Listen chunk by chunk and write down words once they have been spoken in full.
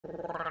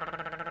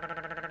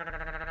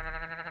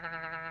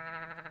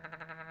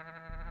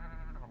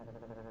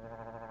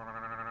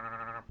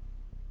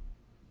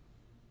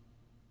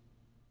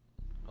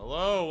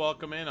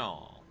welcome in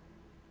all.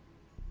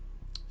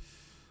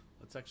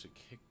 Let's actually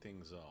kick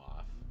things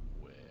off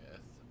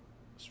with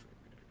Stream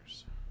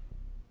Raiders.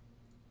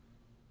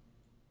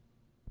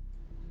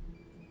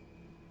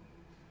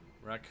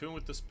 Raccoon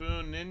with the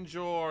Spoon,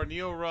 Ninjor,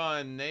 Neo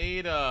Run,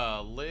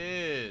 Nada,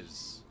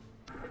 Liz,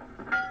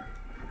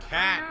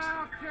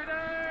 Cat,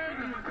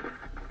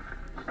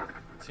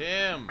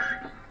 Tim,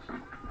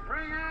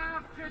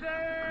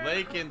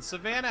 Lakin,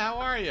 Savannah, how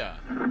are ya?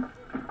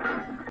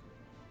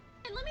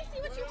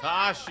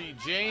 Tashi,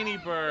 Janie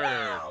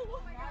Bird,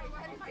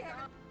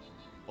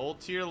 Old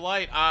Tier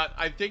Light.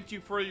 I thanked you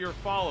for your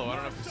follow. I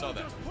don't know if you saw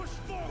that.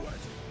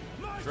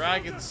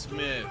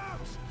 Dragonsmith,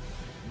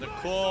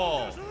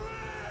 Nicole.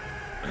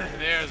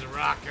 There's a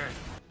rocker.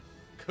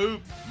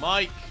 Coop,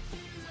 Mike.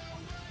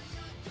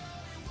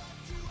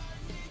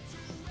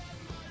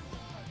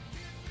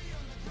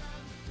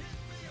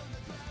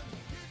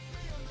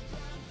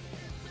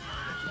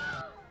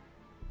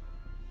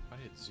 Why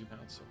did it zoom out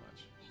so much?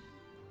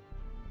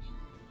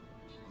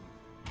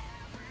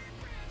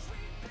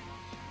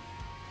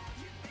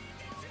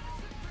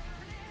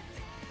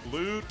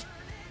 Flute,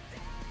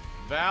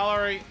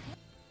 Valerie.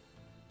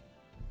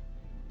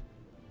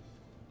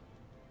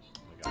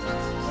 Oh my God,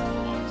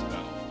 this is the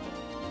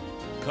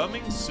battle.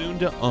 Coming soon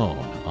to own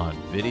on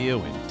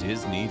video and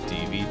Disney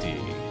DVD.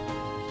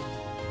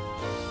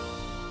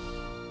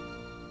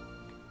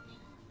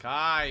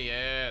 Kai,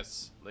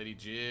 yes, Lady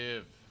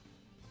Jiv.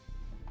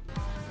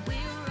 We're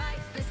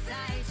right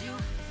beside you,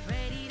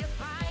 ready to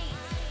fight.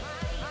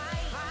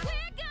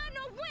 We're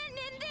gonna win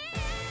in the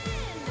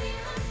end. We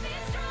must be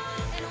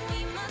strong and we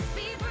must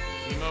be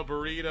brave. Emo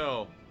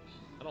Burrito.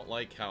 I don't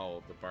like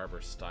how the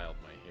barber styled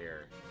my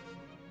hair.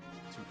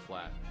 Too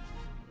flat.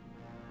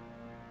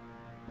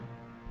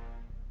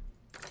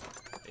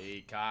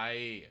 Hey,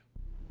 Kai.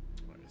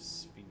 Oh,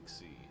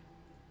 Sphinxy.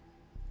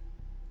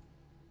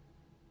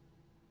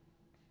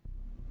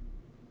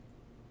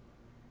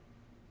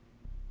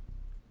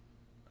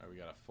 Alright, we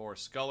got a 4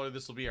 Sculler.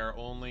 This will be our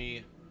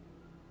only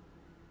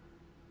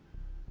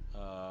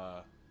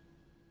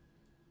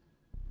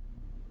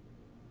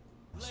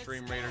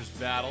Stream Raiders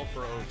battle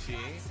for OT.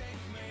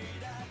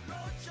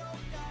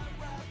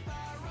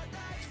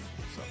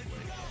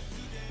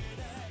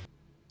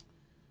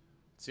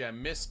 See, I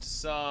missed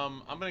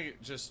some. I'm gonna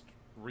just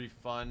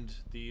refund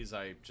these.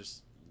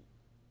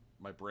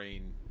 My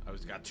brain,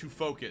 got too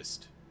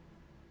focused.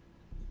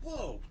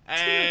 Whoa! Hey,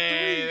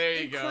 Tier 3. there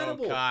you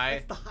Incredible. go, Kai.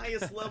 That's the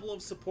highest level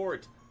of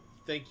support.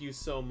 Thank you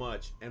so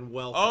much, and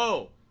welcome.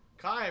 Oh,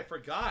 Kai, I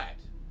forgot.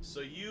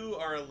 So you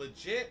are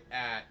legit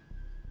at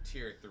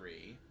Tier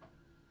 3.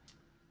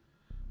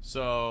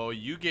 So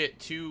you get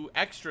 2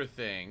 extra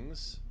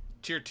things.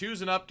 Tier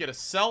 2s and up get a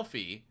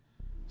selfie.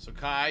 So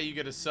Kai, you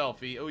get a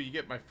selfie. Oh, you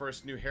get my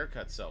first new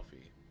haircut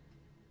selfie.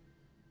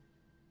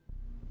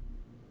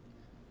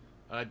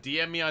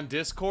 DM me on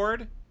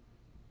Discord.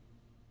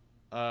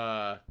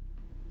 And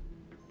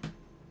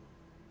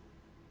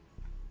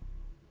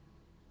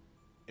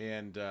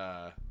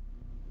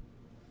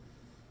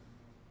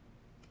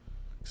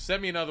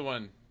send me another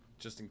one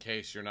just in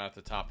case you're not at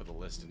the top of the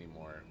list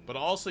anymore. But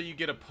also you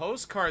get a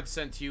postcard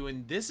sent to you,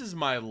 and this is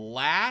my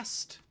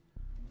last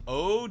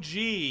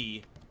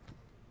OG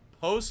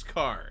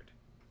postcard.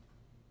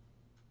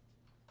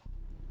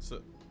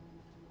 So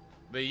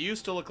they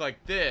used to look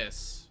like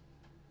this.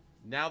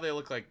 Now they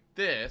look like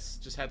this.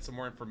 Just had some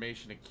more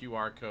information, a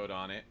QR code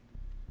on it.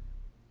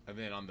 And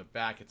then on the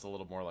back it's a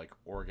little more like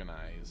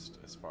organized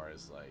as far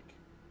as like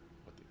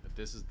but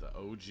this is the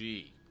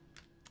OG.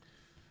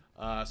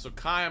 So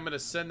Kai, I'm gonna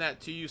send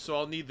that to you, so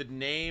I'll need the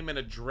name and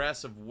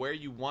address of where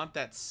you want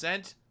that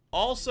sent.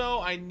 Also,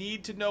 I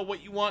need to know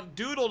what you want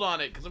doodled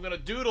on it, because I'm gonna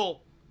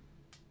doodle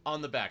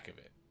on the back of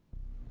it.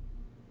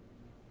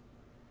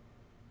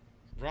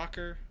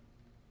 Rocker,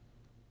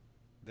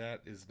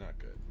 that is not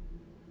good.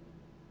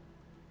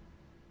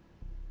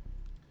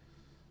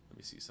 Let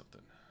me see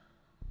something.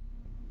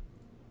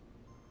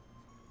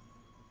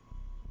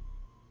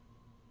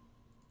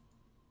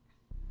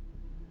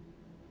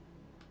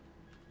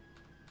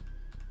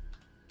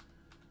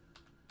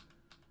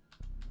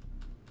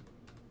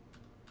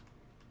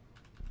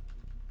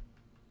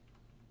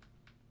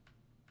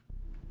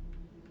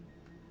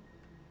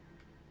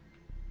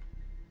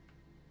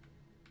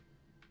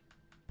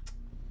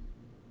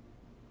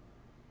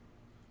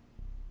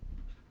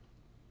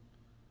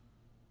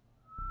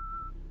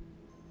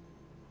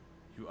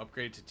 You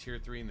upgrade to Tier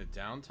 3 in the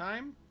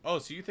downtime? Oh,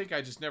 so you think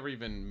I just never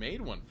even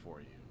made one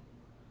for you?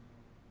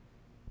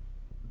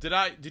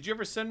 Did you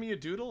ever send me a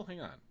doodle?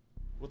 Hang on.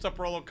 What's up,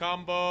 Rolo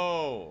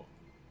Combo?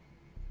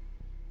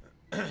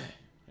 Yeah.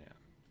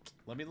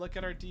 Let me look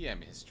at our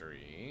DM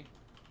history.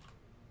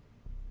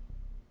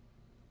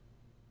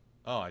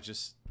 Oh,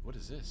 what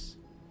is this?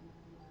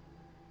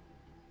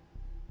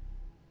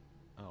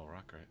 Oh,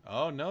 Rocker.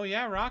 Oh, no,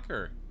 yeah,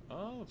 Rocker.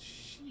 Oh,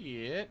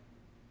 shit.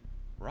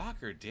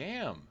 Rocker,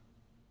 damn.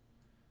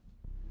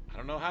 I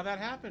don't know how that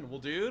happened.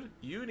 Well, dude,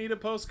 you need a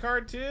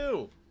postcard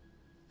too.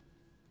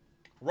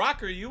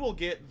 Rocker, you will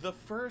get the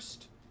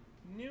first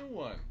new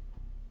one.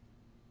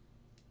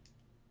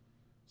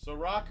 So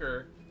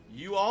Rocker,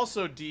 you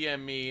also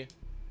DM me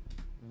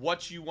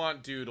what you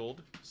want doodled.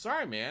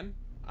 Sorry, man.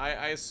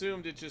 I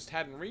assumed it just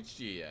hadn't reached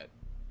you yet.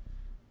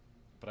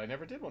 But I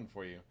never did one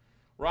for you.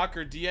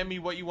 Rocker, DM me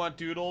what you want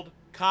doodled.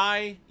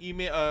 Kai,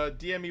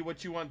 DM me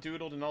what you want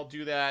doodled, and I'll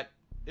do that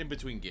in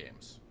between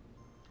games.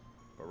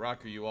 But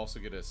Rocker, you also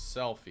get a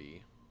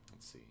selfie.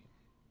 Let's see.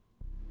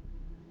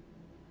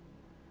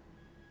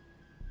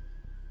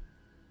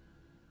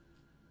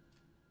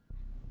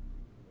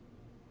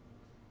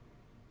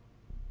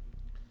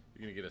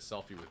 You're gonna get a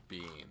selfie with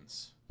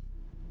beans.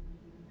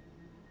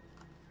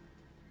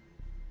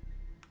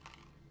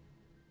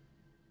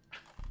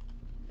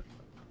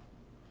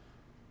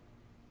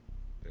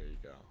 There you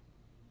go.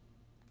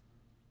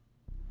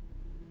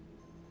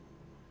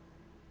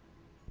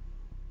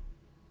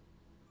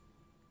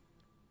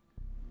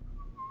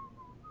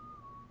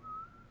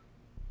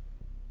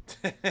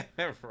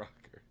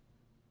 Rocker.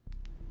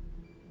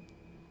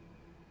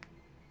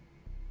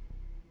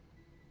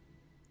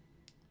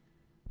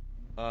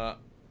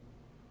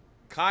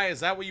 Kai, is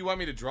that what you want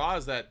me to draw?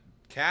 Is that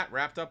cat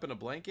wrapped up in a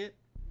blanket?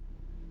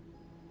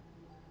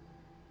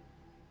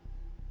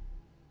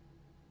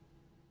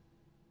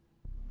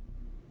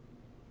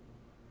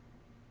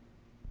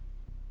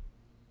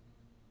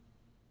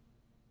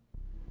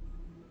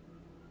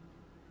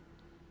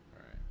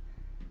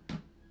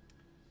 Alright.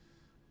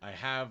 I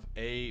have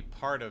a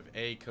part of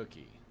a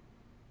cookie.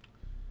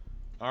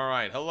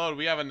 Alright, hello, do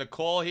we have a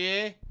Nicole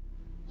here?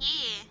 Yeah.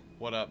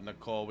 What up,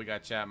 Nicole? We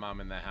got Chat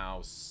Mom in the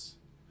house.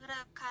 What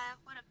up, Kyle?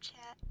 What up,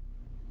 chat?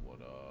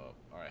 What up?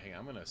 Alright, hang on.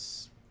 I'm gonna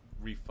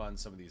refund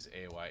some of these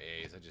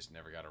AYAs. I just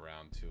never got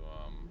around to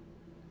them.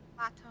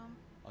 Bottom.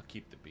 I'll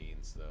keep the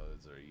beans, though.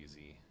 Those are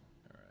easy.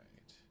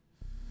 Alright.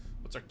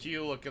 What's our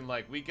queue looking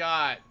like? We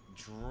got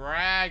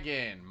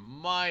Dragon,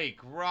 Mike,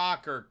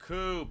 Rocker,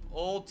 Coop,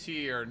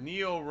 Ultier,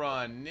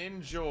 Neorun,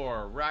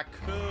 Ninjor,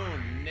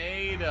 Raccoon,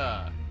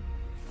 Nada.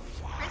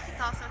 Chris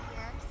is also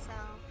here,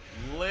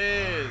 so.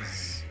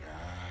 Liz.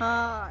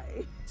 Hi.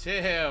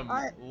 Tim,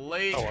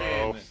 Lakin,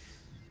 Hello.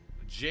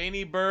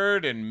 Janie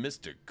Bird, and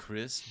Mr.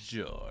 Chris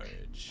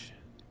George.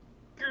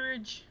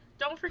 Gurge.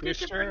 Don't forget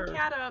to Sure. bring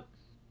Cat up.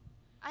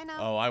 I know.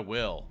 Oh, I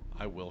will.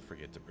 I will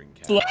forget to bring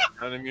Cat.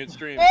 Unmute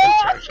stream.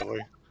 Oh!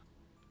 Actually.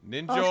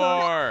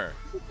 Ninjor!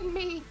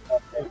 Me.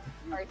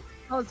 Sorry.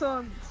 Also,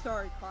 I'm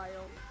sorry, Kyle,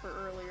 for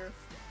earlier.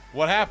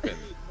 What happened?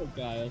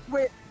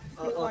 Wait.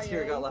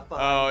 Altier got left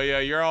behind. Oh yeah,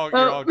 you're all good.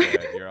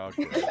 You're all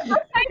good.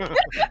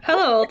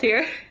 Hello,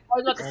 Altier. I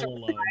was about to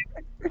start.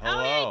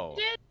 Hello. I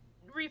did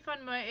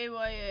refund my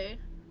AYA.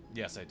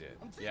 Yes, I did.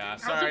 Yeah, I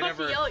was sorry, I about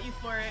never. to yell at you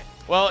for it.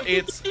 Well,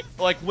 it's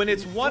like when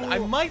it's one, I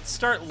might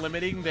start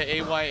limiting the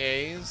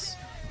AYAs.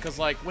 Cause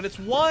like when it's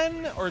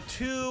one or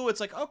two, it's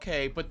like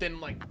okay, but then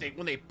like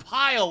when they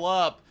pile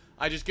up,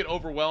 I just get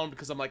overwhelmed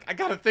because I'm like I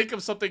gotta think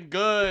of something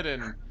good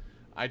and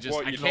I just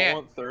What, I you can't.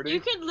 don't want 30? You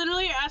could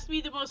literally ask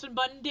me the most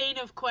mundane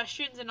of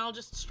questions and I'll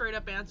just straight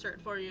up answer it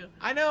for you.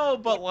 I know,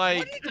 but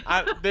like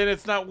then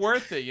it's not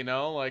worth it, you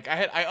know. Like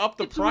I upped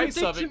the It's worth price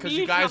it of it to because me,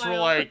 you guys were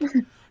Kyle.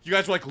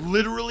 like,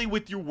 literally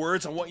with your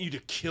words, I want you to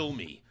kill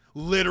me.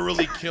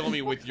 Literally kill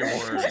me with your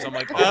words. I'm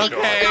like, Oh,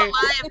 okay. You're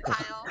alive,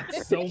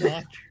 Kyle. So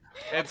much.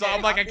 And so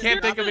I'm like, I can't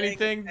think of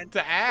anything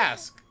to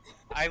ask.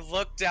 I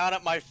looked down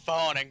at my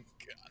phone and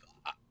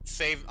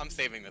I'm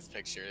saving this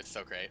picture. It's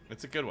so great.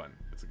 It's a good one.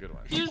 It's a good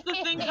one. Here's the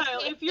thing, Kyle.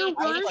 If your I was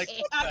worst like,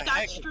 what at the that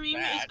heck is stream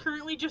is that?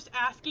 currently just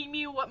asking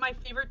me what my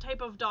favorite type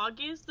of dog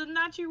is, then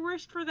that's your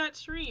worst for that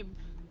stream.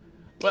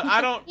 But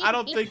I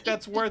don't think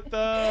that's worth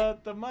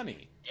the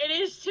money. It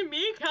is to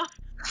me, Kyle.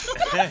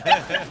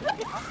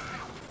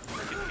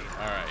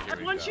 All right, here I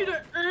we want go. you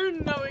to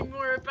earn knowing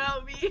more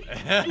about me.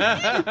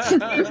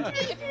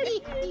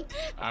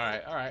 all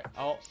right.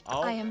 I'll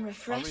I am I'll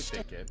refreshed.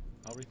 rethink it.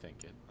 I'll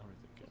rethink it.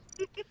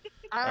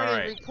 I All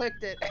already right.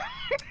 reclicked it.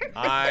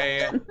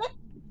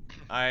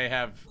 I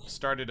have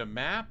started a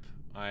map.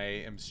 I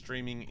am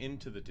streaming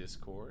into the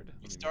Discord.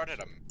 You started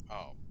a.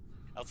 Oh.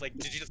 I was like,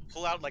 did you just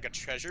pull out like a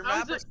treasure I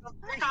map was or like,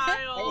 something?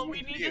 Kyle,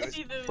 we need to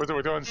see the.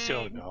 We're doing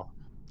thing. soon now.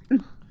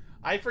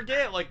 I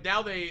forget. Like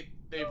now they've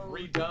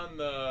redone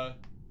the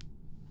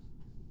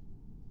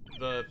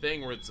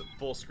thing where it's a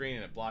full screen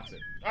and it blocks it.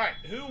 All right,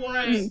 who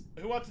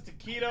wants a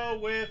taquito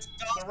with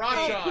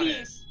sriracha on it?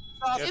 Please.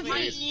 Yes, If I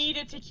please. need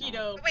a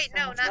taquito. Wait,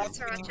 no, not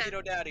Stop sriracha.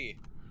 Taquito Daddy.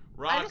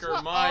 I just Rocker,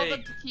 want all the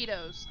Mike,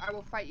 taquitos. I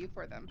will fight you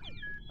for them.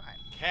 Fine.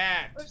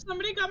 Cat. If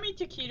somebody got me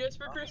taquitos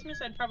for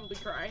Christmas, I'd probably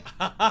cry.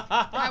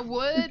 I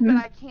would, but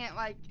I can't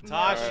like.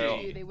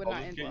 Tashi. You. They would I'll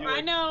not just get involve. you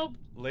I know.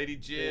 Lady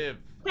Jiv.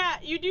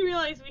 Kat, you do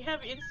realize we have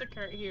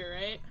Instacart here,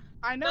 right?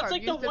 I know. That's I've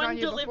like the used it on one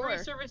you delivery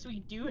before. service we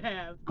do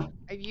have.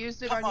 I've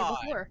used it Come on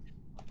you on.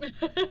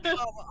 before.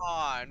 Come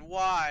on,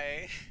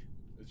 why?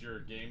 Is your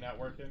game not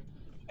working?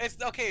 It's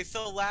okay.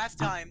 So last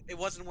time it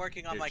wasn't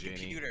working on Here, my Jeannie.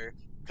 computer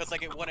because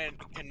like it wouldn't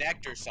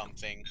connect or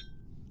something,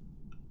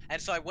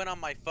 and so I went on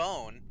my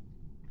phone,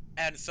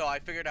 and so I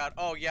figured out,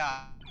 oh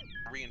yeah,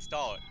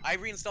 reinstall it. I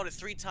reinstalled it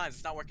 3 times.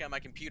 It's not working on my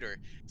computer.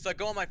 So I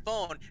go on my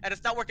phone, and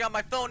it's not working on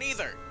my phone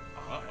either.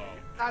 Uh-oh.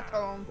 That's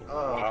home.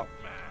 Oh. Wow.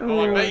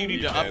 Oh, I bet you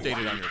need to update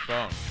it on your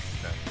phone.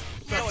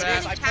 No, it Someone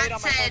is. in I played chat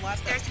on my phone said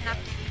last there's time. an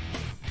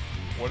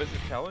update. What is it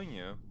telling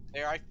you?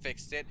 There, I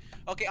fixed it.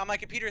 Okay, on my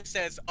computer it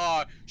says,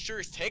 sure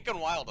it's taken a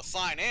while to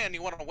sign in.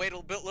 You want to wait a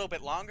little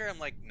bit longer? I'm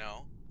like,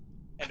 no.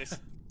 And it's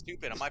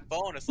stupid. On my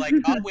phone, it's like,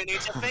 oh, we need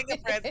your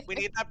fingerprint. We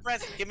need that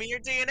press. Give me your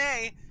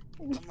DNA.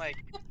 I'm like,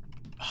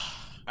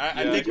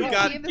 I think we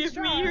got. Give me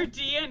your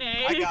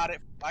DNA. I got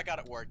it. I got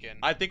it working.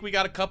 I think we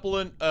got a couple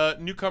of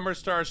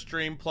newcomers to our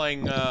stream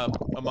playing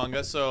Among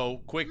Us.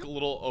 So, quick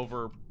little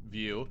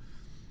overview.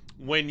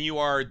 When you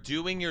are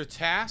doing your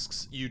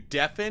tasks, you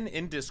deafen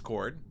in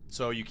Discord,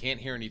 so you can't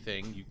hear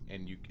anything,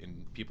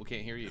 and people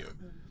can't hear you.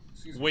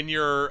 When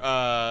you're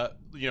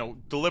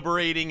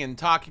deliberating and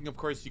talking, of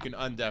course, you can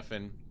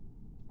undeafen.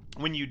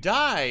 When you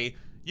die,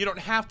 you don't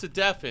have to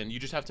deafen. You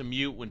just have to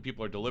mute when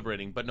people are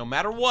deliberating. But no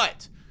matter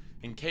what,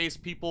 in case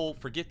people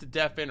forget to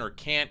deafen or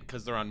can't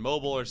because they're on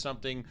mobile or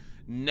something,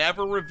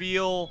 never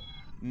reveal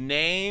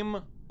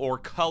name or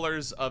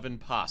colors of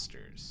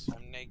imposters.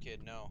 I'm naked.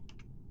 No.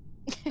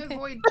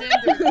 Avoid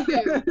gender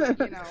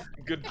too, you know.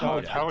 Good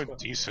Oh, talk. how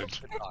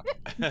indecent.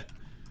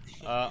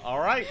 All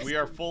right, we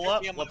are full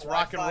up. Let's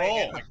rock and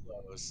roll.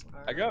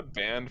 I got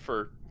banned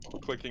for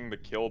clicking the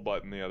kill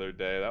button the other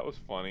day. That was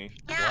funny.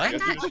 Yeah, What? I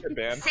guess you got just get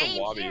banned from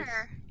same lobbies.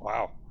 here.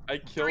 Wow. I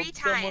killed 3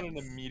 someone and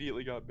times.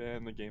 immediately got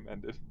banned. The game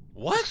ended.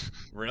 What?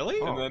 Really?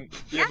 And then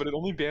yeah, but it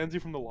only bans you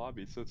from the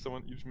lobby. So it's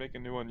you just make a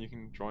new one, you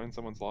can join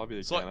someone's lobby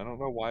again. So- I don't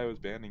know why it was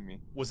banning me.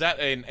 Was that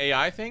an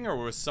AI thing, or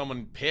was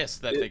someone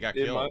pissed that they got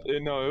killed?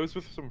 No, it was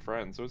with some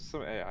friends. It was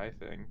some AI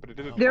thing, but it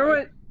didn't. There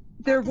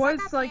was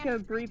I got like banned a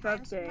brief 3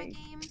 times from my update.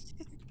 game.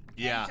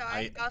 Yeah, So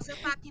I also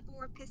thought people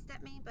were pissed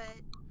at me, but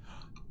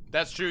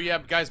That's true. Yeah,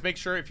 guys, make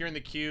sure if you're in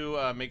the queue,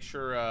 make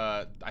sure.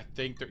 I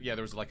think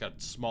there was like a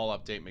small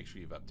update. Make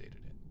sure you've updated it.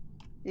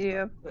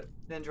 Yeah.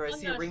 Ninja, I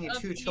see you bringing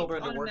 2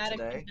 children to work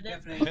today.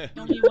 The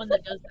only one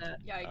that does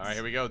that. Yikes. All right,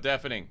 here we go.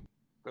 Deafening.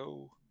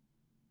 Go.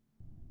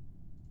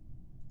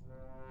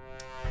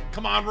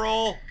 Come on,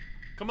 roll.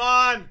 Come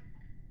on.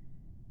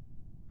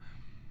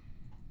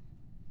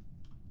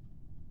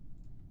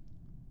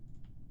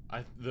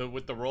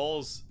 With the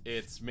rolls,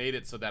 it's made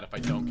it so that if I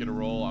don't get a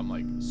roll, I'm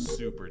like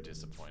super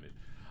disappointed.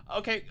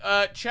 Okay,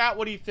 chat,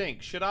 what do you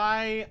think? Should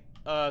I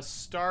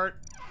start?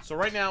 So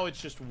right now it's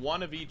just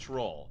one of each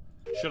roll.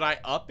 Should I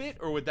up it,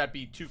 or would that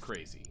be too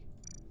crazy?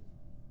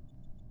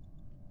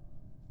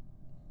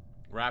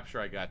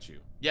 Rapture, I got you.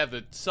 Yeah,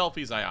 the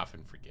selfies I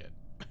often forget.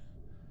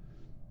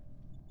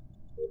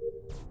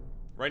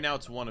 Right now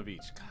it's one of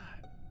each.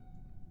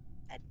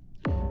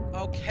 God.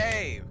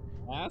 Okay.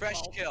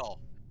 Fresh kill.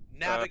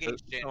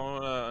 Navigation.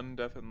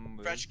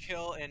 Undeafen. Fresh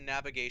kill and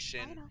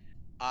navigation.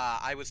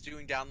 I was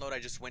doing download. I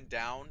just went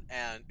down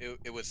and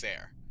it was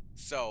there.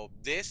 So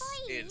this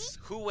is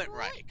who went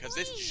right, because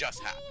this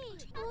just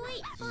happened.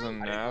 This is a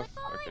nav.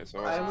 Okay, so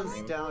I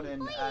was down in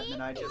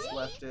admin. I just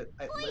left it.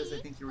 Liz, I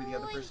think you were the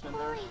other person in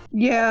there.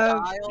 Yeah.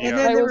 Kyle, And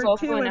then there were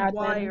 2 in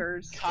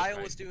wires. Kyle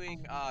was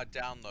doing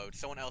download.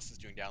 Someone else is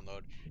doing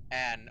download,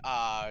 and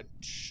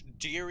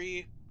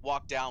Deary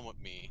walked down with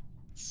me.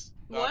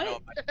 What? No,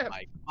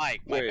 Mike, my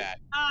Wait. bad.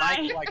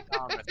 Hi. Mike walked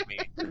down with me.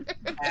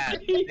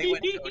 And they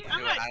went to go do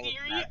I'm it, not and I was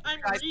Deary, mad. I'm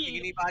You guys see Reed.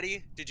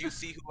 anybody? Did you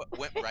see who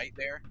went right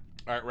there?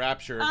 All right,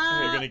 Rapture,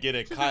 you're gonna get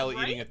a Kyle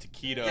eating a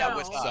taquito Yeah,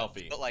 with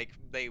selfie. but like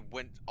they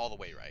went all the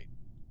way right.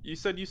 You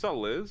said you saw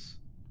Liz?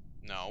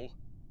 No.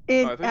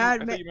 In I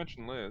admin. thought you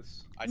mentioned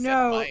Liz. I said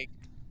No. Mike.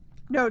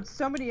 No, it's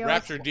somebody else.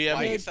 Rapture, DM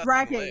Why me. you said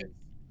Dragon. Liz?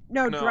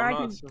 No, I'm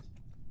Dragon. not.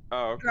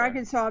 Oh, okay.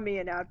 Dragon saw me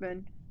in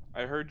admin.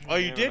 I heard. Oh,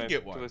 you name did and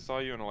get one. Because I saw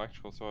you in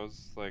electrical, so I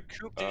was like.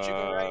 Coop, did you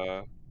go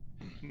right?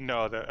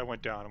 No, I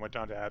went down. I went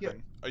down to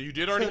admin. Oh, you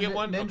did already So, get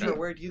one? Ninja, Okay.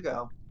 where'd you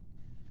go?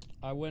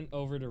 I went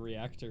over to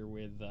reactor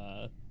with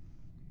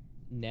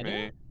Netta.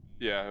 Me.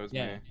 Yeah, it was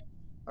Yeah. me.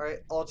 All right,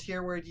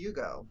 Altier, where'd you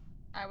go?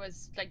 I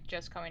was like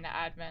just going to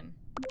admin.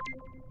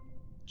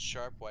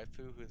 Sharp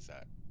waifu, who's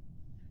that?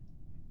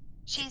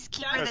 she's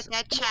keeper of the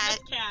dead chat.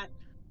 Cat.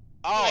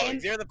 Oh,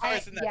 you're the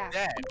person that's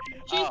dead.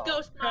 She's Oh.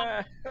 Ghost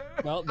Mom.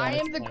 Well, I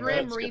that's am the fine.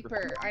 Grim That's good.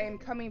 Reaper. I am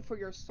coming for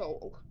your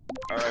soul.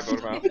 All right, vote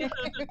him out. Vote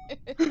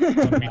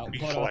him out. Be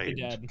Vote out the flamed.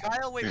 dead.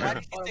 Kyle, wait, why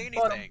did you say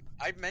anything?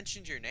 I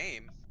mentioned your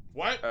name.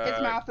 What?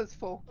 His mouth is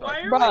full.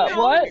 Why are Bruh, we all of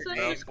what? a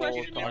sudden just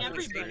questioning I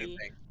didn't say everybody?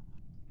 anything.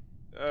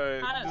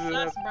 Kinda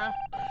sus, bro.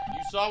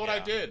 You saw what I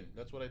Yeah. did.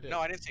 That's what I did. No,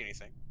 I didn't say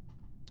anything.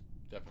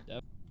 Definitely.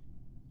 Yep.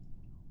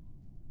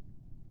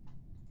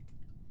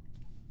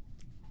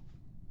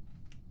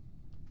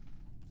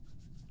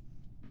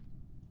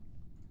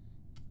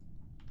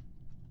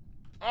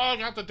 Oh, I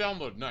got the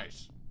download.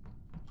 Nice.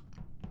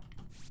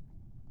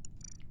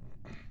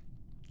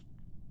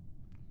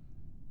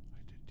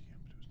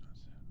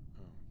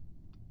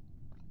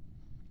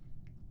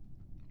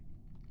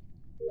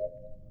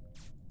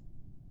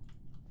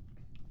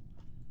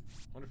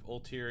 I wonder if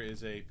Ultier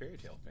is a fairy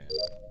tale fan.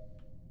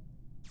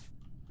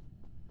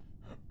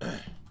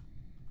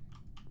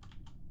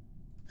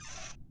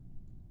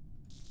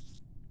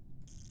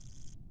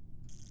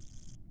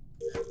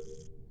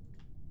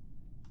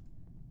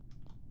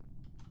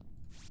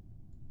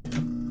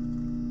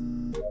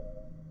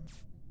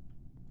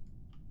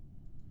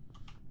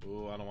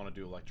 Ooh, I don't want to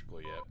do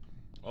electrical yet.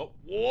 Oh,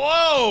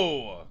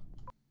 whoa!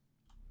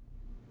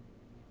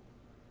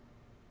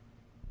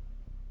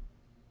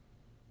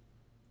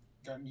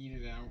 Got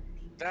yeeted out.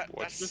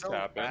 That's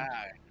so bad.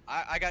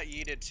 I got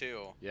yeeted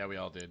too. Yeah, we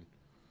all did.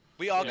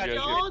 We all got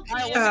all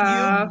yeeted. did.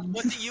 Kyle,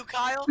 was it you,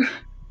 Kyle?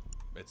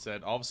 It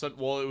said all of a sudden,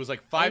 well, it was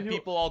like 5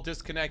 people all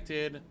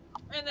disconnected.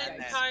 And then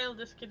Kyle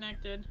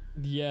disconnected.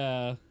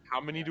 Yeah.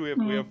 How many do we have?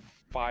 We have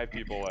 5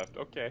 people left.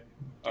 Okay.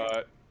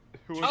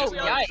 Who was Oh, it?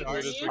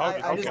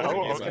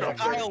 yikes.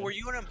 Kyle, were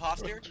you an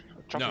imposter?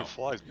 Jumping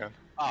flies, man.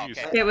 Oh,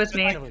 Jeez. okay. It was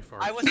me.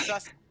 I was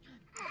sus.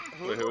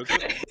 Wait, who was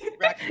it?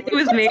 It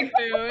was me.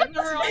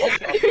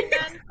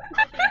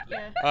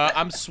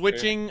 I'm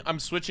switching. I'm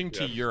switching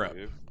to Europe,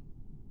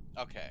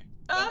 Okay.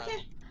 Okay.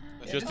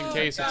 just in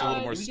case it's a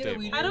little more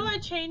stable. How do I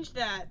change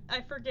that?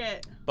 I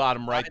forget.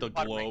 Bottom right, the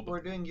globe.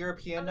 We're doing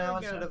European now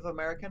instead of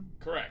American?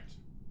 Correct.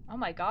 Oh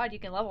my god, you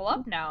can level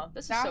up now.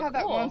 This is Now so I have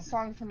that cool. one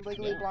song from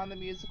Legally Blonde the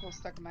musical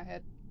stuck in my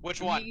head.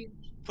 Which one?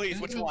 Please,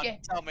 which one?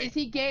 Tell me. Is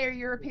he gay or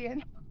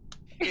European?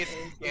 Is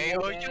he gay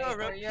or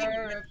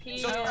European?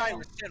 So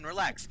Irish,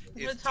 relax.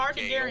 It's hard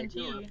to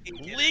guarantee.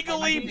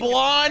 Legally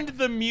Blonde,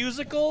 the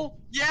musical?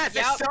 Yes,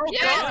 Yep. it's so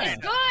Yes, good.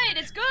 it's good.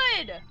 It's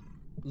good.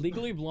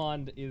 Legally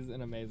Blonde is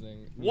an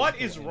amazing. What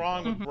musical is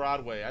wrong with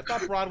Broadway? I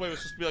thought Broadway was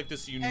supposed to be like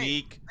this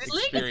unique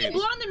Legally experience.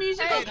 Blonde the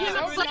musical came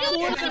out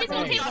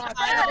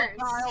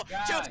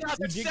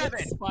We did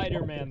get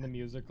Spider-Man the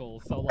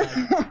musical, so like,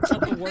 it's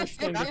not the worst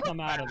thing to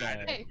come out of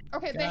that. Hey,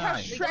 okay, they have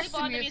Guys. Shrek the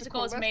Blonde the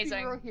musical. musical is Let's be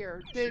amazing. real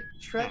here. Did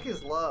Shrek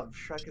is love.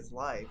 Shrek is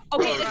life.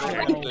 Okay, And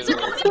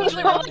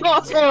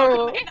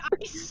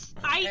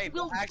I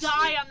will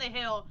die on the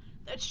hill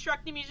that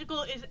Shrek the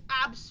musical is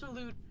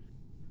absolute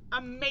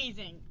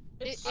amazing.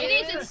 It is.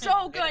 It's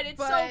so good. It's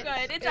so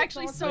good. It's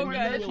actually so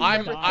good.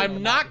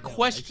 I'm not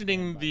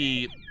questioning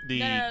the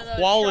No,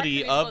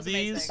 quality Shrek the musical of is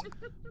these, amazing.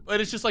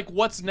 but it's just like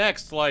what's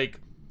next? Like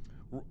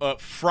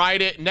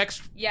Friday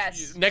next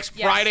Yes.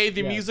 Friday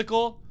the Yes.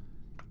 musical.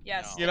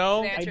 Yes. You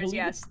know? The answer is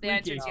yes. The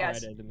answer is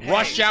yes.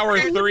 Rush Hour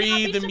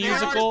 3 the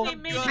musical. I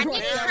need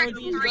Shrek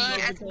 3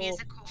 as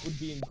musical. Would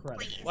be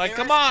incredible. Like,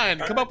 come on,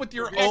 come up with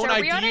your Guys, own are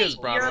we ideas, on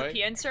a Broadway.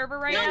 European server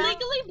right No, now?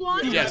 Legally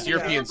Blonde. Yes,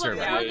 European server.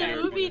 Yeah, okay.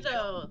 The movie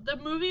though, the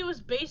movie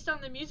was based on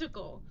the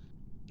musical.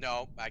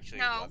 No, actually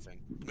No. it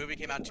wasn't. The movie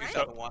came out in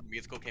 2001, the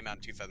musical came out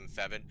in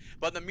 2007,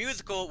 but the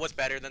musical was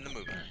better than the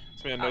movie.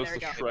 This man knows there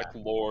the we go.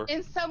 Shrek lore.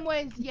 in some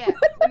ways yes,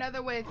 in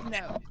other ways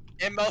no.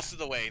 In most of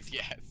the ways,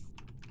 yes.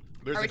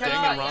 There's Are a we thing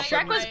talking in about Romford.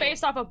 Shrek was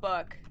based off a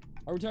book.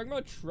 Are we talking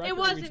about Shrek It or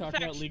was, are we in talking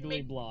fact, about Legally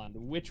made- Blonde?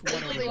 Which one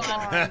are we Legally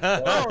talking Blonde.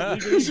 about? Oh,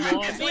 Legally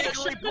Blonde.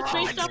 Shrek was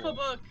based off a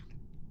book.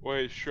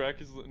 Wait,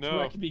 Shrek is no.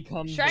 Shrek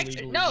becomes Shrek,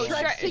 Legally no,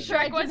 Blonde.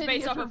 Shrek was Identity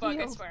based is off a book. I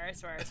revealed. swear, I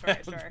swear, I swear,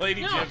 I swear.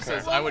 Lady No, Jim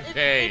says well, I would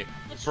pay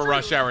it's for true.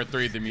 Rush Hour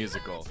 3 the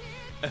musical.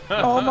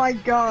 Oh my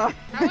god.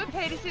 I would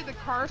pay to see the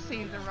car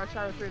scenes in Rush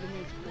Hour 3 the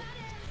musical.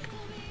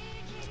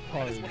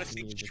 I just want to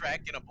see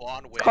Shrek in a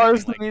blonde wig.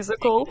 Cars and, the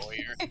musical.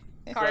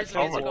 Cars the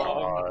Oh my musical.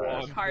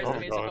 God. Cars Oh the my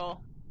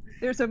musical.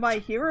 There's a My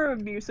Hero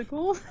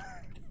musical.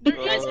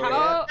 Guys,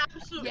 how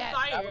Absolute Yeah,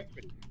 fire.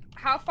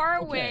 how far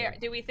away Okay.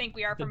 do we think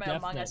we are The from an Death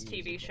Among Note Us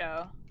TV musical.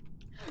 show?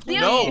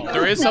 No,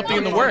 there is something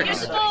in the works.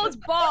 Musical is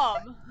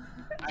bomb.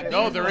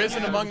 No, there is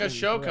an Among Us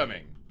show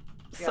coming.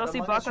 Yeah, the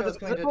Among Us show is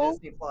going to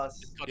Disney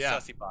Plus. Yeah.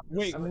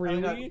 Wait,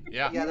 really?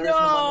 Yeah. Yeah, there's an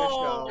Among Us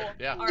No. show.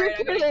 Yeah. All right,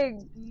 I'm gonna-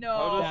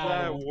 No.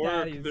 How does that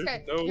work? is- There's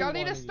Okay, no y'all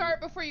need to money. start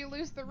before you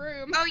lose the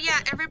room. Oh yeah,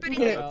 everybody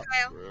Yeah. in,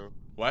 Kyle. Bro.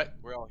 What?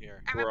 We're all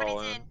here. Everybody's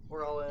all in. in.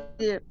 We're all in.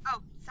 Yeah.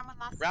 Oh, someone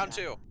lost. Round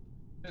 2.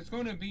 It's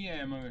going to be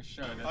a Among Us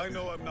show. I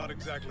know I'm not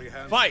exactly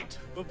handsome. Fight!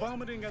 But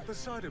vomiting at the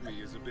sight of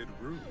me is a bit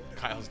rude.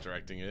 Kyle's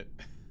directing it.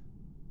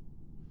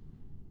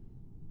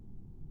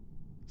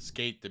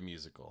 Skate the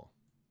musical.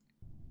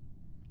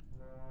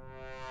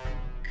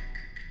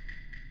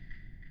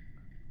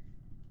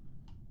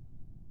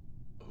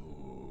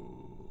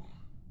 Ooh.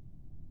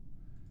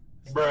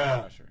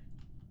 Bruh. Pressure.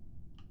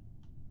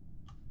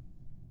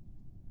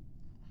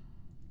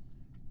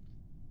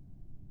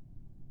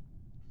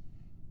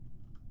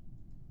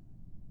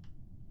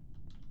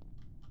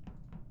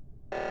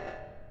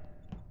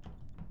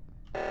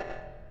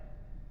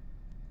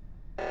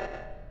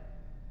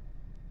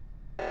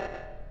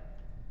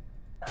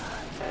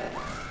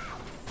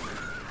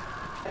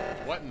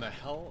 What in the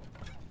hell?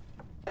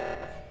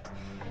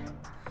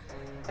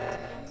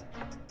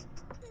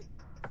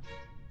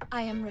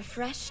 I am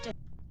refreshed. Let's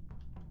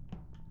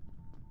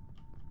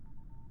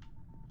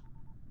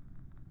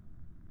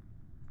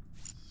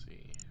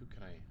see, who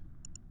can I?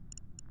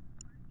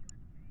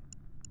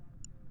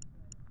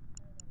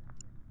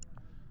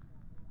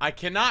 I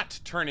cannot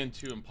turn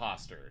into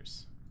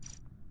imposters.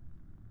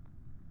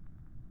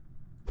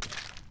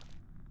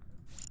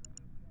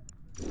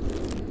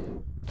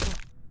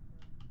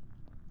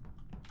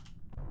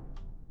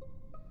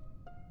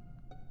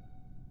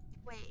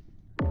 Wait.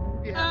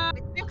 Yeah.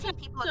 With 15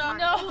 people, it's so- hard.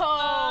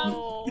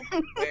 No.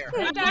 Where?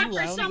 I watched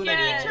rounds somebody in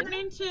a row? turn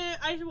into.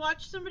 I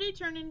watched somebody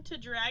turn into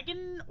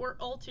Dragon or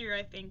Altair,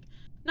 I think.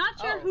 Not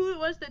sure Oh. who it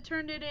was that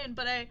turned it in,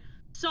 but I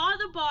saw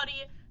the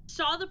body,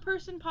 saw the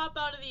person pop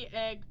out of the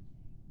egg.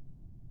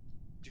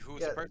 Who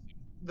was the person?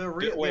 The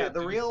real, wait, yeah, the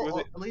did you- was real,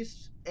 it- at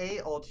least a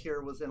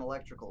Altier was in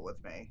electrical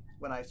with me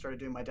when I started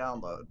doing my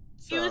download.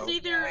 So It was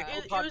either Yeah, it who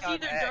was popped out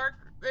either an egg? dark.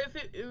 If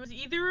it was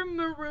either a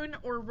maroon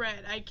or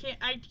red. I can't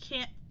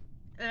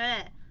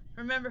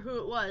remember who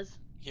it was.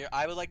 Here,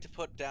 I would like to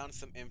put down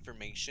some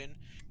information.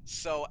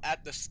 So,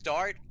 at the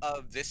start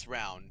of this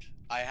round,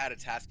 I had a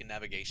task in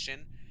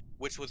navigation,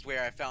 which was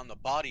where I found the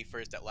body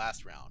first at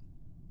last round.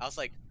 I was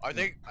like, are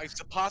they, is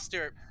the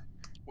imposter,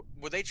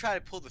 will they try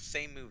to pull the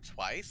same move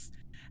twice?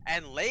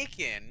 And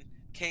Lakin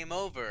came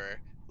over,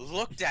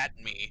 looked at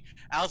me,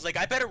 I was like,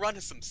 I better run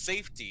to some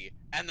safety,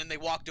 and then they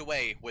walked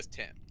away with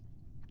Tim.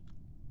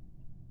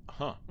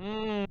 Huh.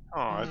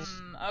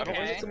 I don't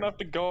think it's enough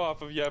to go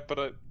off of yet,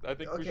 but I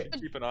think we should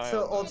keep an eye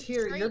So on that.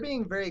 Altier, you're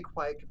being very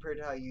quiet compared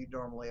to how you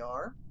normally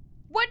are.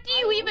 What do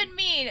you even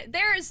mean?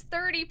 There's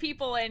 30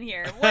 people in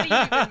here. What do you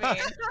even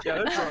mean?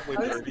 Yeah, that's roughly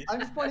I'm 30. I'm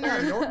just pointing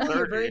out, normally you're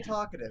 30. very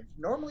talkative.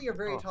 Normally you're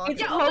very talkative.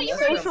 It's Yeah, called you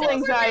That's already what social I'm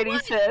saying. said where I anxiety,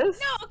 was.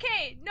 sis.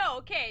 No,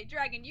 okay,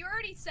 Dragon, you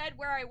already said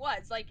where I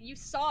was. Like, you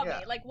saw me.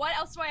 Yeah. Like, what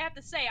else do I have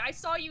to say? I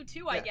saw you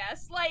too, I Yeah.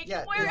 guess. Like,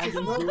 Yeah, where, it's-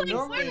 like,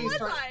 normally where you was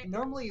start, I?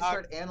 normally you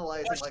start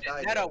analyzing like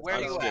I Netta, do. where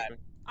I'm you at? skipping.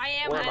 I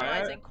am Where am I at?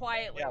 analyzing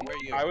quietly. Yeah, where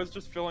are you? I was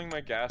just filling my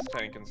gas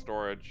tank in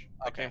storage.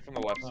 I came from the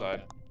left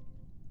side.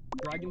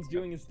 Dragon's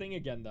doing his thing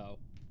again, though.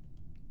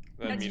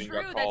 Then That's meeting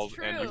true, got that's called,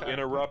 and you true.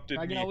 interrupted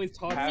Dragon me always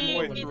talks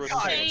halfway to me. through a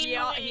Guys, tank.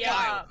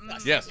 Yeah.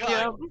 Yes.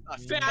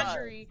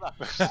 Badgery.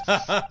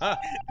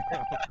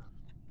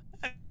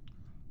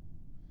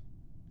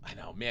 I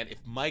know, man. If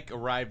Mike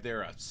arrived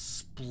there a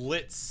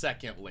split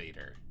second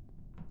later,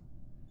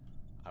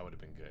 I would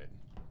have been good.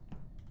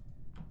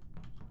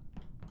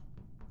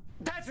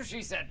 That's what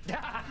she said.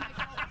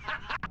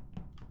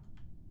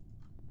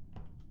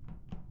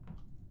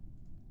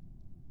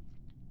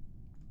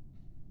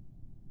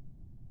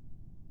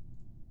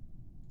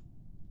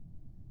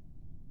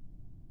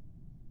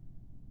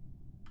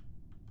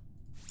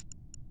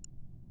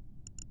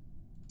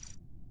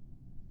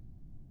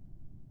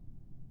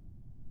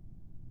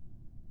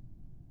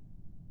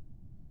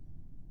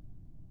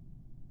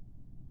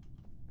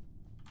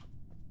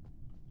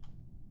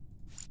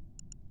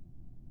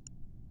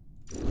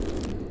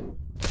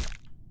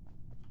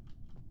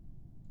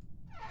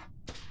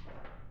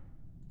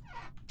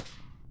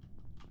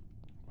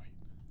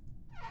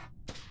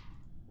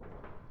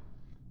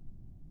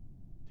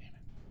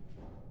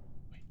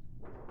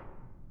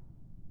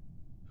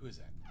 Who is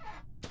that?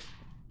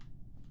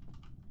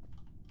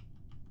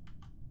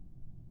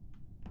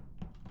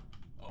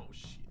 Oh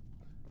shit.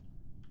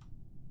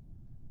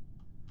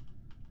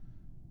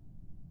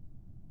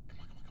 Come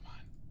on.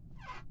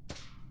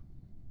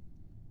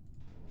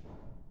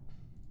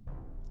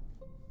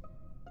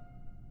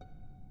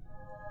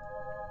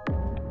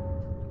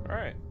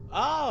 Alright.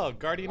 Oh,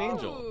 Guardian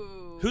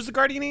Angel. Who's the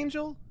Guardian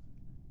Angel?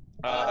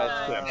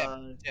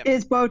 Tim.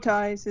 It's bow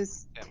ties.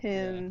 It's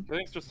Tim. I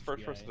think it's just the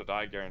first person to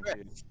die,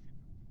 guaranteed.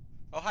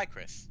 Oh, hi,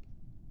 Chris.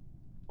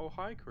 Oh,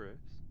 hi, Chris.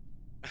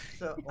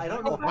 So I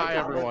don't know. Oh, if my hi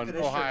comment everyone.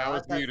 finished Oh, or hi. I not.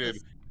 was That's muted.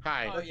 just-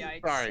 Hi. Oh,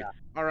 yikes. Sorry.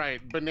 All right.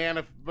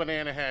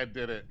 Banana Head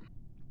did it.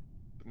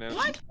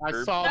 What? I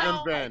saw them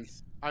No. vent.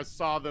 I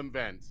saw them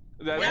vent.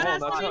 That's, That has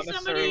that's to not be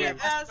somebody necessarily.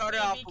 asked started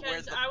me off with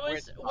because the- I was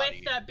where's the with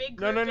body? that big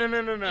No, group.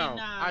 no. in,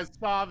 I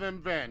saw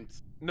them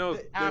vent. No,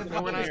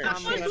 After when I here.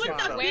 found I was the with that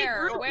shot. big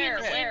Where? group Where?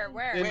 in, Where? in-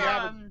 Where? In Where?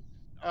 nav-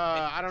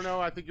 I don't know.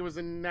 I think it was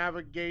in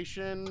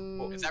navigation.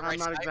 Oh, is that I'm right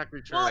not side?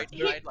 exactly sure. Well, Right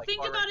side, like think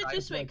far about right it side?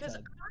 this way, Right because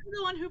side. I'm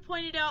the one who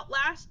pointed out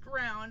last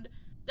round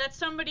that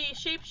somebody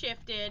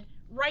shapeshifted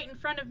right in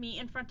front of me,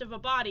 in front of a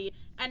body,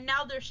 and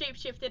now they're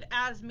shapeshifted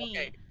as me.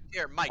 Okay,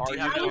 here, Mike, Are do you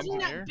you have I the was in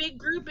engineer? that big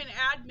group in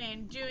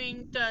admin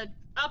doing the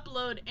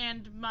upload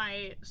and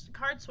my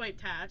card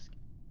swipe task.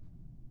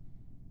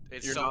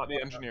 It's You're so not the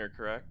engineer,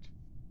 correct?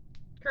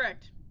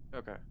 Correct.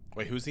 Okay.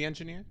 Wait, who's the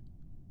engineer?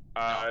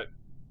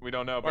 We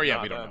don't know. But Or yeah,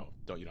 not we don't them. know.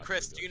 Don't you know?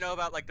 Chris, do you know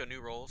about like the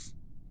new roles?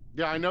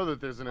 Yeah, I know that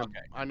there's an. Okay.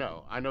 I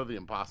know the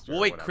imposter. Well,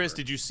 or wait, whatever. Chris,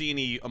 did you see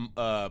any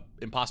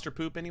imposter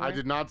poop anywhere? I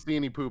did not see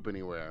any poop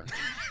anywhere.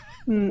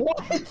 Are you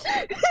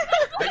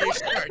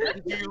sure?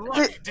 Did you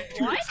look? Did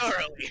you What?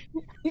 thoroughly?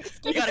 You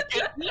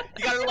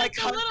gotta like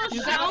a hunch little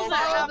your smell back over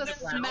that on the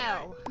happens ground.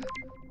 smell.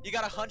 You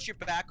gotta hunch your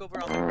back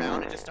over on the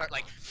ground and just start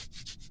like.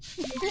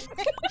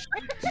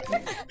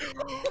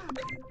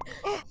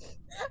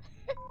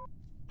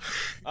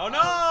 Oh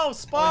no,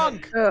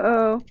 Spunk!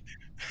 Uh-oh.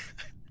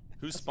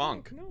 Who's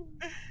Spunk?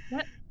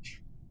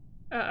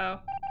 Uh-oh.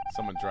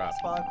 Someone dropped.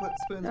 Spawn quit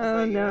spoons. was Oh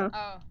that you? no.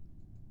 Oh.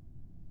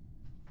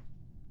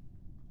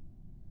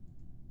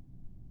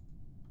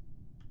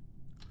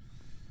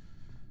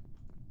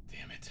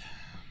 Damn it.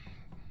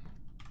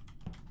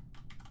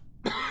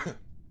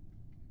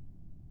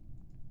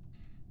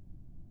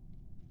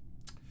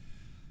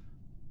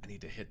 I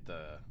need to hit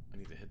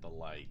the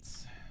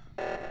lights.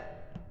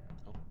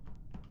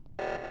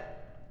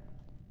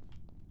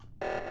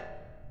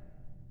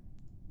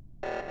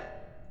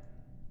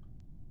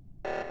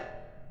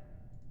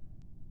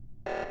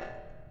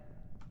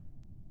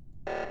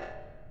 Oh.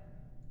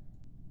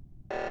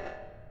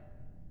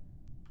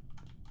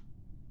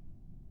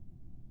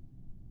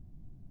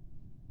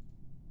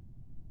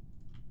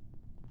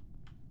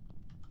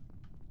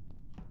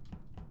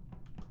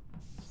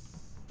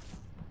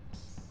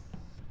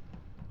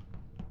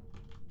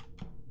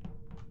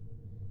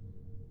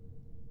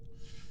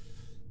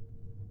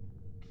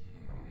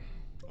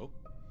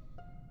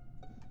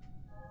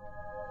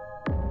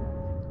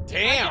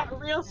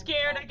 real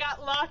scared. I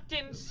got locked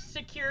in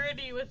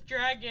security with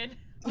Dragon.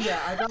 Yeah,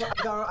 I was.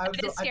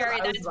 It is I scary.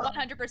 thought I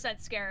That was is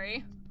 100%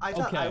 scary. I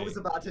thought I Okay. was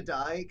about to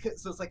die,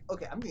 so it's like,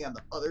 okay, I'm gonna be on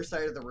the other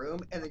side of the room,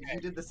 and then you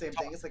did the same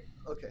thing. It's like,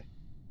 okay.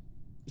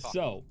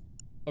 So,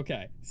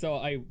 okay, so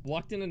I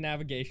walked into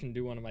navigation to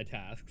do one of my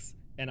tasks,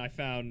 and I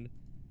found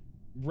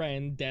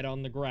Ren dead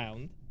on the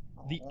ground.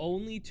 The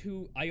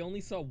I only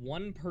saw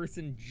one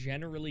person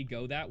generally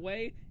go that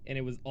way, and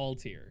it was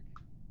Altier.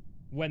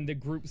 When the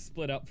group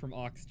split up from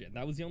Oxygen.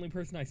 That was the only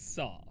person I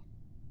saw.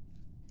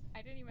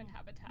 I didn't even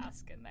have a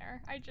task in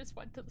there. I just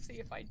went to see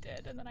if I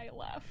did, and then I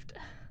left.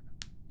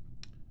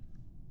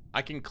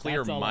 I can clear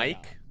That's all I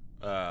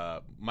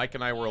Mike. Mike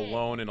and I were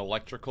alone in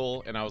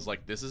electrical, and I was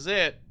like, "This is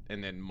it,"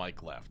 and then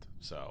Mike left.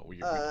 So we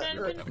were kind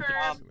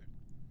of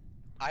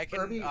I can.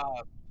 Irby-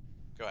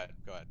 Go ahead.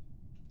 Go ahead.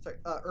 Sorry,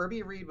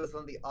 Irby Reed was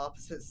on the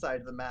opposite side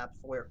of the map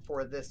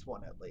for this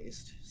one at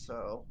least.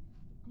 So.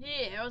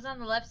 Yeah, I was on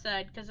the left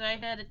side because I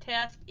had a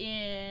task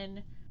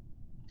in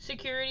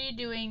security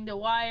doing the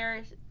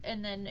wires,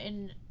 and then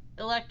in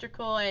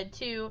electrical I had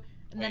 2,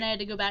 and then I had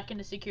to go back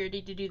into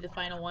security to do the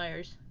final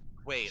wires.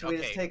 Wait, Should we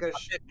okay. just take a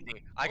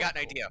Epiphany. I got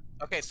an idea.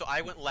 Okay, so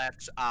I went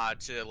left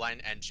to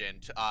line engine.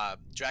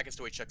 Dragon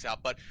Story checks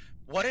out. But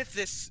what if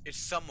this is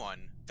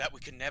someone that we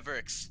could never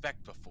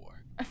expect before?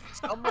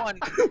 Someone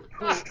who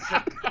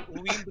could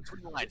lean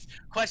between the lines.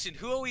 Question: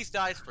 who always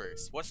dies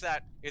first? What's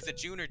that? Is it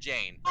June or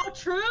Jane? Oh,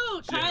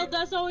 true. Kyle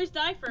does always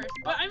die first,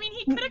 but I mean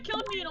he could have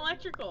killed me in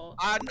electrical.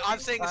 I'm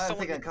saying it's I'm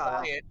someone thinking who's Kyle.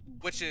 quiet,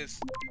 which is,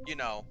 you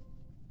know,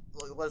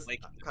 Was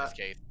like in this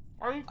case.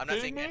 Are you I'm not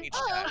saying kidding me? any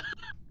chat.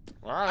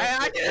 Alright.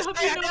 I didn't hope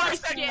say you I know never I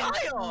said scanned.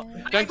 Kyle.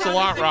 Thanks a I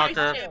lot, never said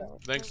Rocker. Jim.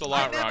 Thanks a I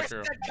lot, never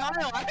Rocker. said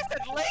Kyle. I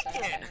said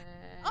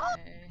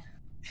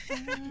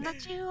Lincoln.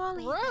 But you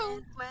only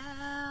did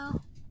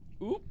well.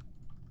 Oop.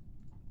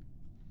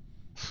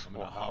 I'm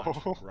gonna Wow.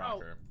 haunt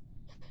Rocker.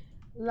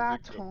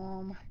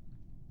 Latom.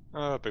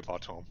 Big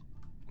lot home.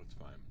 It's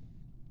fine.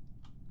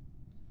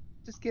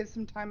 Just gives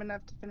him time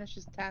enough to finish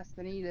his task,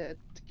 then eat a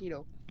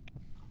taquito.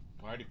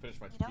 I already finished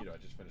my You know? taquito. I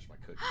just finished my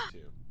cookie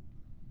too.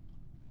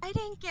 I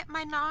didn't get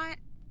my not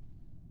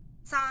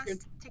sauce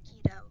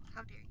taquito.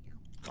 How dare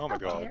you? Oh my How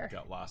god. dare.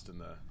 Got lost in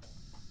the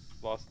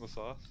Lost in the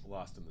sauce.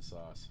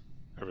 sauce.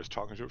 Everybody's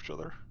talking to each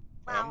other.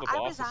 I'm Wow, the I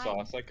boss of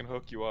resigned. sauce. I can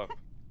hook you up.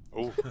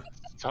 Oh,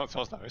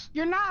 sounds nice.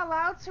 You're not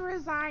allowed to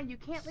resign. You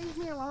can't leave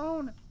me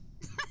alone.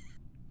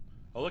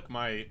 Oh look,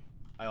 I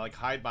like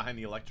hide behind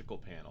the electrical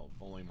panel.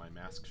 Only my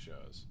mask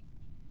shows.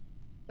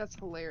 That's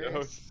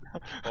hilarious.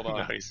 Hold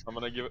on. Nice. I'm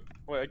gonna give it.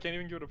 Wait, I can't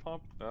even give it a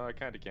pump. No, I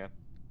kinda can.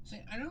 See,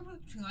 I don't really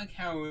like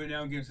how it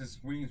now gives us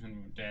wings when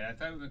we're dead. I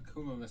thought it was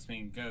cool of us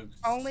being ghosts.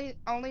 Only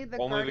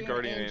the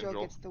guardian angel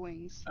angel. gets the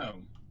wings. Oh.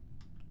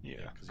 Yeah,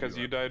 'cause because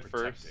you you are died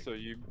protecting. first, so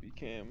you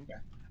became.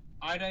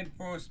 I died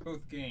first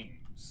both games.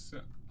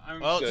 So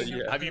I'm Oh,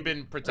 yeah. have you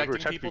been protecting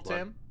protect people, people.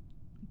 Tim?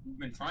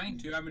 been trying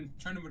to. I've been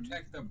trying to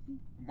protect the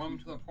one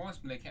to the force,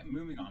 but they kept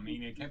moving on me.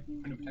 They kept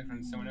putting a protection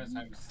on someone else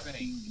I was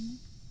safe.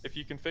 If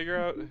you can figure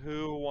out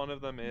who one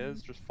of them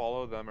is, just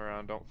follow them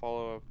around. Don't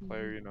follow a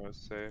player you know is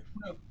safe.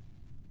 No,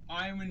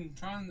 I've been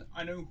trying.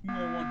 I know who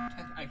I want to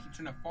protect. I keep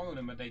trying to follow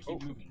them, but they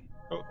keep moving.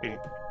 Oh, hey.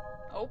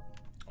 Oh.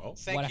 Oh.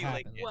 Thank you,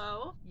 happened? Lincoln.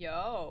 Whoa.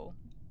 Yo.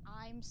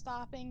 I'm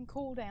stopping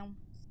cooldown.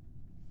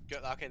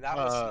 Good. Okay, that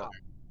was smart.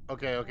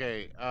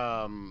 Okay.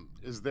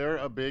 Is there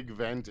a big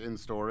vent in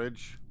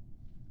storage?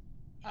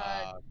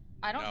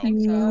 I don't no.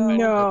 think so.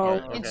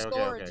 No. In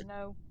storage,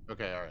 no.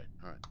 Okay, all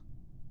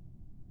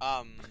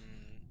right.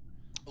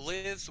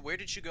 Liz, where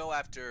did you go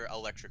after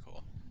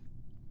electrical?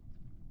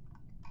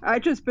 I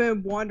just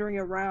been wandering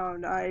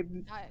around. I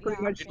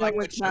pretty much Did, done like,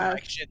 with which that.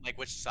 direction, like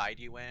which side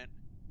you went?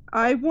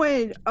 I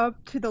went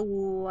up to the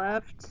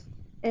left,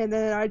 and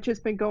then I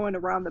just been going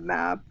around the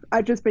map.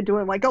 I just been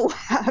doing like a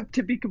lap,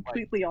 to be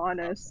completely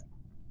honest.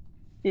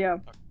 Yeah.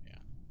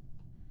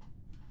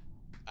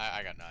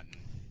 I got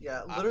nothing.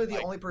 Yeah, literally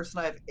the only person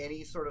I have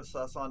any sort of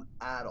sus on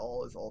at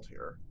all is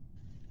Altier.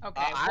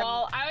 Okay,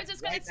 well, I was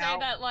just gonna right say now-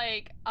 that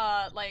like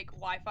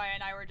Wi-Fi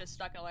and I were just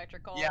stuck in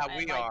electrical. Yeah, and,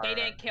 we like, are. They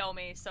didn't kill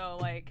me, so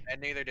like.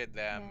 And neither did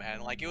them,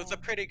 and like it was a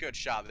pretty good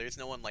shot. There's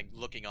no one like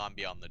looking on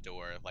beyond the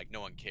door. Like no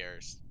one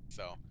cares.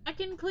 So. I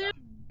can clear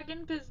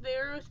Dragon because they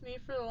were with me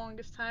for the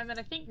longest time, and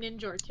I think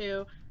Ninjor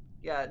too.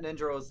 Yeah,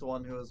 Ninja was the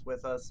one who was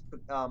with us.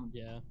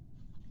 Yeah.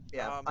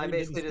 Yeah, I He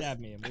basically didn't just. stab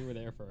me, and we were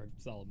there for a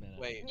solid minute.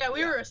 Wait. Yeah,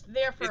 we were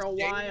there for Is a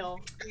Jane while.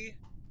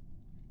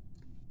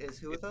 Is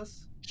who with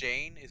us?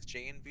 Jane? Is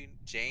Jane being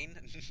Jane?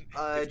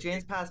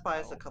 Jane's passed by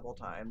us a couple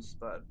times,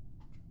 but.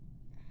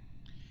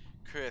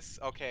 Chris.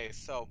 Okay,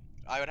 so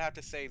I would have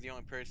to say the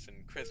only person.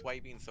 Chris, why are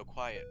you being so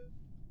quiet?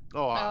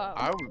 Oh, Oh.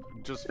 I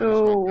would just finish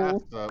my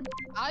task up.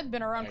 I've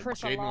been around Yeah,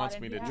 Chris a Jaden lot. wants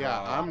and me he to has Yeah,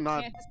 a lot I'm of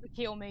not- chances to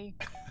kill me.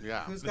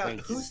 Yeah. Who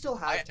thanks. still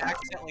I has tasks?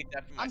 accidentally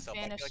deafened I'm myself.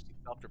 I feel like finished. you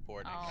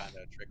self-reported and Oh. kind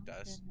of tricked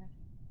us.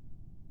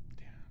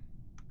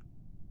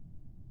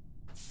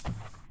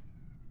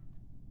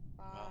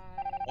 Well,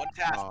 one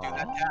task. Do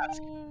that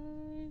task.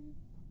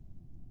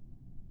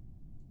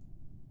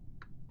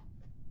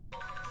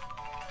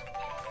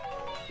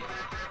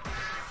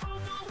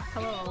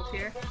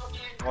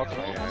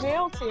 Altier. Hey,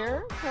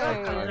 Altier.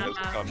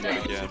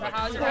 Hey.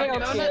 How's your Hey,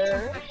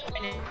 Altier.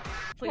 Altier.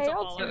 Please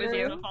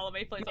don't follow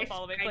me. Please don't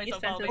follow me. Please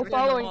don't follow me. Please don't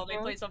follow me.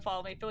 Please don't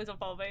follow me. Please don't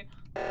follow me. Please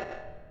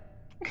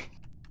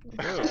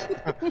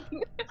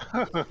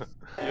don't follow me.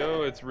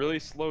 Yo, it's really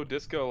slow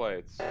disco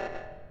lights.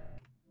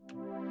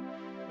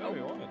 No,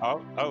 we won.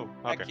 Oh,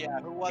 okay. Heck yeah,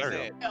 who was There we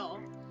it? No.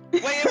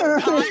 Wait, it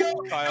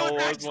was Kyle? Kyle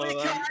was one of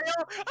them.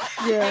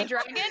 Yeah. Hey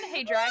dragon,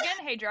 hey dragon,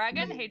 hey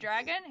dragon, hey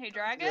dragon, hey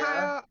dragon.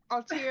 Kyle,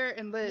 Altier,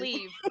 and Liz.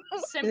 Leave.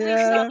 Simply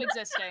Yeah. stop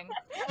existing.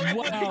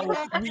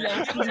 Wow, we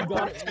actually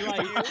got it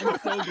right. I'm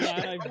so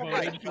glad I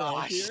voted for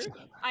Altier.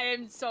 I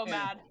am so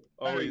mad.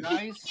 Oh, Very he's-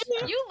 nice.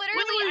 You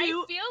literally,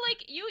 you- I feel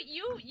like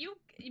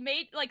you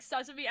made like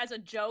sus of me as a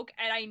joke,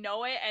 and I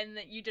know it, and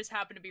that you just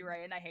happen to be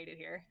right, and I hate it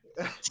here.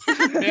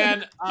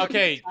 Man,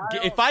 okay,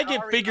 if I get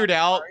sorry, figured I'm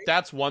out, sorry.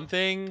 that's one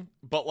thing,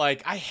 but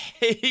like, I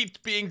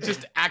hate being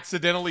just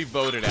accidentally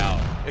voted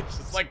out. It's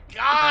just like,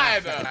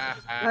 God!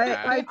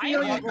 I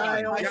feel you,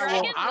 Kyle. Yeah,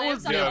 well, I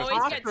was I the always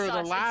get imposter the sus,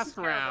 it's last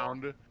terrible.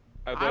 round.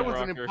 I I blame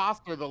was an Rocker.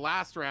 imposter the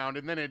last round,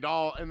 and then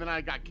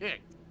I got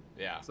kicked.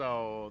 Yeah.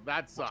 So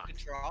that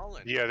sucks.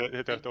 Controlling. Yeah,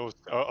 that was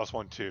us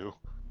one too.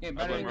 Yeah, I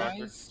by the way, blame Rocker.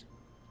 guys.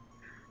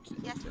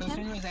 Yes, Because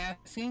Ken? he was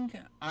asking,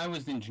 I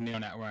was the engineer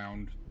on that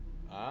round.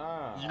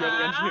 Ah. You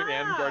got Engineer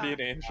and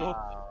Guardian Angel.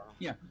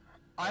 Yeah.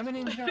 I'm an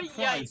engineer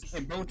twice,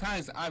 and both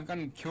times I've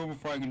gotten killed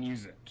before I can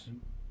use it.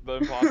 The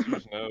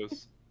imposter's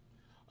knows.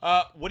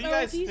 What do you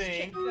guys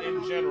think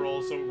in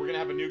general? So we're gonna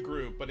have a new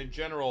group, but in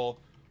general,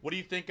 what do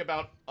you think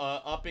about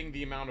upping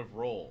the amount of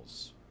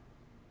roles?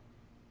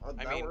 I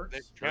That mean,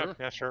 works.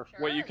 Yeah, sure.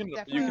 Wait, you can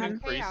Definitely have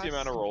increase the chaos.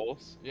 amount of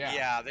rolls?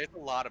 yeah, there's a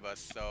lot of us,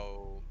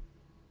 so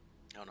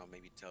I don't know,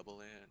 maybe double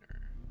it or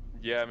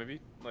Yeah, maybe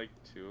like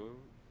 2.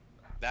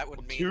 that would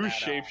mean Two that,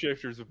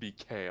 shapeshifters would be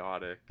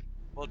chaotic.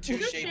 well, two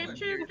Two shapeshifters.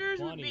 shapeshifters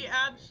would be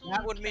absolute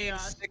That would mean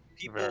chaos. 6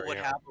 people Very, would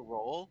yeah. have a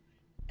role,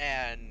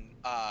 and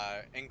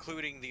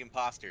including the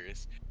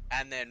imposters.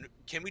 And then,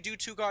 can we do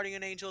 2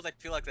 guardian angels? I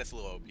feel like that's a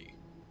little OP.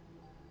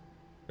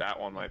 That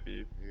one might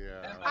be.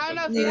 Yeah. I don't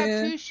know if you Yeah.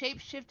 have 2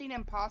 shape-shifting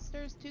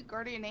imposters, 2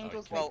 guardian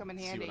angels Okay. may come in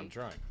See what I'm handy.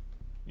 drawing.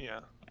 Yeah.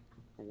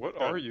 What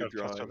are you Gotta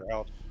test drawing? it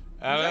out.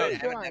 I Is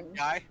don't that know. an Eminem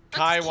guy?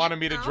 Kai That's wanted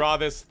me to cute, draw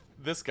this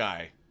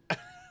guy.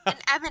 An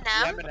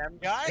M&M?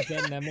 Eminem guy? Is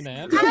that an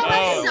M&M? Kyle, Oh,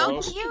 that's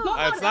well. so cute.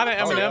 It's not an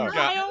Oh, M&M yeah.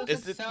 guy. Kyle,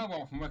 Is it?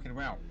 Salvo from working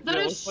around. That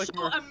Yeah, is looks so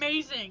like we're-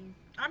 amazing.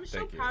 I'm so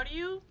Thank you. proud of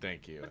you.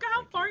 Thank you. Look at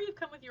how far you've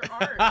come with your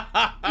art. Yeah,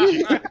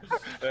 I've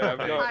Thank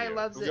got, Kai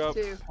loves I've it got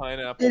too.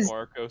 Pineapple Is-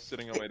 Marco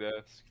sitting on my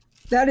desk.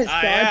 That is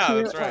Ah, God yeah,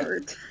 tier that's right.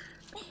 art.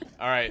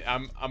 All right,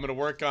 I'm gonna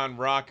work on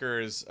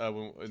rockers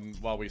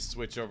while we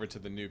switch over to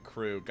the new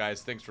crew,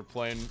 guys. Thanks for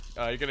playing.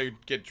 You're gonna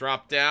get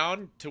dropped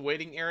down to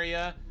waiting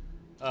area.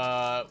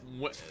 Go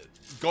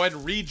ahead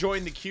and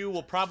rejoin the queue.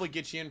 We'll probably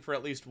get you in for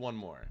at least one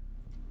more.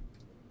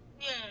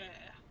 Yeah.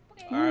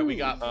 All right, we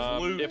got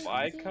Flute. If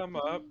I come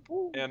up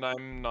and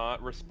I'm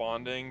not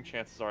responding,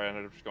 chances are I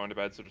ended up just going to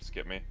bed, so just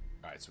skip me.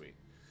 All right, sweet.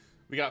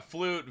 We got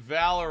Flute,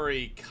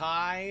 Valerie,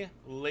 Kai,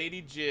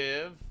 Lady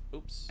Jiv.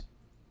 Oops.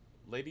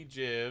 Lady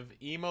Jiv,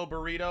 Emo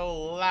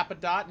Burrito,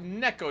 Lapadot,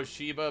 Neko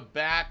Shiba,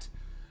 Bat,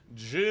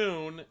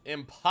 June,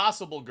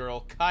 Impossible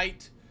Girl,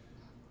 Kite,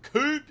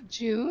 Coot,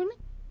 June?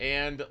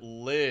 and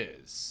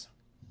Liz.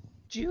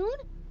 June?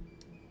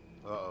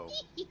 Uh-oh.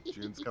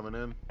 June's coming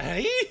in.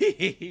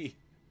 Hey!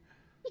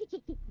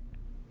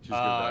 She's good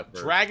at that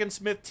first.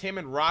 Dragonsmith, Tim,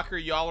 and Rocker,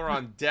 y'all are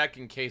on deck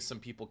in case some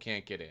people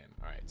can't get in.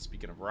 All right,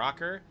 speaking of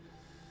Rocker,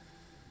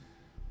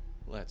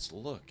 let's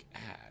look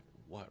at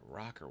what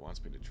Rocker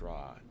wants me to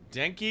draw.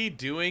 Denki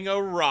doing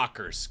a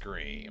Rocker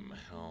scream.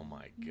 Oh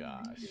my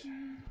gosh.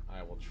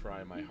 I will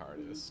try my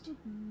hardest.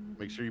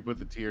 Make sure you put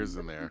the tears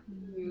in there.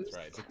 That's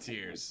right, the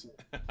tears.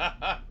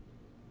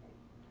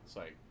 It's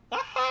like,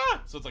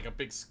 ah! So it's like a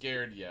big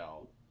scared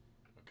yell.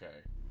 Okay.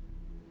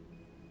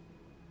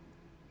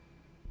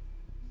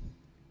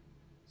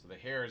 So the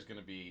hair is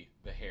gonna be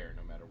the hair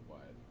no matter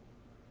what.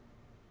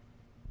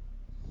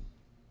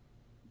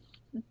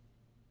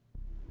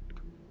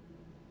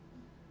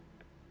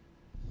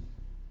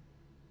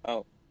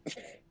 Oh.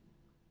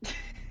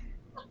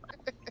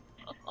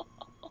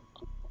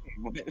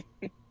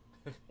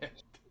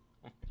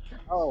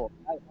 Oh,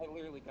 I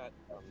literally got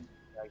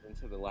dragged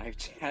into the live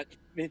chat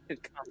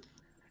mid-comment.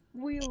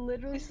 We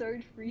literally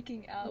started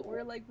freaking out.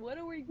 We're like,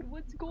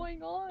 what's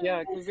going on?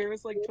 Yeah, because there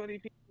was like 20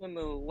 people in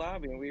the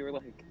lobby, and we were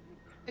like,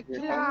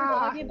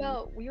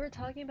 We were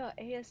talking about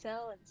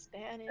ASL and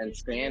Spanish. And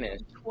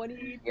Spanish.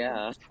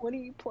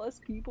 20 plus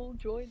people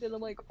joined, and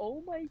I'm like,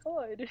 oh my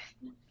god.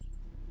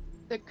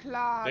 The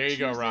claw. There you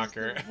go, chooses the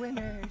Rocker.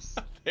 Winners.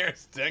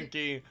 There's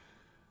Denki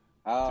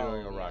oh,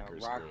 doing a yeah, Rocker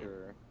scream.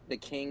 Rocker, the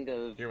king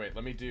of Here, wait,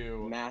 let me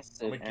do.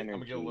 massive I'm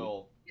gonna get a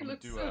little. I'm gonna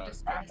do a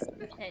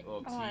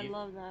little Oh, I teeth.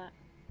 love that.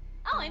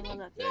 Oh, I'm in.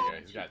 There you go.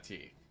 He's got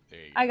teeth. There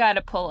you go. I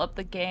gotta pull up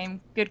the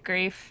game. Good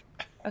grief.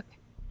 Does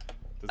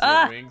he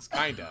have wings?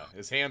 Kinda.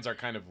 His hands are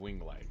kind of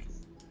wing-like.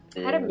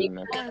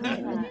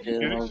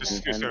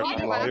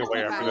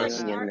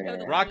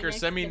 Rocker,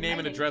 send me name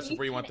and address of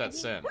where you want that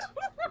sent.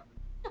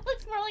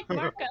 looks more like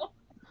Marco.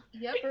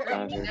 Yep.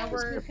 Now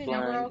we're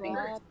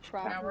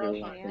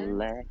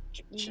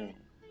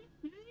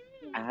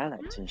I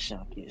like to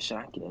shock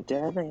you,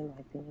 darling.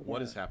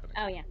 What is happening?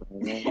 Oh yeah.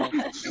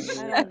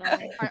 I don't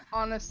know. I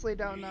honestly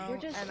don't know,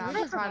 and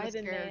I'm kind of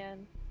scared.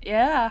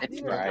 Yeah.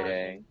 It's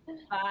Friday.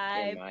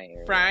 Five. In my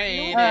area.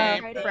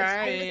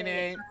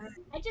 Friday.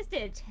 I just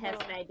did a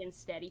test and I didn't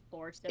steady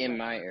force. In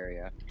my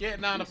area.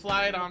 Getting on a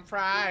flight on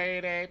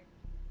Friday.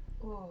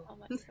 Oh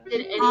my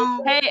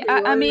God. Hey,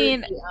 I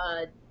mean,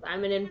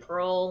 Diamond and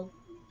Pearl.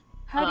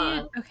 how do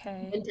you?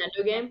 Okay.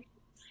 Nintendo game.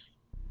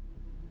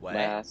 What?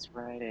 Last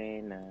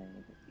Friday night.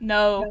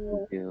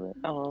 No. Do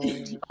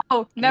it.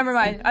 Oh, never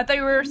mind. I thought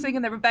you were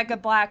singing the Rebecca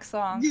Black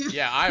song.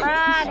 Yeah,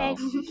 I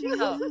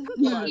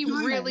was. He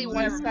really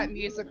wants that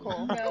musical.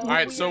 All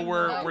right, so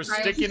we're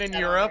sticking in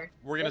Europe.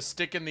 We're gonna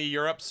stick in the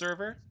Europe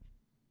server.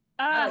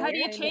 How do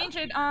you change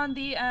it on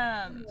the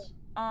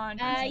on?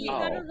 You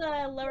go to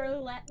the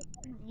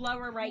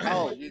lower right.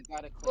 Oh, you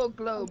gotta click. Oh,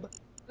 globe.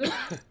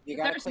 You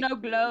gotta There's click no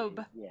globe.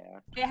 Yeah.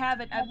 They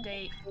have an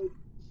update.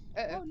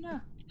 Oh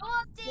no.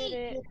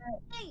 Panic.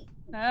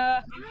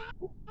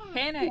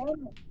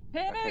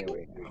 Panic.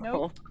 Okay,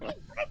 Nope. All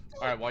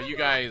right, while you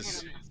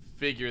guys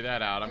figure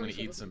that out, I'm gonna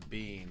eat some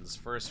beans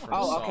first from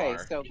Oh, okay.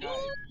 Sar. So guys,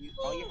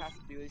 all you have to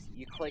do is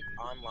you click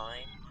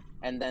online,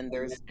 and then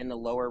there's in the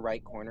lower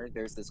right corner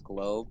there's this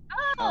globe.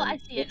 Oh, I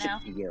see it now.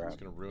 Europe.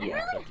 Gonna ruin I'm my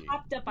really cookie.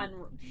 hopped up on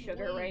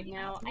sugar right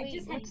now. I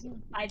just had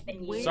 5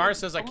 beignets. Sar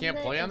says I can't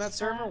play on that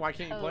server. Why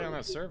can't you play on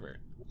that server?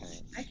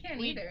 I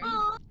can't either.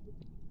 Oh,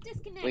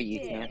 disconnected. Wait, you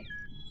can't?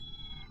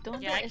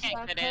 Don't Yeah, I it's can't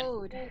not get in.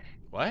 code.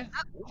 What?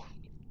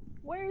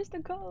 Where's the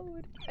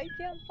code? I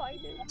can't find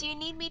it. Do you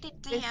need me to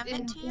DM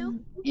it to you?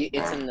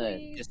 It's in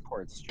the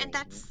Discord stream. And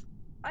that's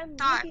I'm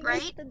Dot, looking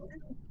right? at the...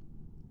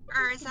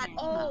 Or is that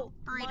Oh,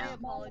 Burrito? my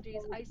apologies.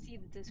 I see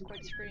the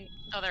Discord screen.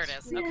 Oh, there it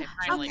is. Okay,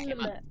 finally came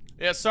up.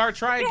 Yeah, Sar,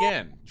 try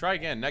again. Try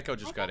again. Neko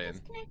just got in.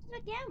 Disconnected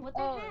again. What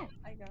the heck?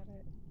 I got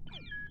it.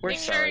 We're Make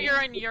sure sorry.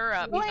 you're in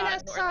Europe, Join not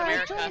us, North Sarah.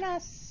 America. Join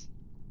us.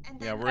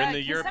 Yeah, we're in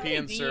the Can somebody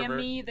European DM server.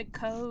 me the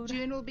code.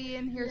 June will be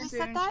in here Who soon.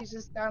 said that? She's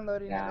just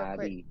downloading it real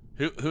quick.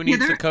 Who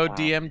needs the code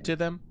DM to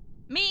them?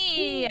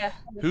 Me.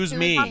 Who's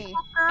me?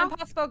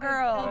 Impossible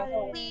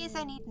girl. Please,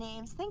 I need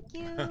names. Thank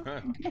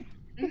you.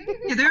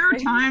 Yeah, there are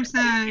times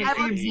that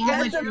I will a see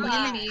wallet that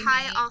really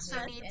Kai also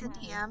needs a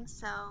DM,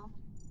 so.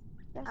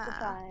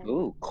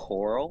 Ooh,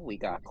 Coral. We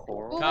got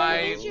Coral. Kai.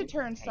 It's your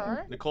turn,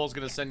 Sar. Nicole's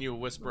gonna send you a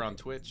whisper on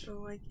Twitch.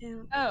 Oh, I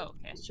can't. Oh,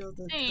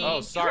 okay.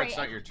 Oh, Sar, it's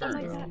not your Oh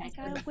my turn. god, I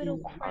got a little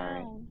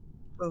crown.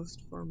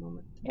 Post for a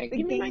moment. Yeah,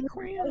 give me my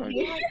crown.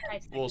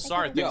 Well,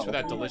 Sar, thanks Yo. for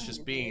that delicious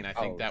bean. I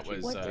think that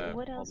was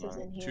What else is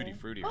in here? Tutti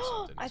Frutti or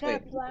something. I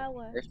got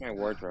flour. Where's my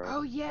wardrobe?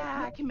 Oh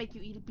yeah, I can make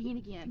you eat a bean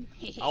again.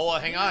 Oh, well,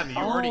 hang on. You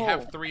already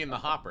have 3 in the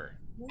hopper.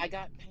 I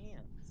got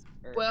pants.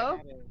 Or Well, I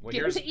got a- Well,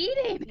 get here's to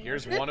eating.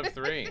 here's one of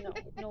 3.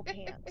 No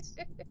pants.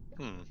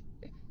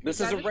 This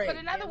Now is a just raid. put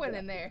another one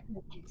in there.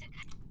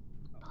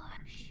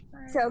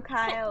 So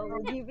Kyle,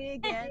 would you be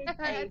against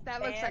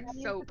That looks like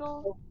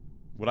soap.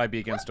 Would I be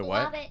against a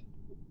what?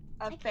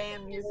 a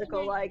fan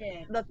musical like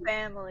the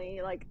family,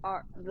 like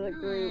the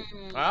group?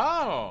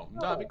 Oh,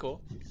 that'd be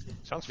cool.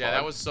 Sounds Yeah, fun.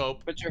 that was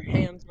soap. Put your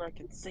hands where I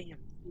can see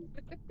them.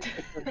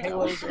 Put your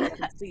halos where I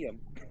can see them.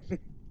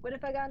 What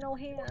if I got no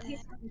hands?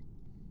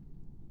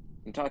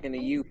 I'm talking to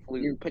you,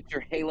 Flute. Put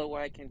your halo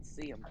where I can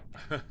see them.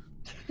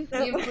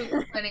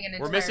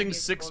 We're missing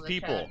 6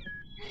 people.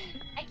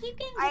 I keep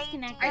getting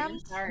disconnected. I'm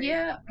sorry.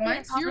 Yeah,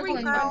 mine's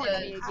struggling with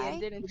it again,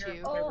 didn't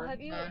you? Oh, have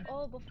you?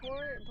 Oh,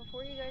 before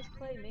you guys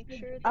play, make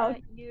sure that I'll-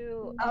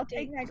 you. I'll update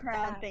take my the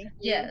crown, app. thank you.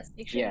 Yes.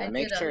 Yeah,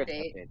 make sure it's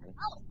update. updated.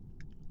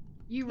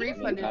 You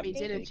refunded me,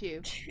 didn't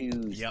you?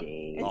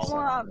 Tuesday. It's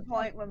more on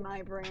point with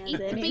my brand.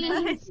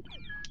 anyway.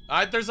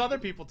 There's other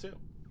people too.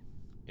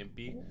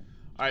 Impy.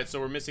 All right, so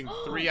we're missing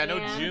 3. I know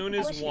June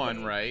is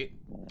 1, right?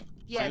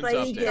 Yeah, June's Lady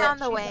up Gift. there. On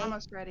the way.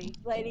 Almost ready.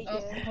 Lady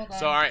Gift.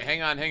 So all right,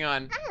 hang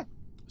on.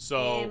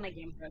 So And my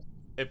game froze.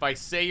 if I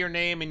say your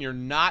name and you're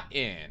not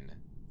in,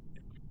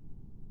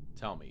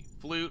 tell me.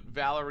 Flute,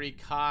 Valerie,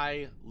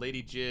 Kai,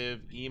 Lady Jiv,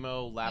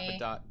 Emo,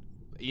 Lapidot.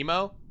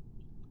 Emo?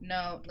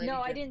 No, No,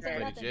 I didn't say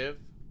Lady nothing. Jiv?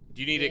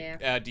 Do you need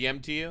a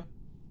DM to you?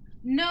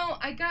 No,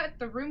 I got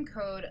the room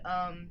code.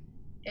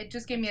 It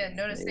just gave me a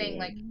notice saying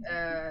like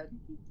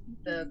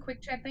the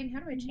quick chat thing. How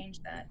do I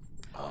change that?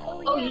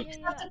 Oh, you just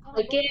have to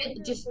click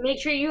it. Just make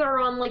sure you are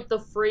on like the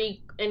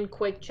free and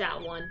quick chat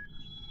one.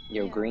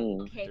 Yo,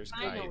 Green. Okay, There's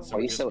finally. Kai. So Why are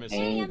we're you just so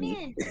missing,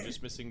 angry? we're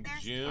just missing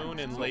June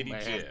and Lady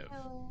Jiv.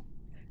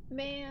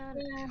 Man,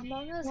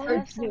 Among Us Or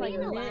have some like two.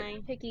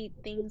 nitpicky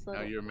things. Oh,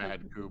 Like, you're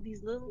mad, Goop.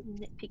 These little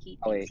nitpicky.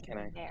 Oh wait, things can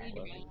I? there.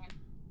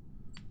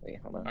 Wait,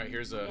 hold on. All right,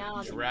 here's a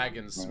Yeah.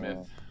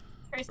 Dragonsmith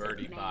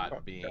birdie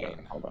bot bean.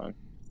 Hold on.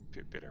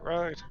 Did it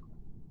right.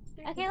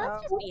 Okay,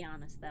 let's just be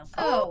honest though.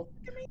 Oh,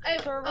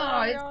 it's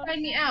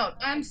timed me out.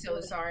 I'm so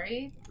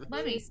sorry.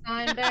 Let me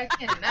sign back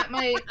in. That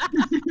might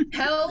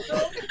help.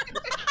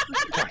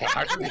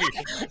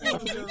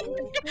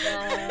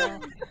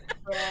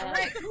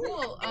 Alright,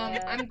 cool.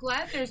 I'm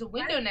glad there's a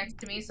window next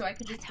to me so I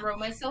could just throw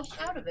myself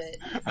out of it.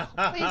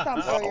 Please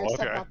don't throw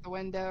yourself out the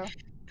window.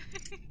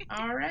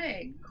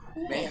 Alright,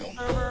 cool.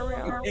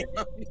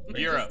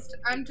 Europe.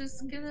 I'm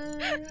just gonna...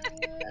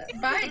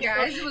 Bye,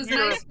 guys. It was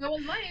nice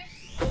knowing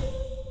life.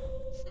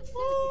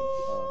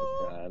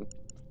 Oh god.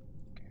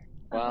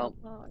 Well,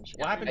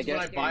 What happens when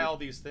I buy all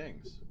these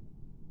things?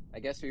 I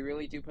guess we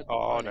really do put the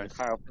Oh, fun in nice.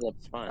 Kyle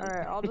Phillips fun.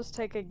 Alright, I'll just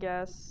take a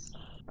guess.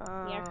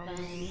 Oh,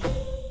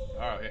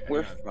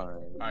 We're hang on. fine.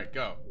 All right,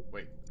 go.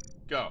 Wait,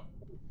 go.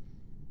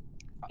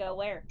 Go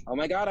where? Oh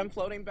my god, I'm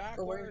floating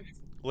backwards.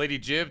 Lady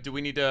Jiv, do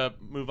we need to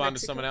move on to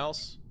someone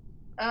else?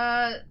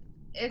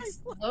 It's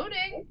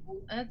loading.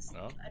 That's...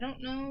 Oh. I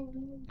don't know.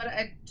 But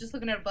I'm just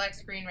looking at a black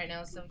screen right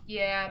now, so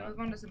yeah, move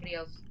on to somebody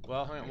else.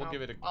 Well, hang on, we'll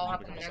give it a I'll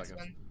hop couple on the next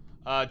seconds.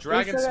 one.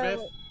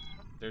 Dragonsmith.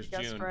 There's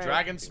Guess June. right.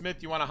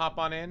 Dragonsmith, you want to hop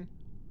on in?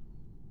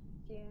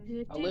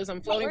 Oh, Liz, I'm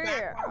floating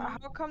Where?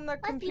 backwards. How come the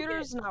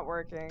computer's not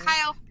working?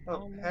 Kyle.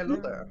 Oh, hello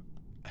there.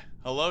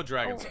 Hello,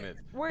 Dragonsmith.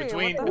 wait,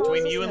 between what the hell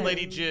is you this and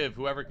Lady thing? Jiv,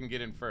 whoever can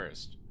get in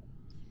first.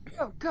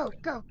 Go.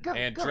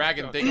 And go.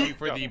 Dragon, thank you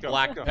for the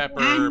black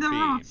pepper And the bean.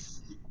 rocks.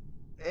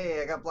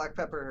 Hey, I got black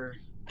pepper.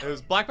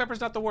 Black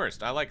pepper's not the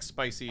worst. I like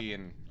spicy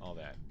and all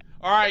that.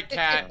 All right,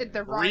 Cat.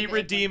 The right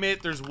Re-redeem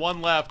it. There's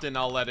one left, and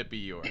I'll let it be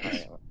yours.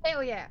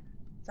 Hell yeah.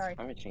 Sorry.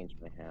 I'm gonna change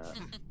my hat.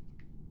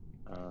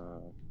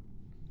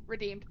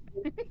 Redeemed.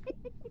 All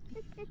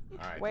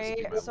right. Wait,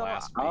 this will be my so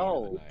last bean of the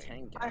Oh, night.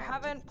 10 I gallons.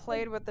 haven't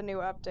played with the new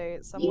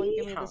update. Someone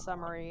give me the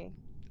summary.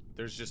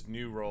 There's just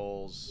new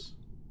roles.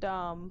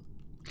 Dumb.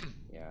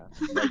 Yeah.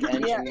 Like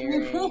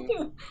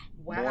engineering.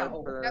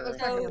 Wow. That looks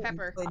like a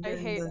pepper. I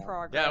hate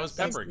progress. Yeah, it was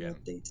Pepper again.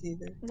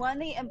 One of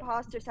the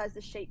imposters has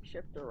the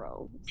shapeshifter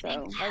role,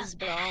 so that's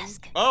dumb.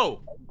 Oh,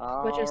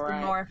 Which is the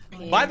Alright. North.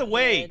 by the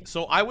way,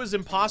 so I was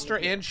imposter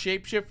and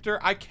shapeshifter.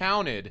 I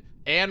counted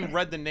and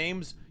read the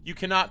names. You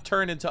cannot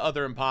turn into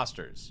other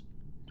imposters.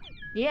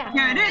 Yeah.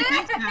 Yeah, it is.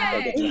 Thanks,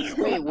 Matt.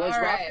 Wait, was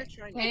All Rocker right.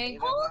 trying to Thank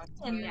give it last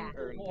you, time,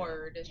 or no?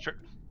 Lord.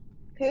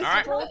 Who's All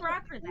right. told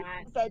Rocker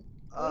that?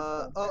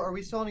 Oh, are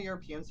we still on a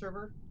European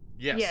server?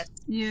 Yes.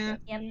 Yeah.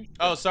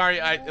 Oh, sorry.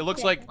 It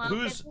looks like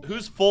who's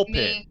full pit?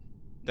 Me.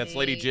 That's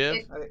Lady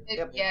Jiv.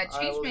 Yeah,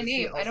 change my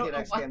name. I don't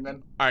know why. All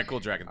right, cool,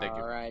 Dragon. Thank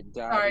you. Alright,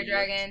 Sorry,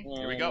 Dragon.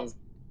 Here we go.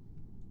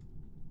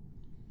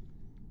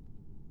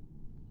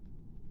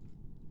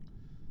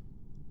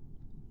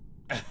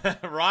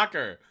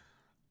 Rocker.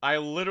 I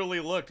literally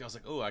looked. I was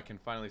like, oh, I can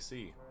finally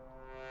see.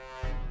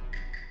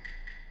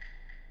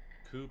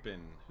 Coop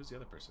and who's the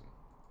other person?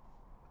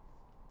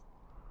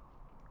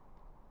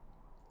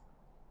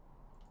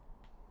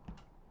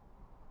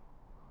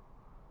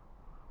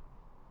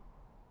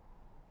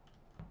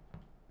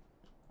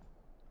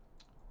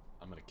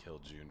 I'm gonna kill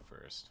June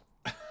first.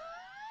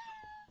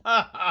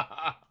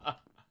 I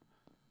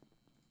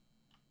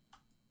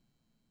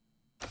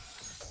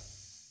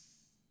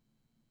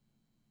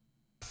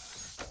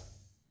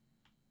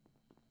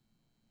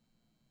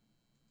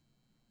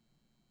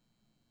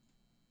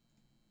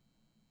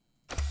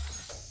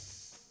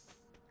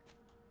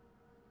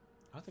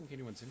don't think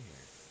anyone's in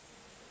here.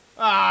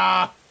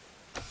 Ah!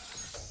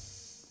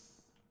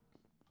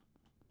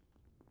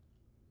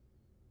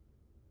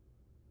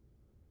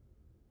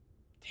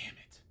 Damn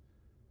it.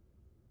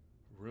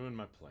 Ruined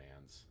my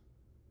plans.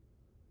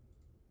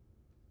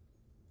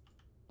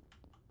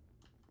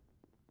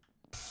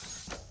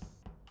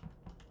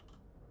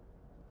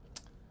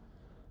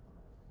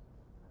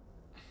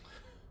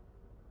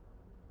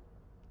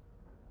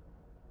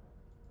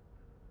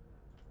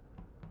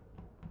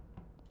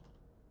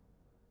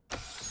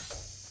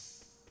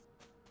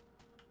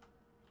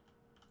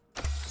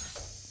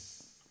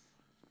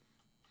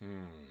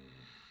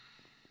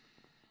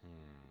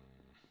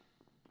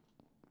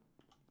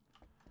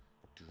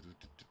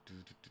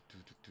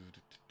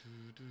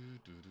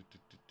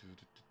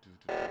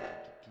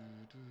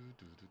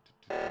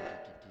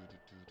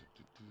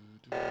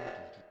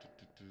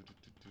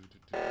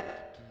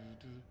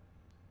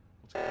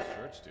 What's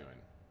George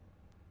doing?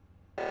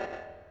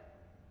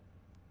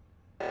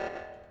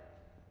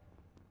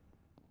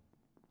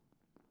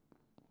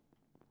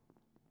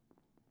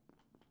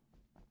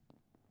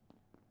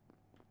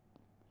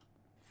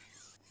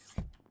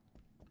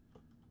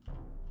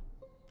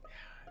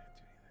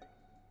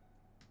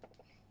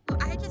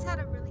 I just had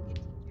a really good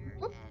teacher,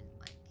 and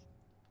like.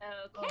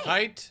 Okay.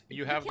 Kite,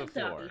 you have the killed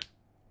floor. Dobby.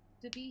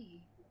 To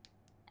be.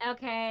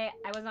 Okay,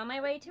 I was on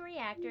my way to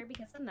reactor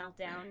because of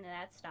meltdown, and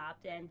that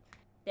stopped, and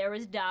there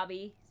was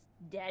Dobby's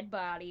dead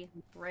body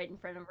right in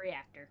front of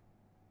reactor.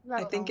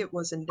 I think it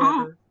was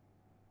Endeavor.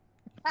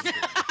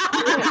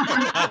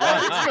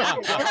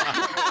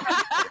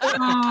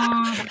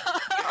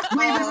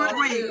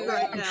 Wait.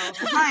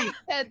 Right.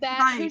 Said that?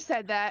 Right. Who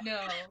said that? No.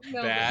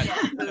 Bad.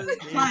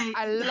 Right.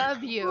 I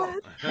love you.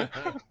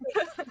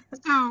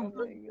 So,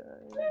 June,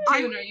 are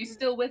you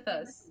still with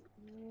us?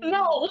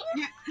 No.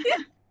 yeah.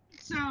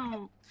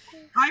 So,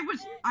 I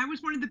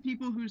was one of the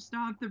people who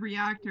stopped the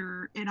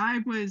reactor, and I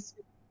was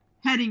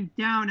heading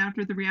down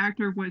after the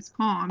reactor was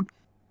calmed,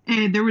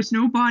 and there was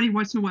no body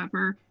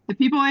whatsoever. The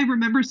people I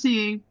remember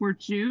seeing were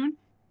June,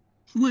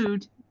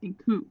 Flute, and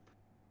Coop.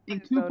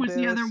 And Coop was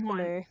the other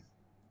one.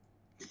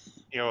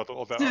 You know, I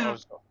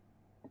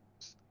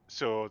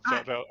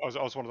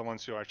was one of the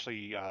ones who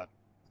actually,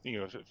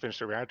 finished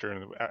the reactor,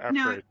 and after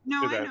No, I did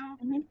I that,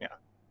 know. yeah.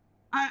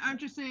 I'm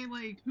just saying,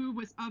 like, who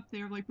was up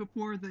there, like,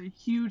 before the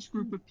huge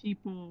group of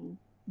people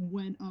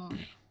went up.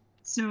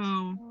 So.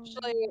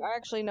 I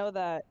actually know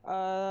that.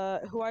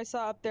 Who I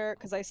saw up there,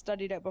 because I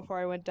studied it before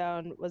I went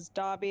down, was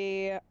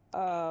Dobby.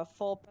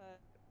 Fulpet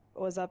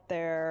was up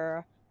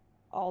there.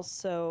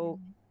 Also,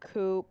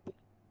 Coop.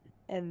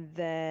 And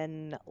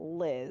then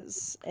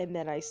Liz. And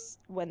then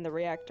when the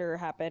reactor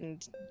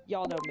happened,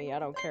 y'all know me. I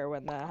don't care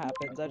when that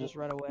happens. I just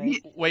run away.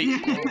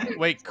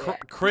 Wait,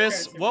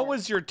 Chris, what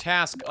was your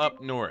task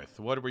up north?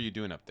 What were you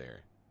doing up there?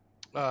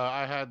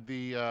 I had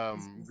the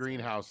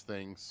greenhouse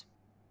things.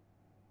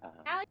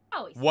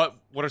 What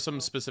are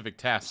some specific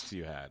tasks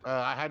you had?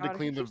 I had to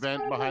clean the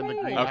vent behind the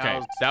greenhouse.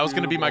 Okay, that was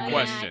going to be my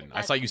question.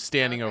 I saw you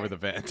standing over the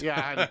vent. Yeah,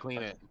 I had to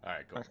clean it. All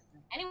right, cool.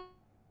 Anyway.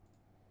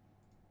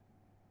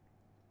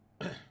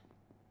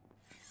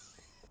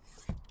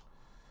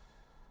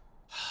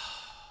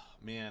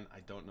 Man, I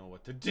don't know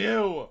what to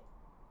do.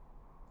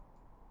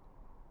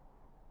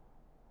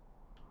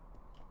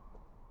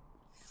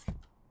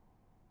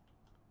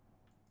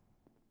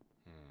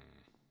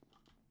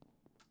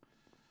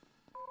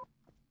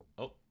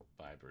 Oh,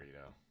 bye,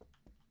 burrito.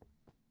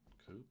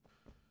 Coop.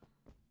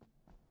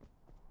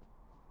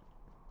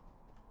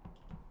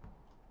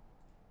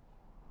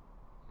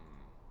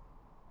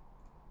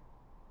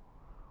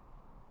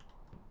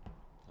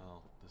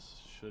 Well, this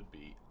should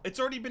be.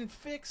 It's already been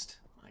fixed.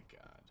 My God.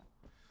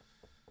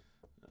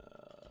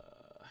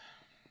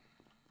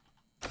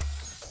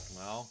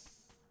 Well.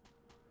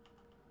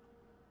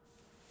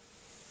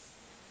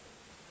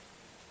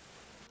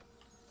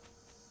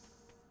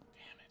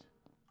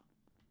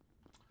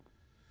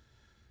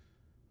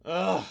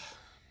 Ugh.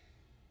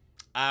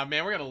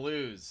 Man, we're gonna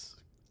lose.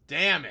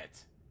 Damn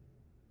it.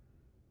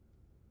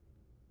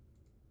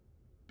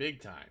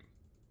 Big time.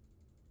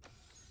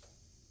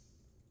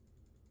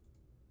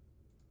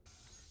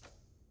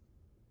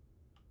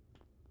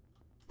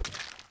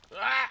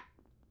 Ah!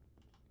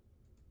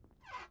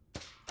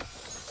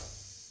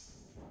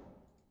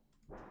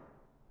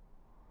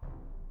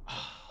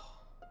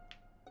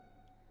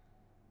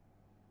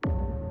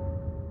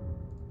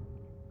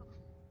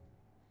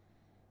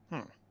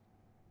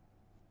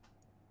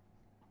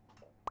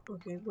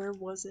 Okay, where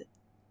was it?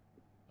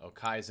 Oh,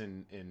 Kai's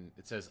in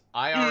it says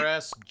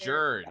IRS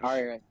Jurge.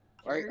 Are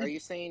you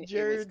saying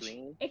it was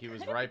green? He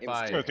was right It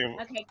by.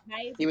 Okay,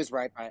 Kai. He was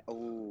right by.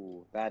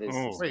 Oh, that is.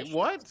 Wait,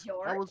 what?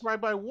 I was right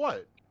by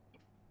what?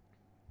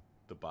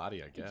 The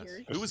body, I guess.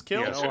 George? Who was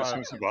killed? Yeah,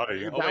 the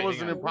body. Oh, that wait, was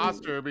hang an on.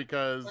 imposter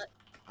because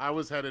I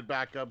was headed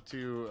back up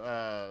to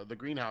the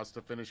greenhouse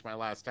to finish my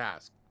last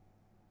task.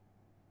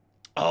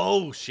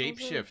 Oh,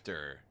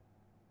 shapeshifter.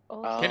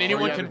 Oh. Can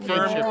anyone Yeah, the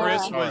confirm shapeshifter.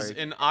 Chris Sorry. was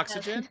in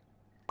oxygen?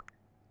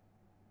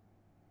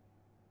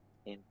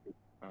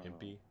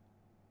 Impy.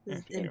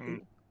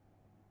 Interesting.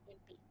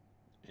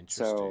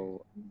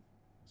 So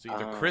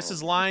either Chris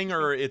is lying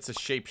or it's a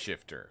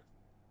shapeshifter.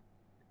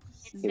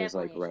 he was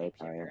like right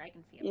by her. I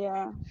can feel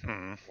Yeah.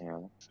 Yeah.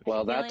 Well,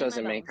 feel it that in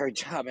doesn't my make her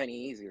job any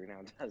easier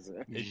now, does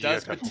it? It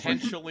does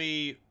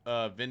potentially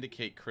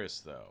vindicate Chris,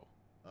 though.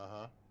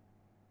 Uh-huh.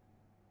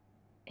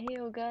 Hey,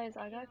 yo, guys,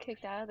 I got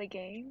kicked out of the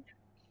game.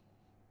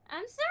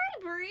 I'm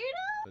sorry,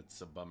 Burrito.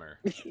 That's a bummer.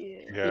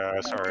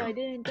 Yeah, sorry. I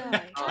didn't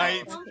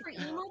die.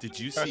 Did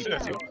you That's see the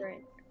poop?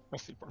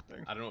 That's the important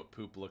thing. I don't know what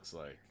poop looks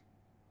like.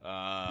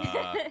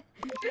 I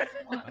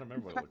don't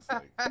remember what it looks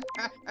like.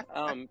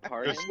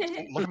 Pardon?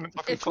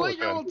 It's what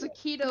your old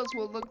taquitos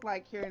will look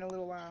like here in a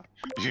little while.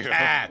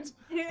 Cat.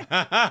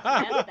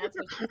 That's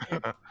what she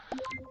said.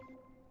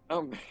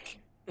 Oh my.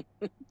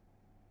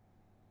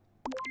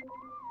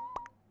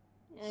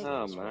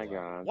 Oh my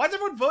God. Why is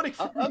everyone voting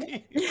for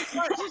me?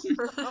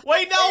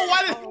 Wait, no,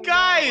 why did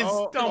guys?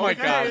 Oh my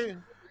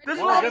God. This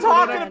is what I'm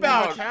talking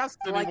about.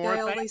 Like I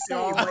always say,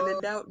 when in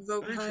doubt,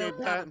 vote Appreciate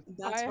Kyle. that.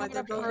 That's I why had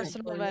they're a voting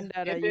personal for you.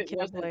 vendetta. If You it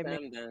can't wasn't blame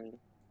them, me. then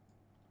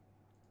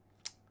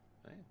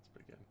Hey, that's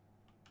pretty good.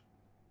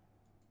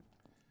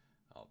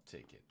 I'll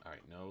take it. All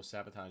right, no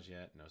sabotage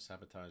yet. No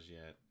sabotage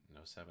yet.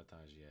 No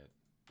sabotage yet.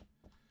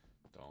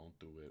 Don't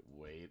do it.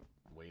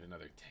 Wait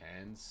another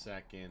 10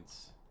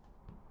 seconds.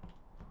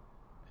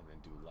 And then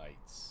do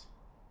lights.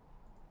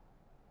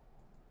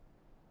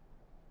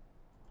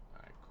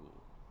 All right,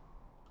 cool.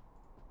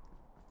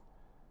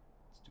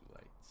 Let's do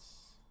lights.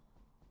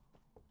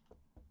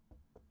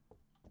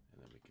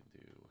 And then we can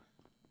do...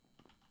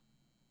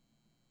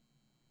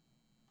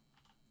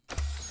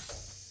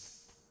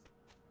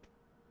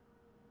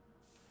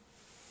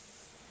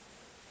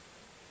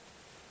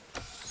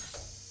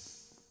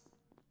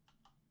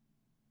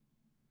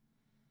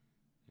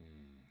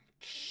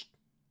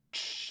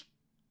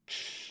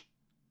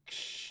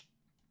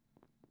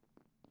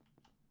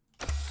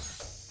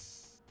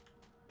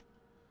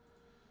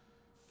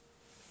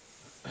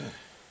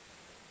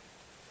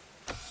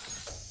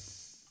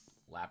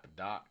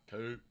 Lapadot,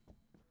 Coop,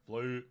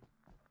 Flute.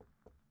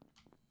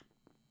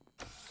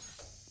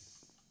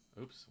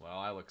 Oops, well,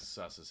 I look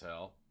sus as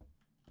hell.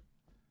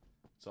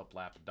 What's up,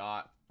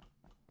 Lapadot?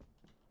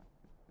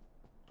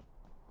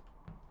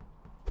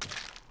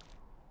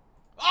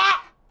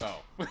 Ah!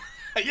 Oh.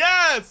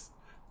 Yes!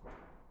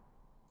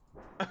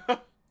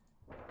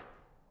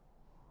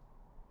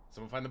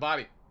 Someone find the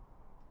body.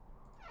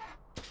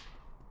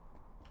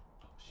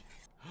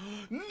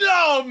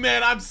 No,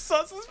 man, I'm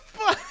sus as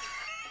fuck.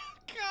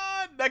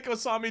 God, Neko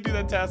saw me do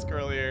that task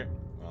earlier.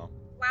 Well.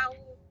 Wow.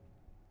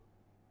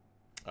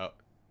 Oh,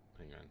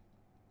 hang on.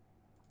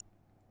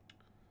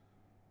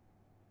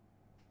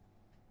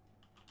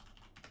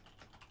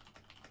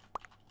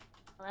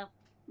 Hello.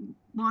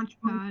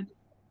 Launchpad.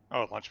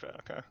 Oh, launchpad.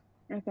 Okay.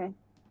 Okay.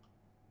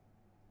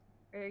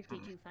 Where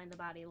did you find the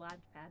body?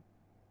 Launchpad.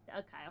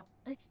 Oh, Kyle.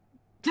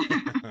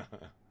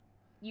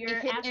 You're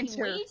hit asking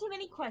enter. way too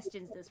many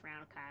questions this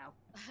round, Kyle.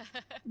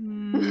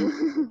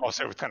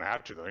 Also, we kind of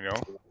have to, though, you know.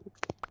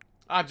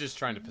 I'm just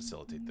trying to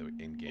facilitate the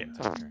in-game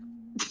timer.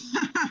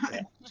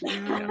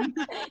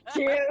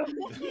 Cute.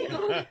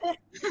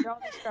 Y'all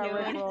just got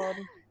rickrolled.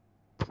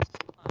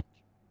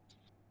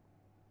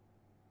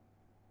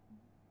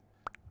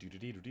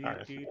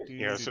 Alright.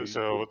 Yeah.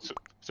 So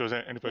is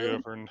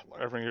anybody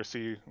ever here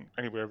see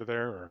anybody over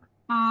there, or?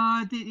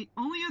 The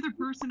only other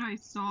person I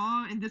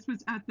saw, and this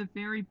was at the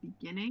very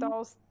beginning,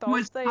 was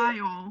they-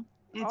 Kyle.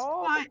 It's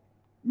Oh.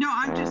 No,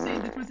 I'm just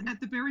saying this was at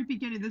the very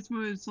beginning. This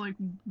was like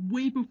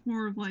way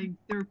before like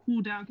their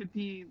cooldown could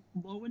be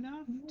low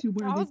enough to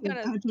where I they was could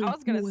actually gonna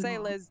cool it say,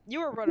 off. Liz, you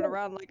were running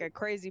around like a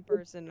crazy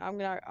person. I'm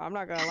not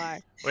gonna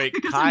lie. Wait,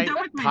 Because I'm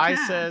done with my Kai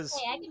task. says.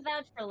 Hey, I can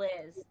vouch for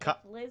Liz. Ka-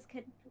 If Liz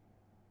could.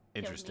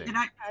 Interesting. And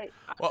I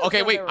Well,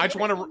 okay, wait. I just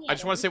were- want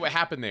to say what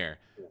happened there.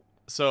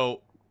 So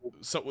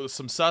some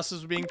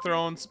susses were being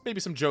thrown, maybe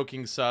some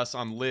joking sus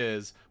on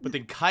Liz, but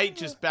then Kite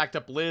just backed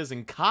up Liz,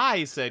 and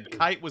Kai said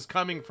Kite was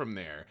coming from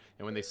there,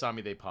 and when they saw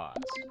me, they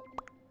paused.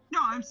 No,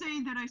 I'm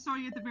saying that I saw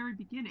you at the very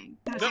beginning.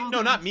 That's all No,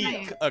 that not I'm me.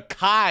 saying.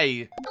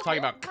 Kai talking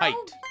about Kite.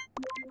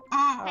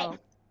 Oh. Hey,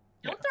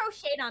 don't throw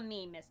shade on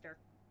me, mister.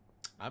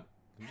 I'm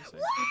just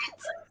saying.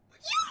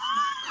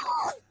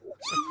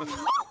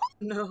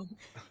 No.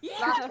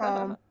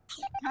 Kai,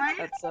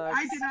 That sucks.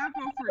 I did not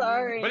go for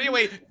Sorry. you. But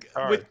anyway,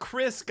 All with right.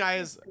 Chris,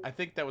 guys, I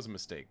think that was a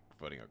mistake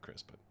voting on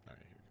Chris, but all right,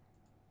 here we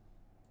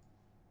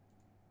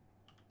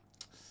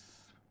go.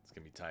 It's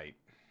gonna be tight.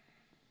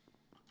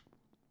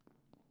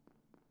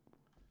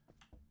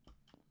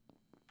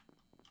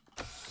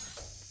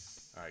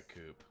 All right,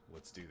 Coop,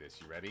 let's do this.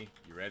 You ready?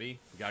 You ready?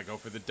 We gotta go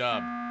for the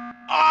dub.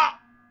 Ah!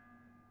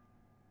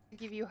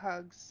 Give you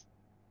hugs.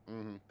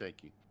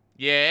 Thank you.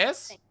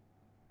 Yes.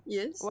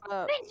 Yes. What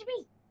up?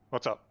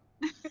 What's up?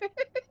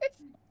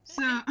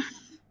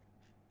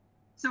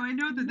 So I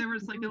know that there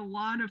was like a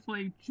lot of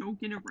like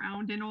joking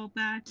around and all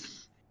that.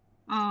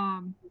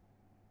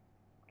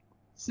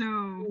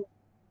 So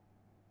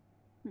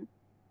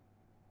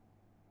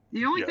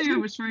the only thing I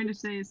was trying to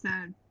say is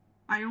that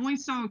I only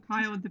saw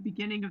Kyle at the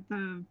beginning of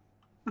the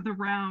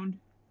round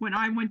when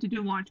I went to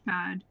do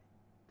Launchpad.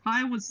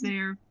 Kyle was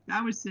there.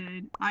 That was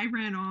Sid. I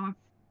ran off,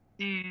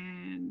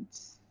 and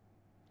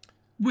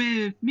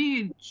with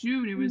me and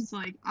June, it was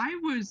like I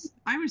was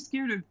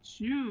scared of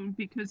June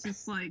because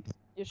it's like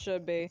You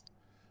should be.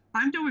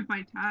 I'm done with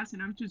my task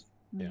and I'm just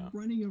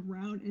running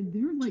around, and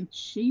they're like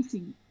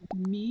chasing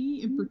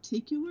me in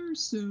particular.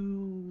 So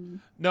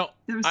No,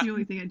 that was the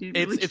only thing I did.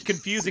 It's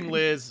confusing,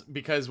 Liz,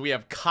 because we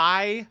have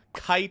Kai,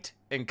 Kite,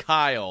 and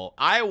Kyle.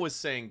 I was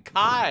saying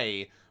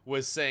Kai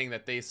was saying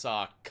that they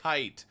saw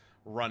Kite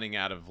running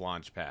out of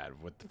Launchpad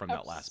from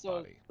that last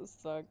body.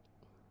 Sucked.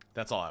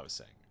 That's all I was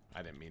saying.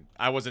 I didn't mean.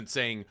 I wasn't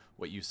saying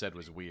what you said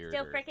was weird.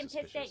 Still or freaking pissed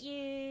suspicious. at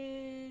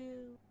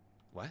you.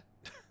 What?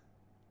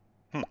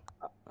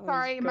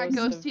 Sorry, my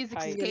Ghost of ghosties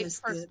Kite.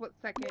 escaped for a split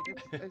second.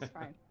 It's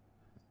fine.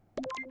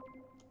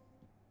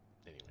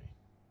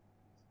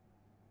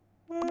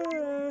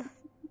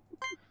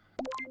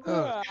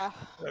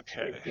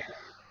 Okay.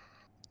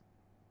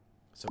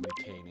 So many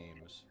K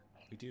names.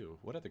 We do.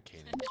 What other K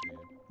names, man?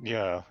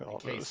 Yeah. All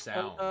K those.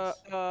 sounds.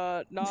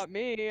 Not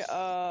me.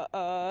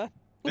 All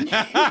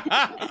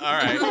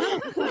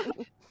right.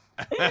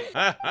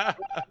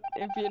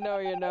 If you know,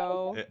 you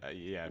know.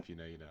 Yeah, if you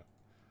know, you know.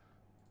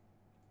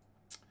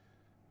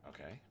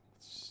 Okay,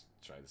 let's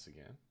try this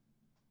again.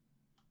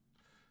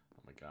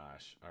 Oh my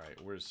gosh. All right,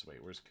 where's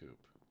Coop?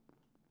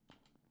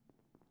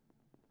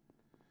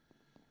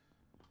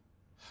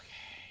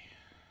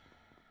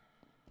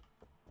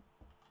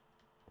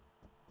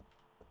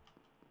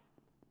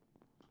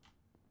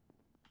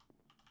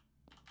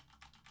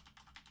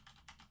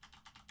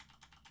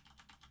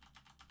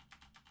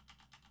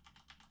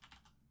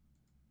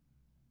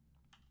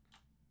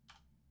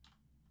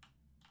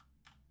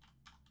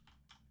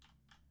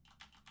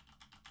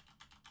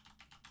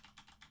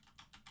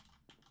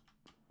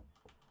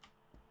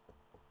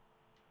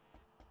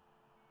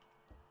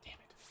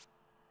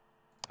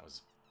 That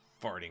was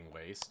farting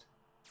waste.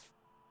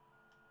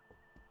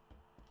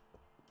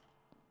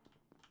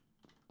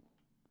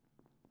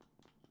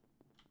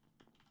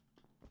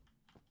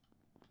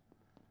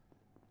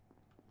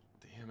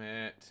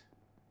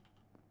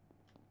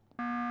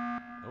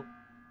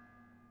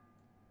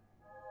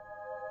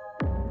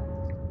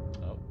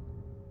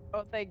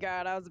 Oh, thank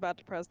God. I was about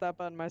to press that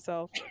button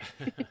myself.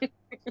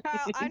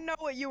 Kyle, I know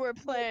what you were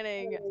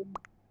planning.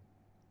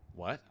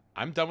 What?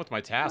 I'm done with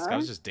my task. I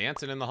was just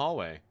dancing in the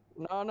hallway.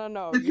 No.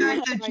 The You were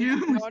fact that trying-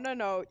 you-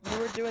 No. You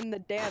were doing the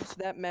dance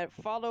that meant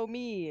follow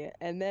me,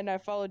 and then I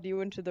followed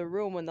you into the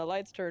room when the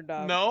lights turned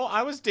off. No,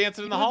 I was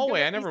dancing in the You was hallway.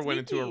 gonna I be never went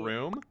into a sneaky.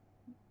 room.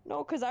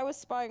 No, because I was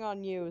spying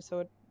on you,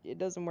 so it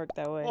doesn't work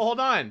that way. Well,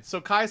 hold on.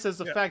 So Kai says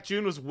the fact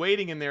June was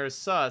waiting in there is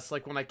sus.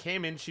 Like when I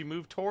came in, she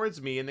moved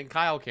towards me, and then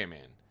Kyle came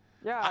in.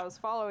 Yeah, I was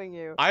following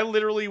you. I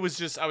literally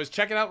was I was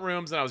checking out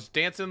rooms, and I was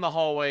dancing in the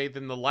hallway.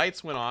 Then the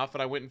lights went off,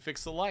 and I went and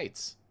fixed the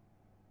lights.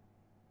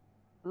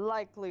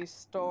 Likely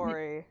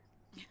story.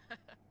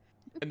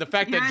 And the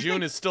fact that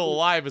June is still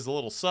alive is a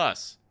little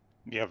sus.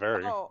 Yeah,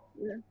 very. Oh.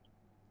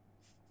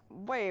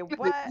 Wait,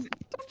 what?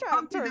 Don't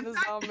try to turn this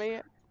on me.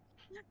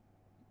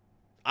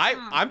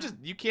 I'm just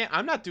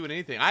I'm not doing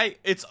anything.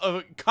 It's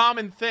a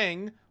common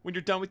thing when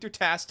you're done with your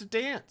task to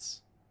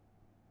dance.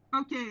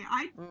 Okay,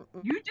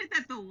 you did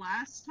that the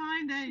last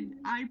time that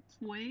I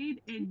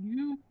played, and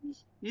you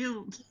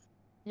killed.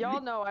 Y'all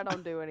know I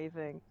don't do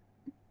anything.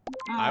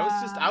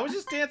 I was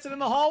just dancing in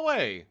the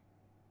hallway.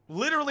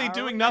 Literally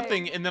doing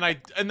nothing, and then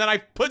I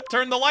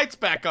turned the lights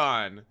back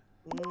on.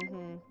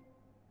 Mm-hmm.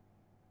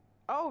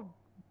 Oh,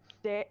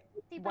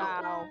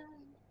 wow.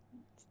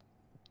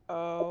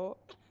 Oh,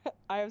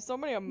 I have so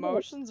many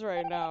emotions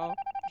right now.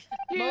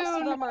 Most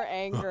of them are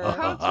anger.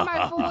 Come to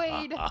my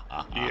void.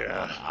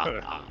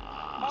 Yeah.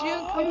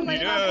 June, come to my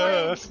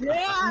Yes. void.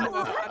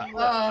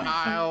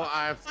 Kyle,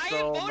 I'm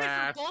so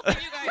mad. Both of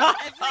you guys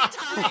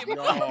every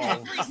time.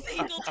 Every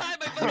single time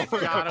I voted for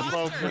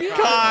imposter.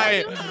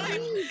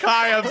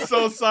 Kai, I'm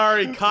so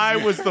sorry. Kai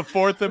was the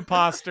fourth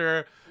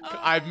imposter.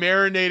 I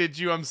marinated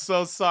you. I'm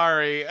so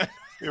sorry.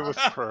 It was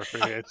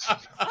perfect.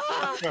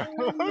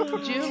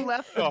 June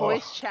left the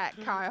voice chat,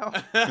 Kyle.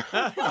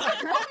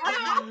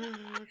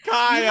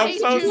 Kai, I'm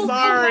so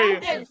sorry.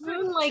 That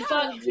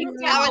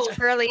was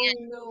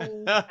brilliant.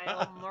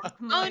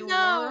 Oh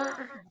no.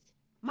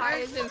 Mine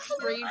is in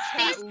screen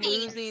chat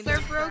losing They're their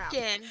crap.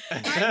 broken.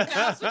 I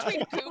bounced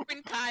between Coop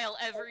and Kyle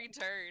every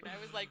turn.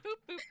 I was like, boop,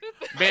 boop,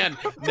 boop, boop. Man,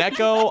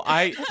 Neko,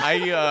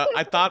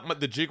 I thought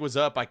the jig was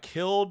up. I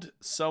killed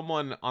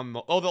someone on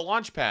the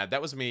launch pad.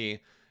 That was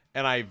me,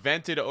 and I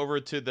vented over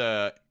to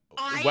the.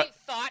 I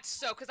thought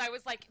so because I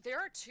was like, there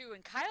are two,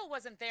 and Kyle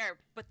wasn't there.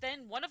 But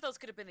then one of those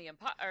could have been the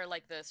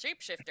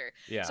shapeshifter.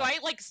 Yeah. So I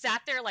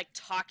sat there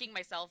talking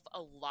myself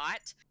a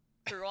lot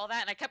through all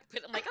that, and I kept.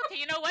 I'm like, okay,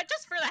 you know what?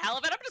 Just for the hell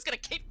of it, I'm just gonna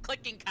keep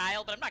clicking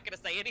Kyle, but I'm not gonna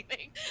say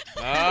anything.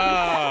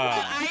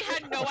 Ah. I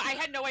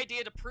had no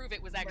idea to prove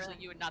it was actually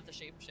you and not the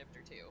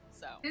shapeshifter too.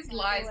 So his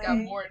lies got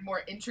more and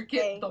more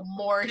intricate the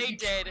more they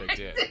did. They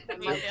did.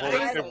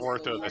 It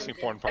worked out. That's the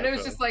important part. And it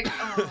was just like,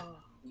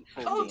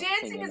 oh,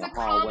 dancing is a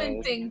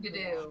common thing to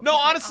do. No,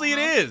 honestly, it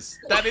is.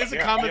 That is a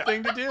common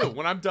thing to do.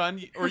 When I'm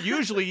done, or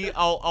usually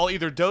I'll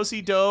either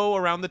do-si-do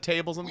around the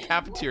tables in the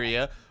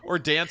cafeteria or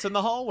dance in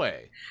the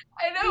hallway.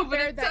 I know, but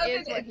it that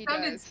is what he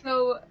sounded does.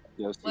 so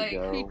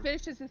He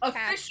finishes his task,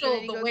 official and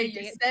then he the goes way and you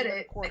dances said in the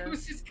it. corner. It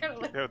was just kind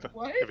of like,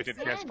 what? If it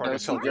didn't transport No,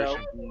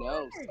 celebration.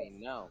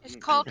 No. It's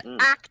called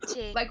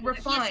acting. Like He's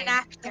refined. an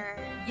actor.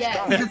 Yes.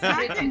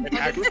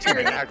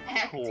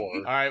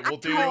 All right,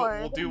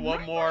 we'll do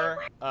one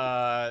more.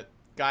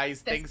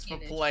 Guys, thanks for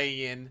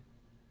playing.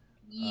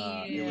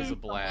 It was a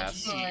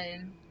blast.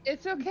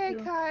 It's okay,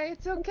 Kai.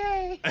 It's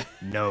okay.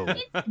 No.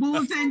 We'll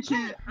avenge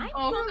it.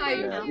 Oh, I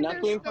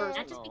Nothing Not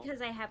personal. just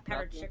because I have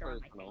powdered sugar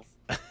on my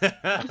face.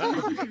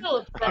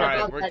 All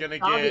right, we're gonna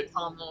get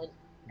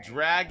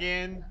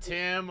Dragon,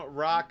 Tim,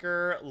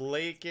 Rocker,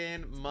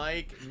 Lakin,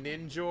 Mike,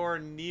 Ninjor,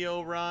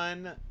 Neo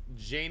Run,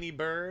 Janie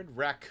Bird,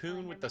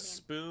 Raccoon with the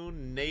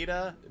spoon,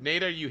 Nada.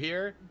 Nada, are you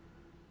here?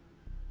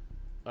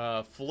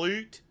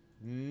 Flute,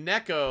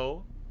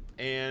 Neko,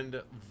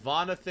 and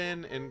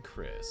Vonathan and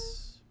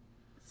Chris.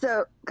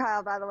 So,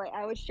 Kyle, by the way,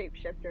 I was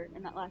shapeshifter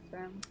in that last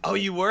round. Oh,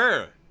 you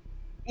were?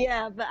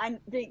 Yeah, but I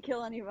didn't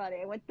kill anybody.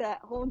 I went that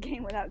whole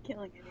game without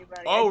killing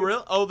anybody. Oh,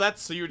 really? Oh,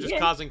 so you were just Yeah.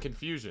 causing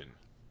confusion.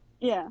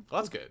 Yeah.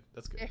 Well, that's good.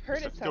 That's good. It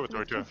hurt itself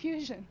with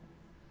confusion.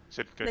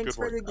 Thanks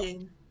for the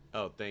game.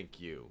 Oh,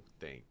 thank you.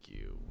 Thank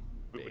you.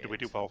 We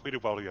do well. We do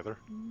well together.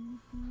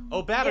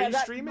 Oh, Bat, Yeah, are you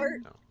that streaming?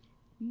 hurt.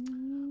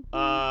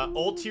 No.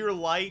 Old Tier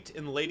Light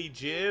and Lady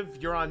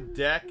Jiv, you're on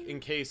deck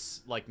in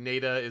case, like,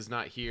 Nada is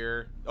not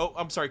here. Oh,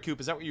 I'm sorry, Coop,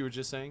 is that what you were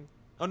just saying?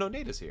 Oh, no,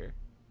 Nada's here.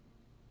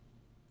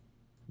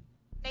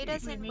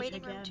 Nada's in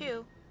waiting room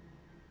too.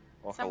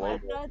 Well, Somewhere.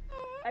 hello.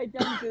 I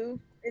done goof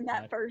in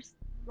that first,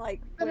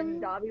 when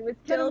Dobby was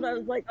killed. I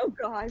was like, oh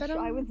gosh,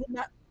 I was in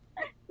that.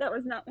 That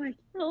was not my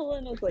kill,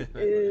 and I was like,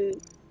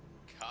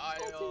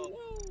 Kyle.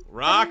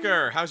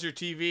 Rocker, how's your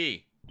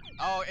TV?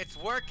 Oh, it's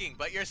working,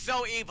 but you're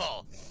so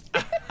evil.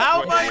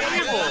 How am I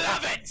I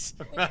love it.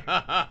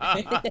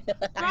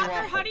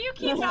 Rocker, how do you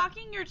keep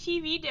knocking your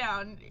TV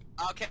down?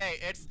 Okay,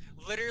 it's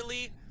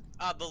literally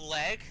the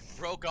leg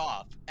broke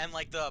off, and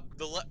the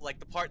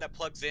part that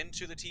plugs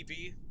into the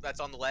TV that's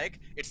on the leg,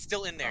 it's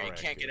still in there. All You right,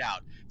 can't good. get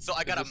out. So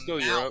I got Is it still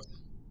Europe?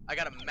 I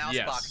got a mouse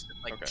Yes. box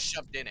Okay.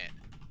 shoved in it.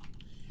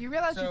 You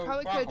realize you So,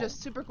 probably could have Waffle.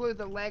 just super glued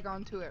the leg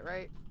onto it,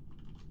 right?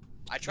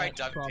 I tried That's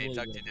duct probably tape,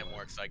 duct what tape it didn't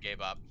work, so I gave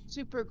up.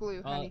 Super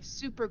glue, honey.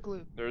 Super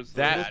glue. There's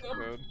That the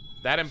code.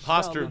 that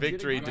imposter Well, I'm getting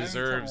victory my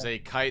deserves tunnel. a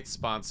kite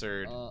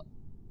sponsored.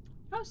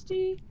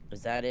 Toasty.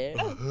 Is that it?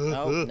 No,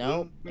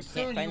 no. I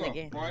can't find the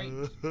game.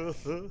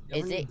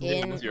 Is it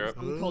in Europe?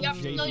 Yep,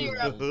 still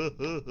Europe.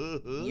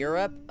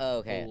 Europe? Oh,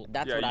 okay.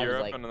 That's yeah, what I was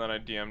Europe, like. and then I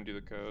DM'd you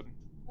the code.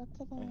 Okay.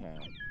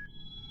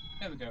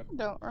 There we go.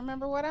 Don't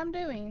remember what I'm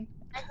doing.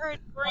 I heard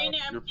brain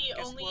empty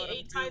Guess only what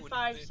I'm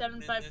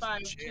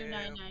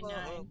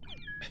 855-755-2999.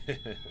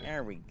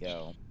 There we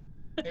go.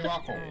 Hey,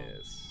 Waffle.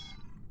 Yes.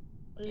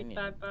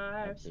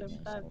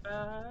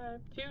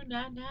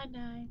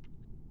 855-755-2999.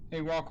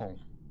 Hey, Waffle.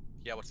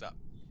 Yeah, what's up?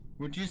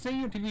 Would you say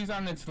your TV's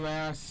on its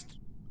last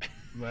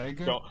leg?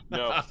 No.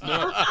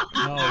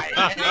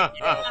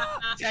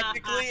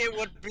 Technically, it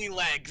would be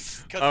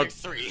legs, because Oh, there's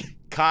 3.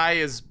 Kai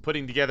is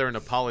putting together an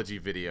apology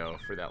video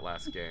for that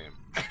last game.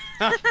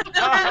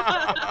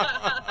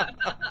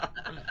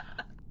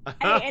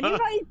 Hey,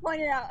 anybody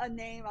pointed out a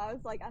name, I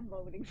was like, I'm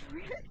voting for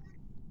it.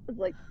 I was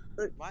like,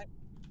 My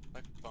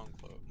phone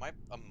closed. My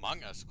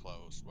Among Us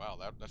closed. Wow,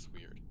 that's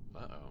weird.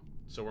 Uh-oh.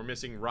 So we're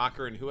missing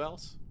Rocker and who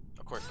else?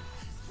 Of course.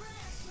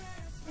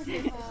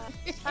 Trying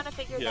to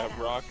figure Yeah, that out.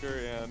 Rocker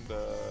and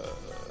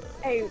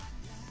hey,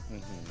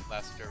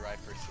 Lester right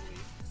first to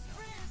leave.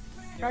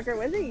 Rocker,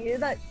 was it you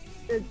that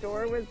the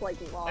door was like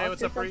locked Hey,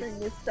 what's or up, Bree?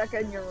 something? You're stuck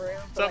in your room.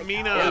 What's up,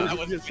 Mina? Yeah, that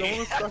was someone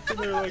was stuck in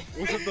there, like,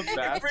 was it the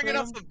bathroom? Bringing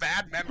up some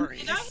bad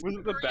memories. Was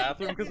it the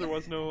bathroom because there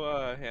was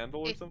no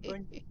handle or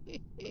something?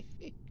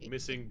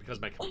 Missing because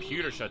my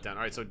computer shut down.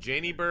 All right, so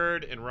Janie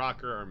Bird and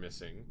Rocker are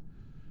missing.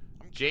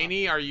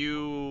 Janie, are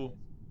you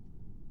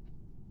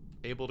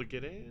able to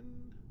get in?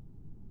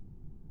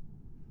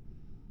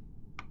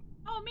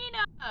 Oh,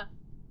 Mina!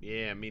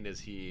 Yeah, Mina's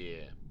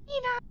here.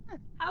 Mina!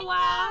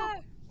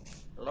 Hello!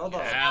 Hello.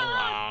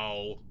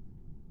 Hello.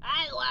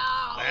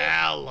 Hello!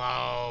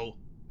 Hello.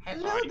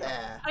 Hello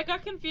there. I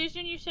got confused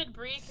when you said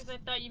Bree because I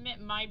thought you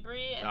meant my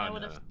Bree, and Oh, I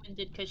would have no.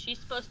 offended because she's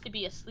supposed to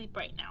be asleep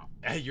right now.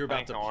 Hey, you're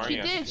about to. She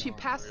did. She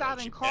passed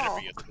out in call.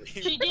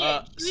 She did. She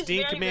was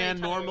Stink very, Man,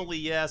 very tired. normally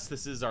yes.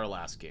 This is our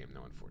last game,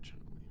 though,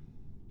 unfortunately.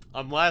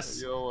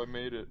 Unless Yo, I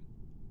made it.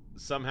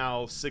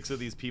 somehow 6 of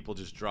these people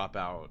just drop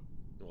out.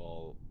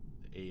 Well,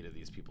 8 of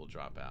these people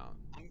drop out.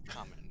 I'm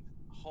coming.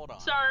 Hold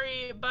on.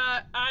 Sorry,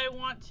 but I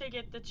want to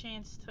get the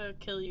chance to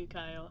kill you,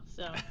 Kyle.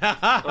 So.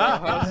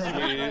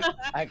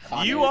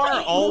 You are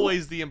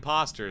always the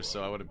imposter,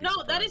 so I wouldn't be No,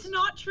 surprised. that is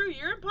not true.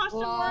 You're imposter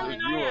more than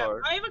You I am.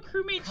 are. I have a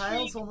crewmate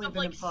Kyle's streak only of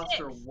been like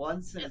imposter 6.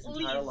 once in his At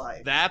entire least.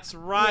 life. That's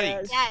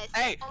right. Yes.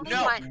 Hey, only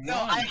no, one. no,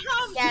 I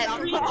Yes. have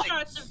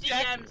Screenshots of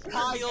DMs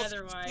Kyle's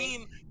otherwise.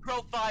 Steam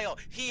profile.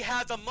 He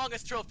has Among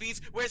Us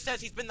trophies where it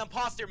says he's been the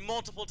imposter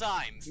multiple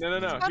times. No.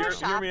 Hear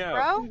Photoshopped, me out.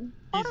 bro.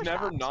 He's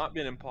never Photoshopped. not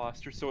been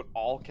imposter, so it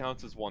all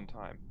counts as one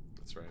time.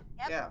 That's right.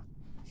 Yep. Yeah.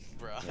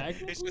 Bruh.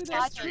 Technically, It's just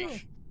that's history. true.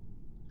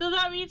 So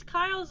that means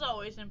Kyle's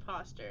always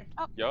imposter.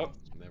 Oh. Yup.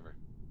 Never.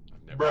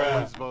 I've never.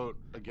 Always vote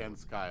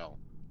against Kyle.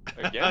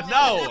 Again?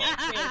 No!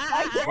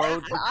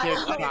 Vote to kick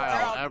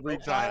Kyle every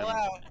time.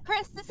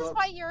 Chris, this is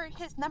why you're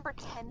his number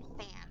 10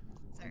 fan.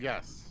 Sir.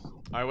 Yes.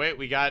 All right, wait.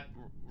 We got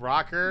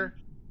Rocker.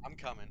 I'm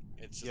coming.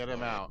 It's just Get him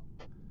loading. out.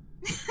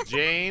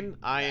 Jane,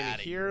 I am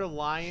Outta here.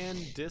 Lion,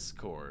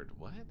 Discord.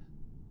 What?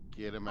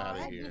 Get him out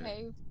of Alright,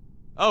 here.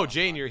 Oh,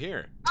 Jane, you're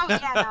here. Oh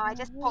yeah, no, I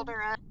just pulled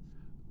her up.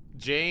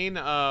 Jane,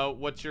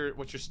 what's your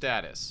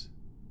status?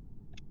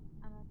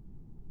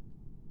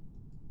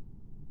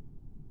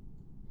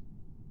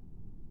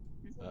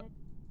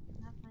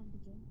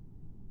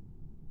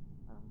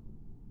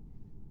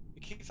 He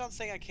keeps on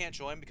saying I can't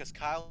join because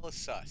Kyle is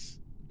sus.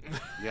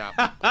 Yeah.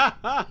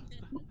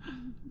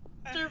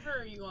 Server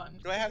are you on?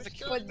 Do I have to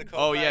kill the code?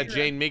 Oh yeah, right?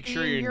 Jane, make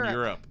sure you're in Europe.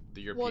 Europe,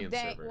 the European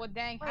server. Well,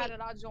 dang, how did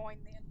I join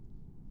then?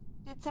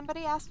 Did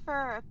somebody ask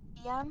for a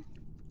PM?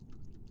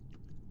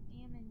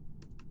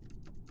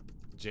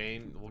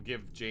 Jane, we'll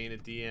give Jane a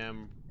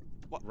DM.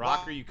 What-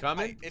 Rock, why- are you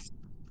coming?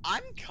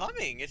 I'm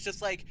coming. It's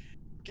just like,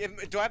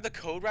 do I have the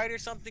code right or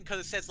something? Because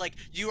it says like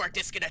you are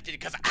disconnected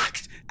because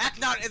act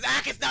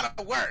is not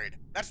a word.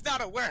 That's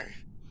not a word.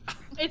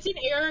 It's an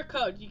error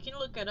code. You can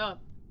look it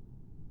up.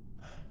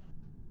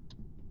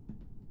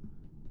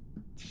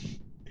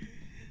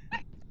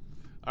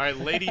 All right,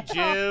 Lady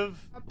Jiv.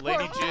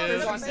 Lady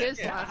Jiv. I'm on his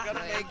gonna last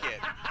make it.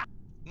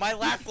 My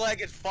last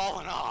leg is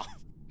falling off.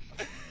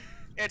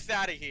 It's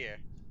out of here.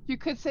 You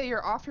could say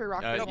you're off your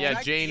rocker. No, yeah, can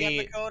I Janie- DM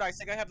the code? I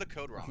think I have the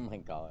code wrong. Oh my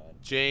god.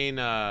 Jane,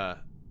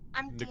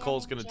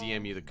 Nicole's DMing gonna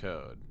Jane. DM you the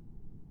code.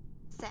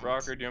 Sent.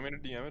 Rocker, do you want me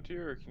to DM it to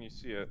you, or can you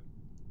see it?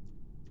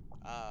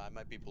 I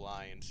might be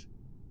blind.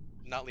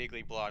 Not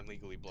legally blind,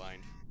 legally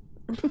blind.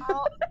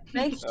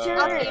 Make sure,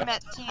 I'll DM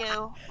it to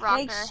you, Rocker.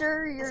 make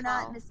sure you're as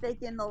not well.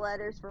 mistaking the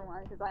letters for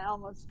one, because I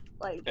almost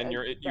like. And I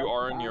you felt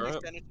are in bad.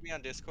 Europe? Send it to me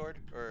on Discord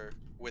or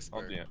Whisper.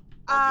 I'll DM.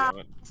 I'll DM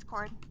it.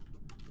 Discord.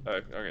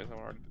 Okay, so I'm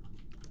already.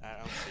 I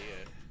don't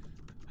see it.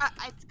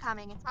 It's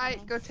coming. It's coming.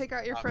 Alright, go take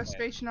out your Okay.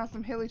 frustration on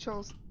some hilly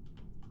chills.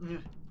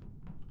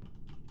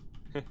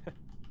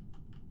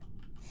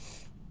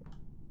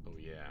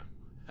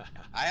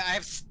 I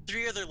have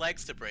 3 other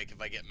legs to break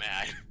if I get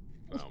mad.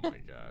 Oh my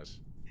gosh.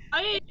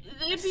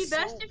 It'd be So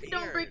best if you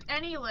don't break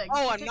any legs.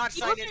 Oh, I'm because not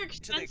heels signed are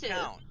into the expensive.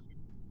 account.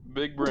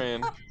 Big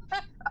brain.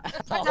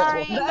 I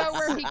don't know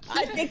where he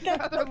I keeps think his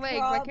that's other the leg,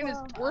 like in his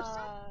problem, torso.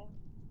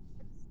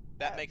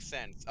 That makes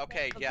sense.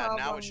 Okay, the yeah, now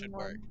problem, it should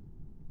work.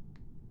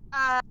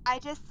 I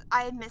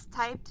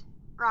mistyped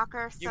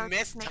rocker. So You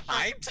just make sure.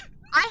 mistyped?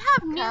 I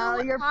have new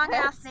Kyle, your long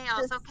ass pet's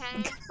nails. just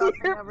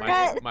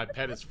Okay. My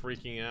pet is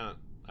freaking out.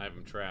 I have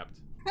him trapped.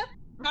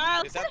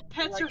 Kyle, Is that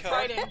pets my are code?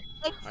 fighting.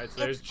 Alright, so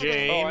there's Oh,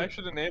 Jane. I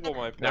should enable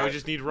my pet. Now we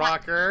just need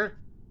Rocker.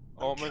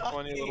 Oh, my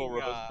funny little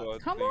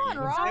rosebud. Come on,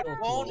 thingy. Rocker. It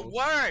won't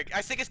work.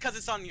 I think it's because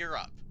it's on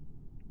Europe.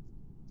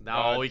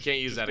 No, we can't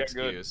use just that get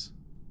good. excuse.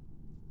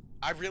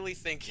 I really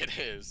think it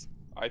is.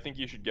 I think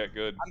you should get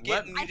good. I'm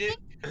getting muted.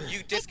 You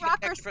Rocker's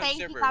disconnected from saying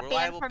he server. got banned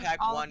Reliable from pack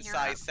all 1 of size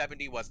Europe.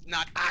 70 was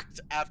not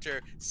act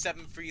after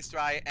 7 freeze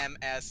try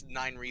MS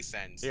 9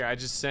 resends. Here, I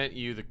just sent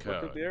you the Look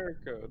at code. the error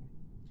code.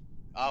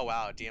 Oh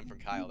wow, a DM from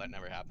Kyle. That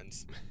never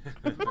happens.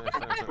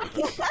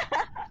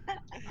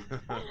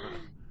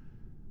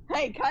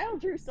 Hey, Kyle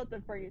drew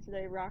something for you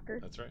today, Rocker.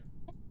 That's right.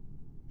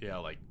 Yeah,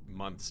 like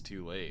months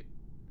too late.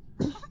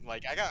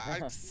 Like I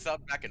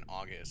subbed back in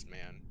August,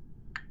 man.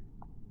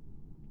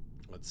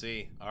 Let's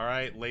see. All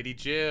right, Lady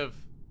Jiv.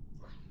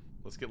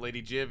 Let's get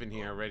Lady Jiv in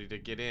here, ready to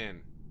get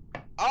in.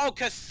 Oh,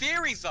 cause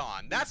Siri's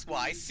on. That's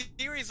why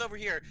Siri's over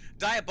here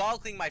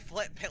diabolically my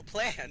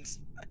plans.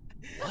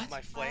 What?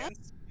 My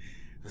plans.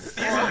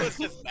 Siri was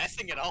just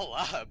messing it all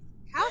up.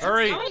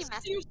 Hurry!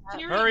 Siri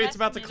Hurry! It's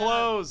about to messing it up?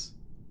 close.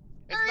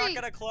 It's not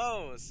gonna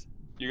close.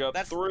 You got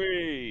That's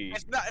 3.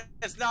 It's not.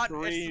 It's not.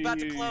 It's about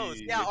to close.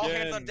 Three Yeah, all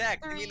hands on again.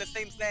 deck. I mean the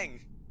same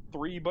thing.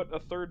 3, but a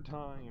third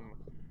time.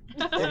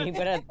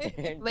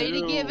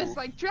 Lady Giv is 2.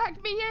 like, drag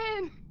me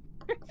in.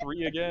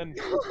 3 again.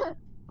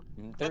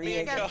 Let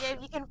me Go, go. Gabe,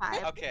 you can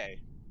vibe. Okay,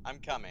 I'm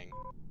coming.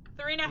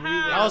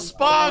 3.5. Oh,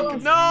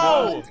 Spunk!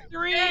 No!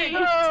 3.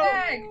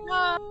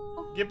 No.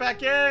 Get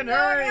back in!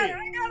 Hurry! I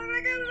got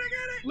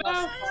it. No.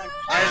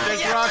 Alright, there's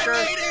Yes, Rocker. I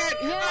made it!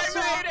 Yes, I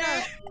made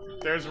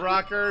it! There's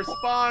Rocker.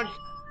 Spunk.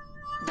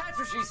 That's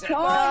what she said. Spunk.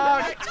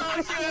 I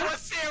told you it was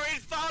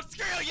Siri's fault.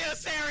 Screw you,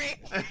 Siri.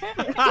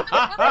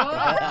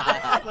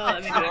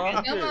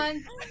 Come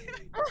on.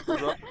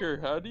 Rocker,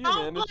 how do you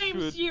Don't manage blame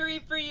to... Siri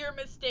for your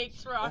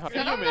mistakes, How Rocker. do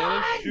you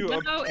manage to No,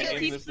 it obtain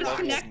keeps this level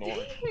of disconnecting.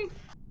 noise?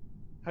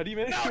 How do you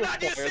manage No, to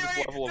not you, acquire this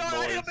Siri. level No, of I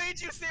noise?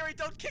 made you, Siri.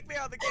 Don't kick me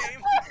out of the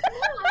game.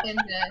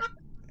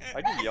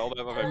 I get yelled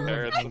at by my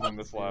parents in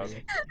this lab.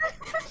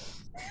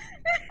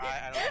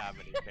 I don't have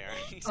any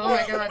parents. Oh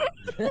my god.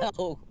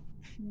 No.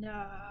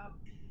 No.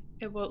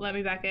 It won't let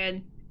me back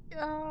in.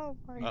 Oh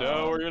my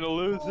No, we're gonna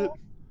lose it.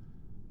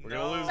 We're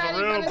gonna lose Maddie,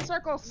 the run room. in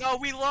circles. No,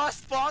 we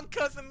lost Spawn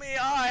because of me.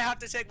 Oh, I have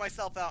to take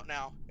myself out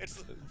now.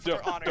 It's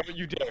for honor. Don't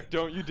you dare!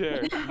 Don't you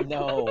dare! No.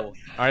 All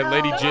right,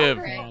 Lady No. Jiv.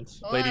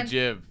 Hold Lady on.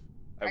 Jiv.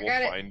 I will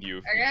got it. find you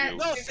if I got you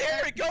it. do. No,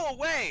 Siri, go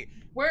away.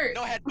 Where?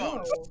 No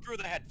headphones. Oh. Screw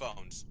the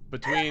headphones.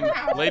 Between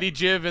Lady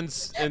Jiv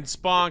and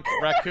Spunk,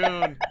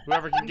 Raccoon,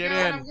 whoever can get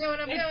in. I'm going.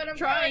 I'm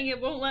trying.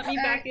 It won't let me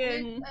back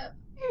in.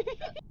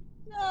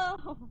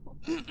 No.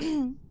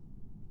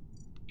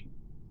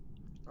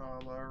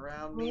 All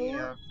around me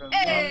are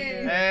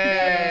Hey!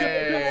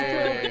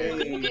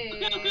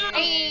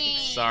 Hey!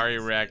 Sorry,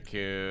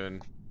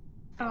 Raccoon.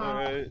 Oh.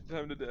 Alright,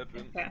 time to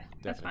deafen. Okay,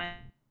 that's Deafen. fine.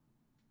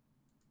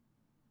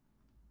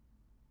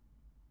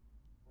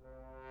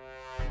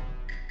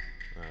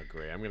 Oh,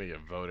 great. I'm gonna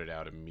get voted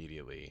out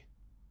immediately.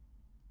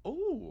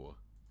 Ooh.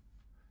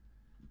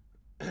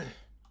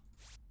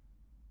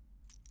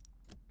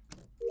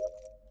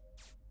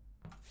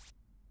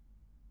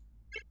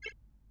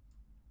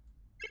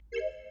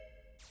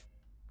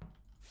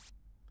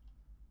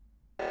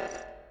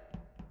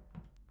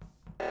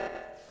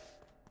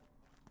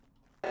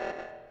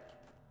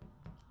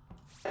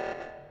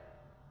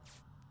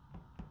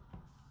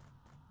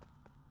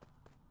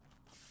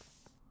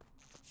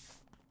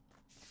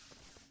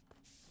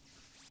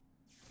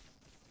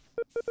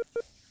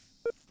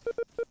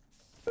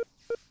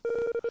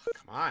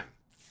 Come on.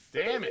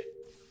 Damn it.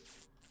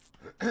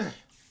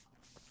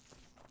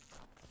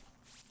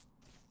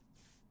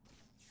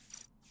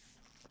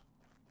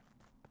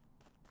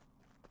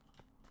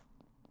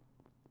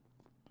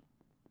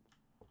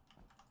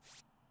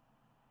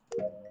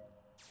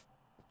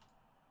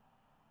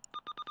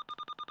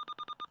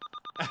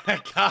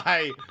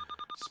 Guy.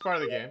 It's part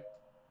of the game.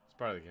 It's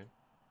part of the game.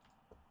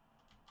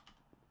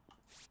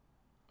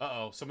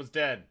 Uh-oh, someone's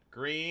dead.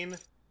 Green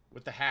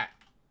with the hat.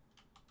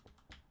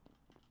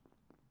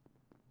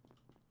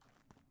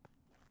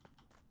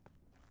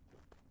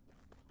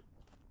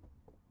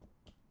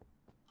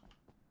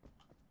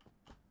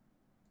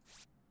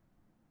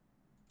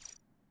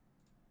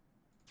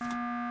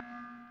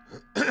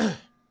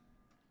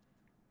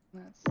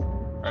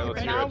 Alright,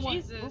 let's hear it.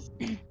 Jesus.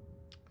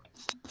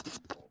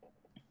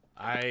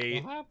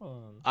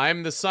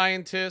 I'm the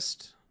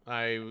scientist.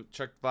 I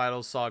checked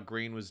vitals, saw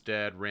Green was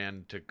dead,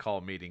 ran to call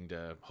a meeting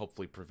to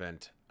hopefully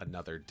prevent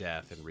another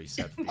death and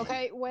reset the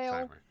Okay,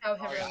 whale. Oh,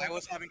 I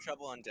was having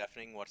trouble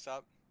undeafening. What's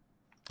up?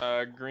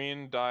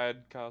 Green died.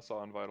 Kyle saw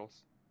on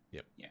vitals.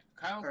 Yep. Yeah.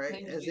 Kyle. All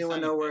right. Does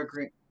anyone know where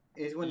green?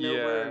 Does anyone know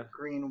where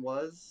green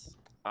was?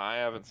 I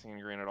haven't seen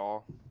green at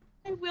all.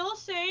 I will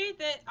say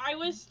that I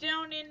was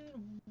down in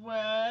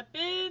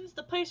weapons,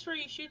 the place where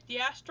you shoot the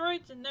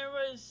asteroids, and there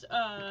was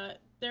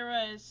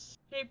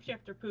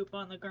shapeshifter poop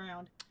on the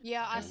ground.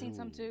 Yeah, I seen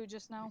some too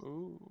just now.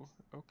 Ooh,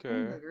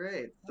 okay.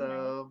 Great.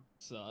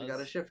 So we got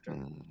a shifter.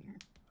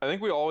 I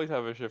think we always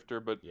have a shifter,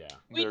 but yeah,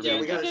 We Yeah, do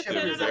we got a because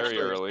shifter it's very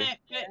early.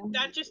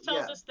 That just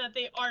tells us that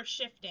they are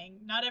shifting.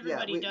 Not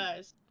everybody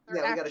does.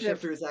 Yeah, we got a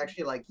shifter who's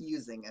actually like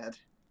using it.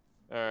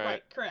 All right.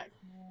 Right, correct.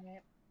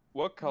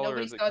 What color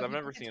Nobody is it? saw 'Cause I've the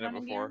never it's seen it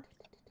running before.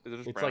 Is it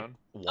just It's brown?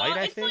 like white,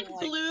 I It's think. like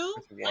blue.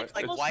 White.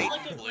 Like It's white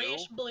like a and blue.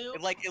 grayish blue.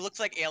 It looks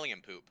like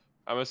alien poop.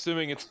 I'm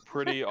assuming it's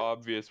pretty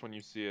obvious when you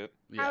see it.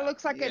 It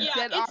looks like a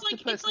dead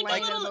octopus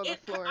laying on the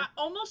floor.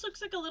 Almost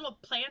looks like a little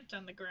plant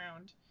on the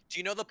ground. Do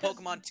you know the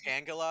Pokemon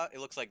Tangela? It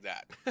looks like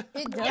that.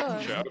 It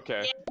does. Yeah,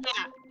 okay.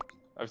 Yeah,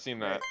 I've seen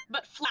that.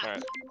 but flat.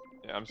 Alright.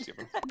 Yeah, I'm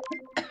skipping.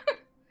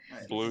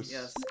 Alright, Blue.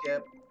 Yeah,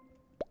 skip.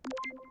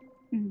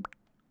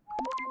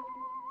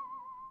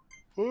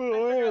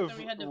 Oh, I that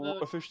we had to have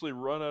vote. officially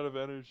run out of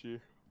energy.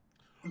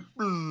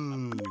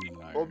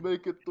 I'll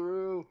make it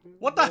through.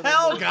 What the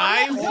hell,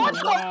 guys? What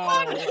the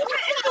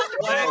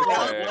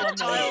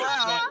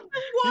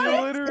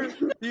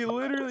fuck? He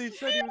literally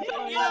said he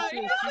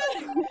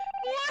was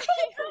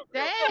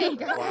Dang.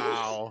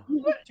 Wow.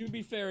 To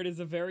be fair, it is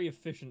a very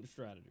efficient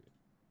strategy.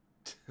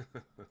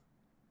 Oh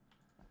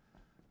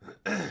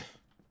my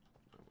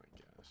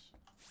gosh.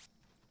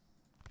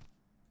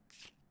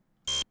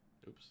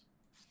 Oops.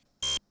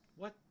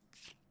 What?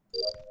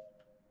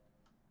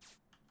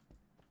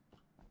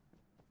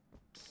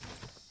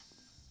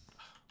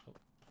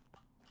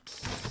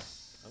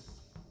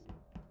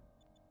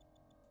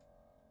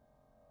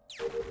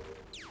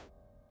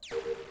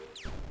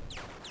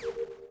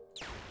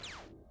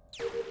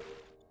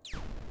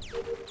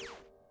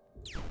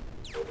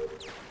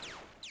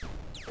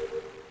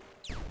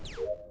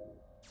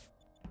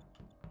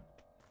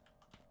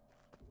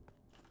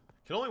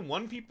 Can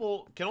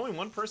only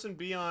one person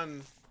be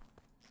on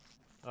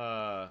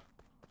oh,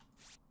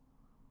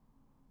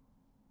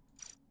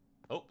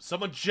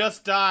 someone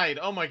just died.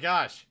 Oh my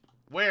gosh.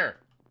 Where?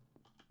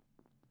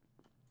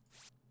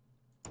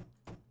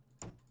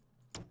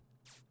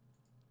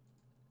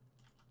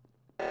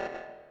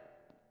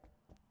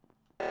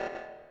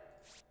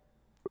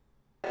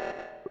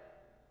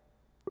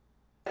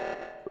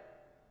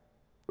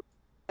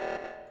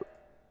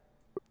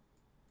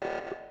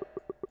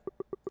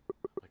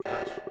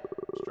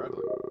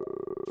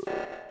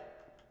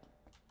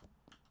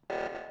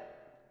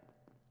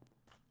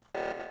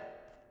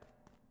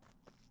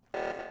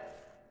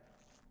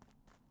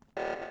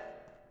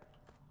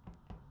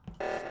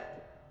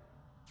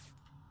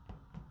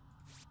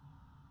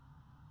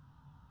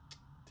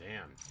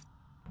 Damn.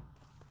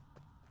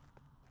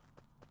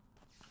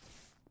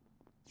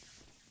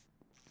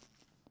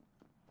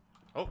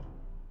 Oh.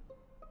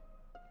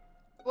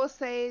 We'll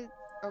say.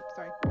 Oh,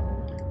 sorry.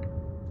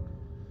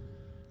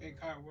 Hey,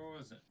 Kyle, where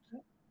was it?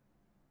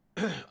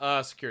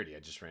 Security. I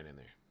just ran in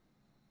there.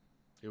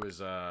 It was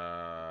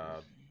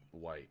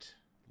white.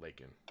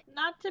 Lakin.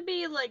 Not to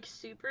be like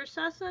super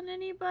sus on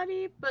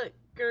anybody, but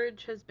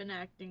Gurge has been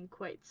acting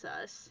quite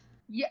sus.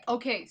 Yeah,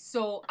 okay,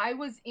 so I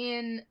was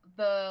in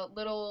the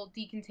little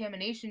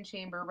decontamination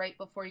chamber right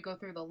before you go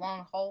through the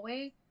long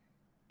hallway,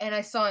 and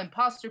I saw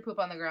imposter poop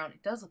on the ground.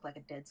 It does look like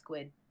a dead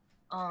squid.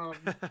 But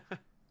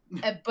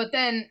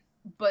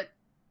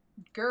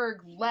Gerg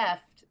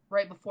left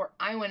right before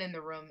I went in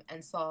the room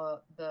and saw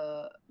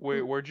the...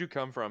 Wait, where'd you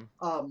come from?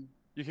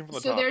 You came from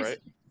the so top, there's, right?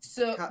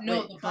 So,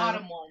 no, wait, the Kyle?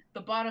 bottom one. The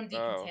bottom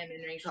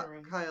decontamination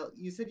room. Kyle,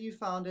 you said you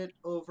found it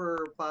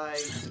over by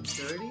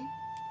security?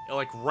 Yeah,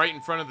 like right in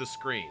front of the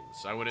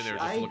screens. I went in there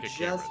just to look at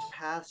cameras. I just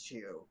passed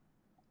you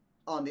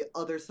on the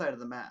other side of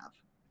the map.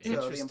 So the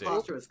Interesting.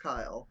 imposter is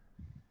Kyle.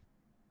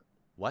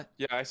 What?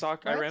 Yeah, I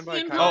ran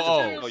by The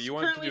Kyle. imposter Oh, is you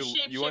want to currently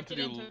do? You want to shapeshifted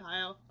do? into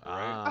Kyle.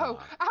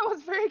 Oh, I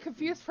was very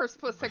confused for a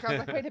split second. I was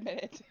like, wait a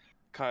minute.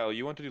 Kyle,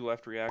 you want to do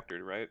left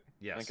reactor, right?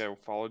 Yes. I think I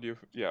followed you.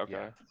 Yeah. Okay.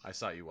 Yeah, I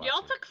saw you watching.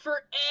 Y'all took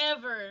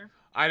forever.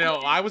 I know.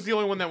 I was the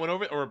only one that went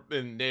over,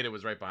 and Nada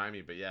was right behind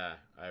me. But yeah,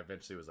 I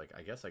eventually was like,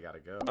 I guess I gotta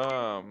go.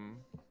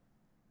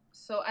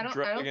 So I don't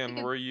Dragon,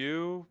 think were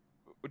you?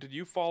 Did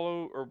you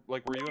follow, or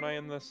like, were you and I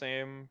in the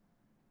same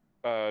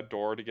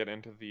door to get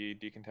into the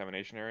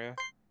decontamination area?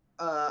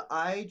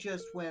 I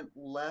just went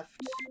left.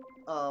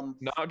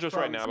 Not just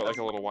right now, but like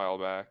a little while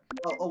back.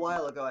 A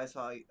while ago, I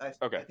saw. I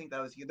think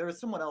that was you. There was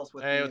someone else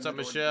with me. Hey, what's up,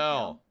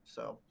 Michelle?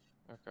 So.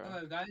 Okay.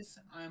 Hello, guys.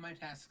 My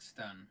task's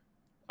done.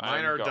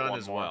 Mine are done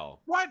as well.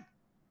 What?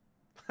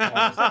 What?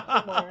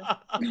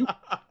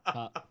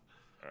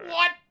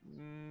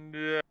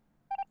 Yeah.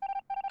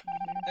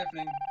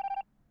 Deafening.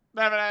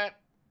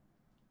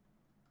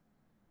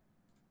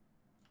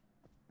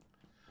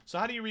 So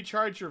how do you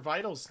recharge your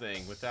vitals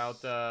thing without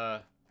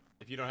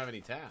if you don't have any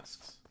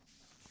tasks?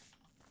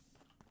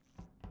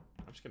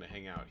 I'm just gonna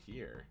hang out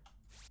here.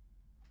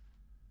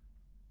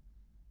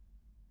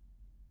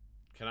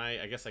 Can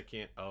I guess I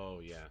can't. Oh,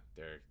 yeah.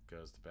 There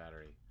goes the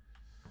battery.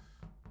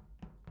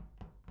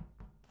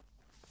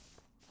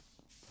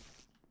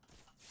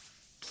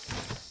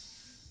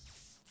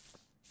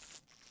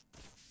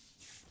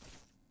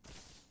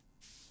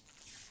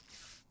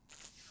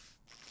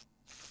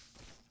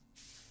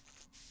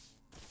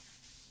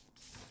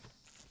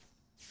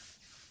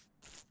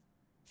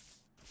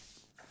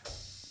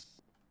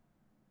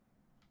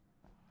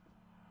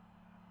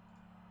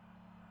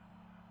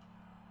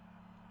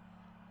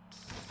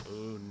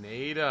 Ooh,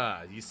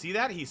 Nada. You see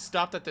that? He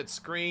stopped at that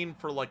screen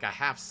for like a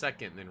half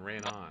second and then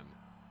ran on.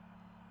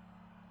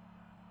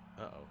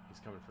 Uh-oh, he's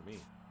coming for me.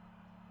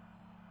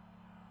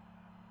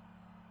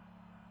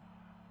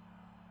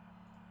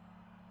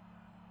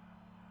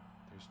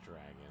 There's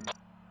Dragon.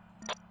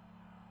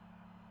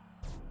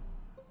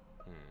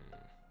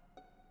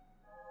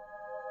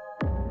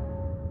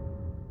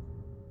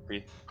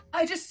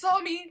 I just saw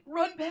me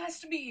run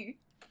past me.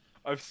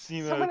 I've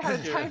seen Someone that.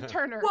 had a time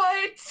turner.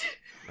 What?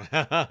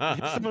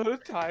 Someone had a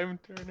time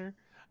turner.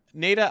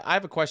 Nada, I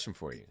have a question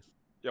for you.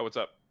 Yeah, what's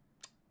up?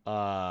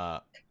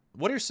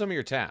 What are some of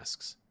your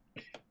tasks?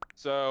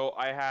 So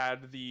I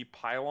had the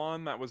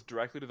pylon that was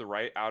directly to the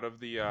right out of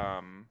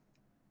the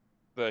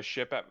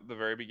ship at the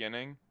very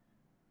beginning.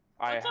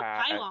 What's a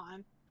had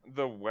pylon?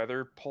 the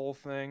weather pole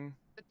thing.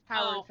 The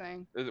tower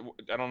thing.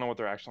 I don't know what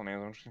their actual name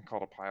is. I'm just gonna call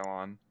it a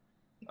pylon.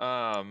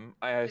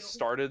 I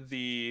started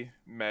the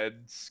med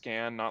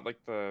scan, not like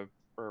the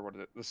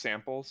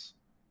samples.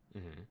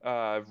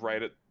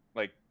 Right at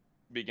like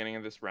beginning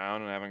of this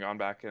round, and I haven't gone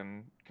back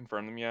and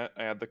confirmed them yet.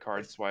 I had the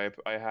card swipe.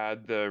 I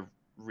had the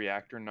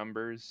reactor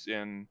numbers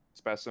in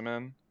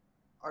specimen.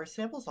 Are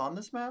samples on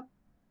this map?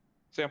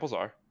 Samples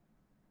are.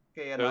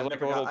 Okay, yeah, There's no, like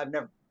I've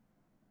never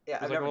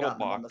gotten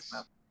them on this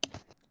map.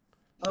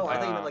 Oh, I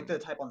think you meant like the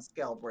type on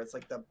Scaled, where it's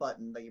like the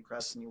button that you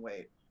press and you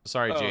wait.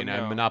 Sorry, Oh, Jane, I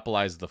no.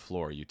 monopolized the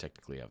floor. You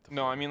technically have the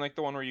No, I mean like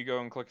the one where you go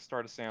and click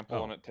start a sample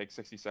Oh. and it takes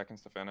 60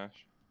 seconds to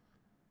finish.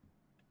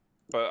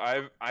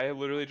 But I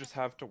literally just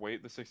have to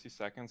wait the 60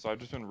 seconds, so I've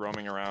just been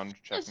roaming around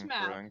checking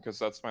map. for them because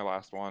that's my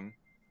last one.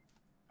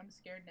 I'm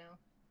scared now.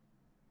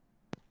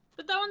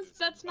 But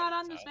that's not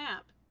on this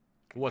map.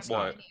 What's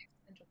What? not?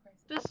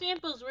 The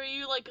samples where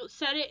you like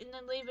set it and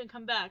then leave and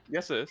come back.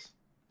 Yes, it is.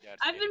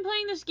 I've been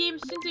playing this game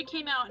since it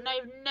came out, and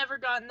I've never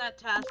gotten that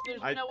task.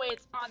 There's no way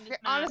it's on this map.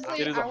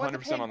 Honestly, It is I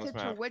wasn't 100% paying on this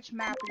attention map. to which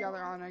map y'all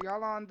are on. Are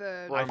y'all on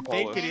the? We're I on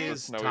think Polis, it the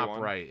is snowy top one.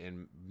 right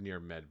in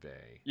near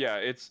Medbay. Yeah,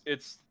 it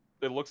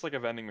looks like a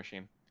vending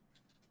machine.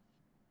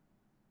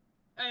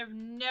 I have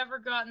never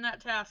gotten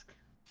that task.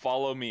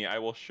 Follow me. I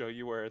will show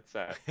you where it's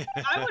at.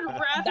 I would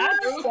rather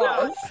That's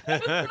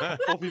not.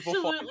 Well, people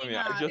follow Absolutely me.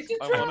 not.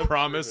 I want to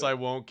Promise I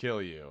won't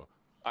kill you.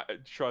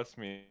 Trust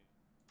me.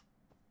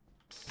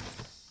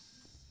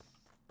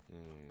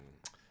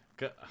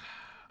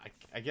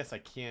 I guess I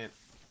can't.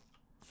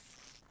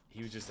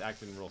 He was just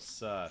acting real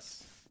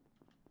sus.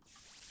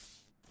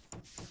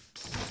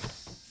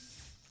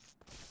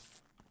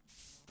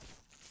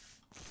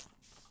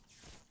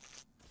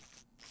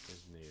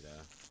 There's Nada.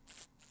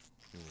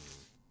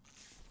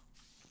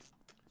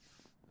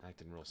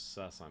 Acting real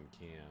sus on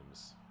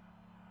cams.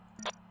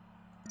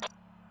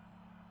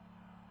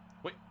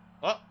 Wait.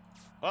 What?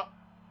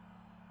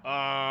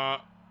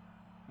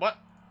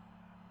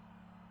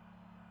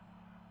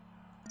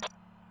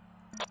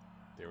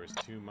 There was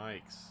 2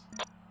 mics.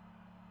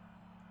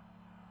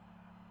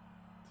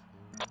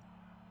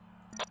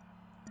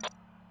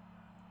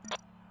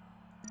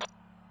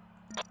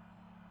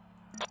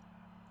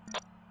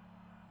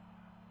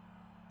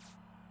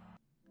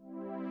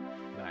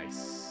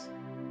 Nice.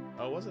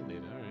 Oh, it wasn't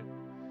Nina, alright.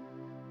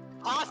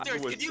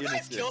 Imposters, did you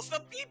guys kill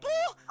some people?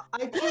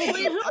 I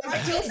killed I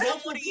killed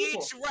someone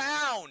each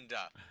round.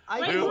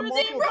 I killed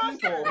multiple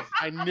people.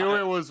 I knew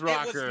it was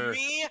Rocker. It was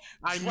me,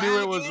 I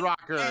knew it was Dragon,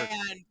 Rocker.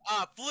 and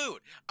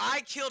Flute. I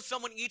killed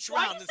someone each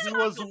round. This He is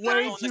was the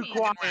way second too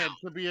quiet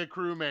to be a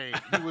crewmate.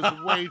 He was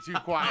way too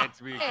quiet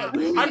to be a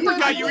crewmate. I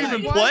forgot you were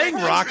even playing,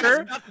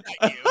 Rocker.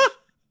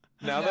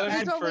 Now that I'm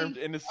That's confirmed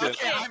innocent,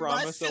 Okay, I I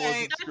promise must I say-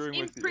 wasn't That's screwing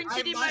with you.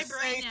 imprinted in I my must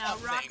brain say now.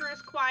 something. Rocker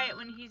is quiet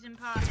when he's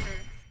imposter.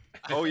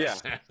 Oh yeah.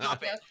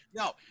 Stop it.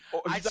 No,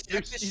 Oh, I he's either-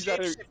 checked the he's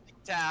either- shape-shifting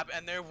tab,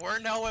 and there were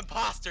no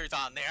imposters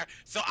on there,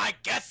 so I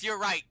guess you're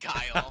right,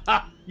 Kyle.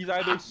 He's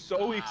either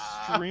so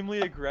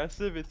extremely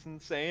aggressive, it's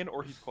insane,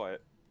 or he's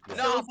quiet.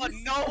 No, but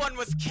no one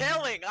was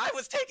killing. I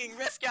was taking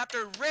risk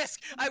after risk.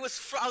 I was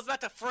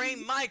about to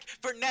frame Mike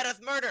for Netta's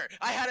murder.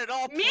 I had it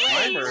all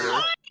planned.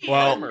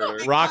 Well,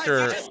 Because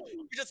Rocker,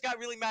 you just got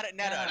really mad at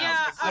Netta. and Yeah,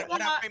 I was like, I why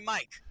not want- frame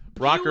Mike?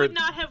 You Rocker. would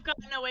not have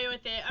gotten away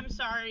with it. I'm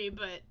sorry,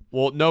 but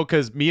Well, no,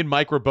 because me and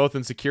Mike were both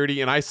in security,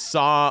 and I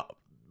saw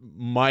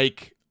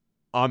Mike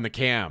on the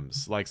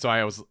cams. Like, so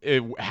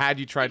had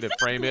you tried to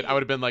frame it, I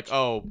would have been like,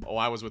 oh,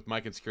 I was with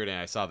Mike in security, and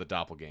I saw the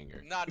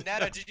doppelganger. No,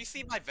 Netta, did you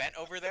see my vent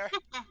over there?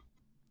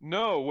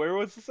 No, where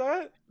was this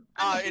at?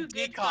 In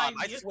decom.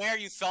 I swear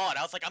you saw it.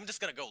 I was like, I'm just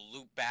gonna go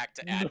loop back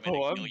to admin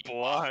No, and I'm kill you.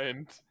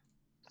 blind.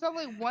 There's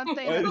only one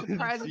thing that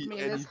surprises me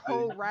in this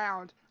whole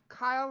round.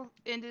 Kyle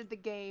ended the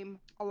game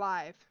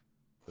alive.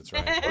 That's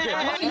right. Okay,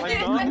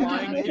 I'm not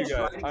lying to you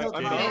guys.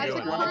 I'm not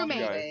lying to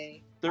you guys.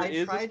 There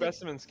is a tried to-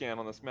 specimen scan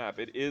on this map.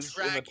 It is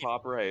in the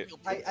top right.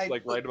 I-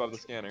 Like right above the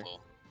scanner.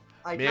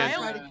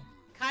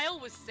 Kyle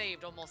was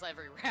saved almost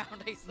every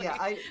round. I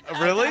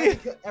Yeah, Really?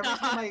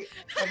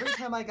 every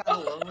time I got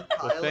alone with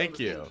Kyle, Well, thank and was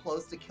you. getting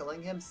close to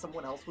killing him,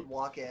 someone else would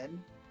walk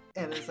in,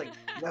 and it's like,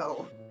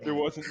 no. It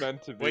wasn't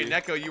meant to be. Wait,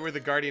 Neko, you were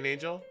the guardian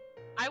angel?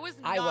 I was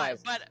I not,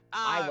 was. but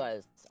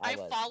I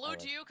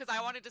followed you because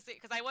I wanted to see,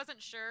 because I wasn't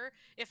sure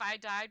if I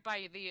died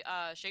by the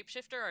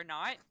shapeshifter or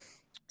not.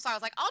 So I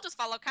was like, I'll just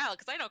follow Kyle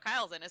because I know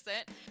Kyle's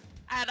innocent.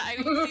 And I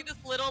would see this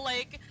little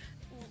like,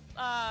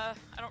 I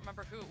don't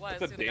remember who it was.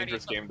 It's a who the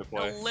dangerous guardian- game to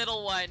play. A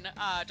little one,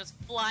 just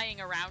flying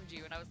around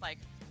you, and I was like,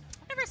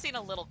 I've never seen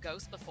a little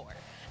ghost before.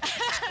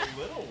 A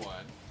little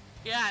one?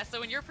 Yeah, so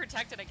when you're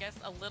protected, I guess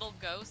a little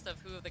ghost of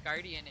who the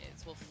guardian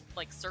is will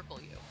like circle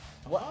you.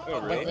 What,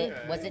 Oh, really?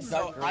 was it So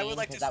dark green? I would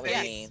like to 'Cause that was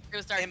say- me. It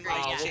was dark green. Oh,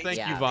 well, thank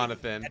you,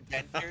 Vonathan.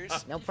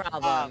 Adventures. No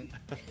problem.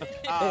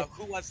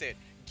 Who was it?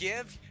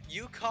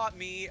 You caught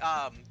me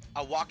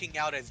walking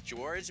out as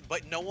George,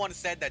 but no one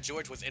said that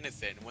George was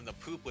innocent when the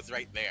poop was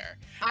right there.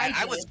 And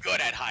I was good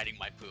at hiding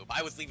my poop.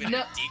 I was leaving it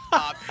in deep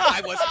top.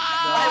 I was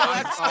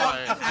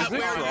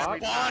where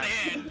it spawned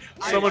in.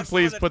 Someone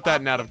please put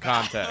that in out of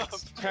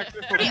context.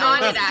 Be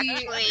honest,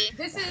 actually.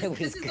 This is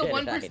the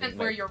 1%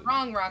 where you're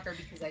wrong, Rocker,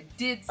 because I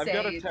did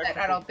say that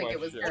I don't think it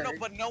was No, good.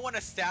 but no one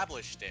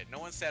established it. No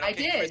one said, I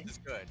okay, did. Chris is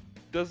good.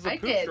 Does the I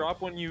poop did. drop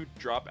when you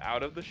drop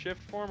out of the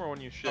shift form or when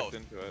you shift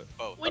into it?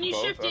 Both. When you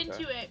Both? shift Okay.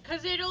 into it,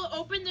 because it'll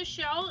open the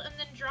shell and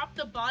then drop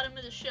the bottom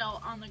of the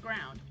shell on the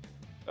ground.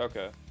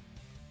 Okay.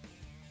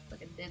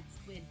 Like a dead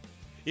squid.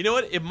 You know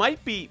what? It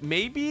might be,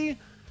 maybe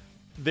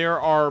there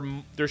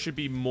should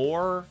be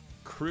more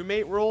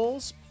crewmate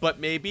roles, but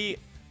maybe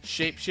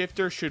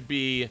shapeshifter should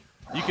be,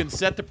 you can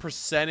set the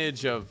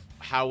percentage of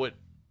how it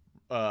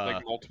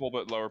like multiple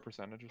but lower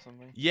percentage or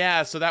something?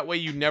 yeah, so that way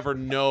you never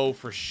know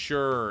for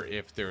sure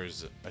if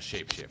there's a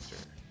shapeshifter.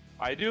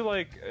 I do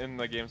like in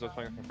the games I was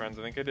playing with my friends,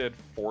 I think I did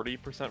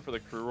 40% for the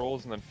crew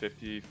roles and then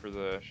 50 for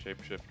the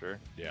shapeshifter.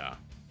 Yeah.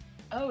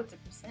 Oh, it's a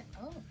percent.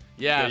 Oh.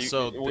 Yeah, you-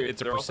 so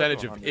it's a they're also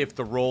percentage of 100. if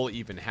the roll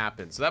even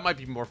happens. So that might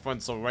be more fun.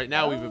 So right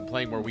now we've been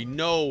playing where we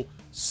know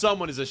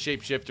someone is a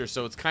shapeshifter,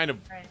 so it's kind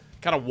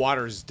of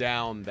waters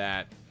down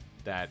that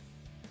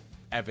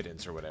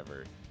evidence or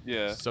whatever.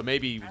 Yeah. So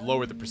maybe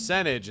lower the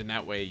percentage, and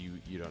that way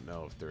you don't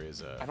know if there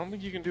is a. I don't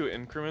think you can do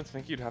increments. I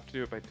think you'd have to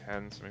do it by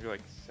 10, so maybe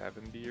like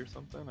 70 or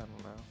something. I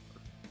don't know.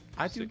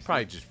 I do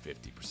probably just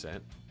 50%.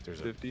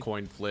 There's 50? a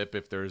coin flip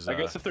if there's. I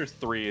guess if there's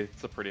 3,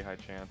 it's a pretty high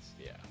chance.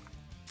 Yeah.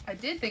 I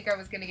did think I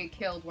was gonna get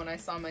killed when I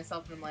saw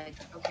myself, and I'm like,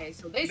 okay,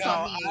 so they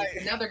saw me,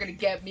 and now they're gonna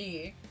get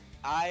me.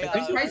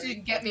 I'm surprised you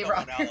didn't get me,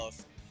 Rocker.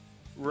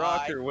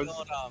 Rocker I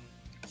killed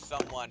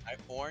someone.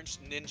 Orange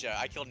Ninja.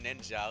 I killed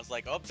Ninja. I was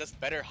like, oh, just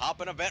better hop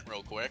an event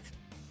real quick.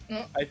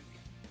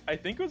 I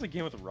think it was a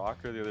game with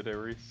Rocker the other day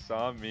where he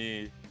saw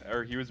me,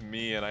 or he was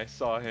me and I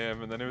saw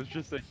him, and then it was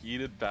just a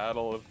heated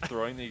battle of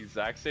throwing the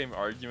exact same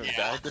argument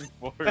back and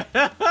forth.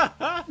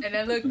 And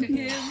I looked at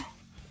him.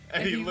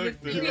 And he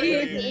looked at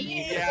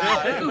me.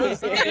 Yeah. He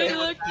looked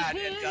at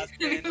him.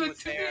 Dustin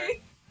was there.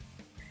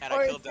 And Or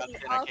I killed it's the Dustin.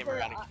 I came awkward-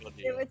 around and killed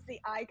It you. was the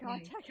eye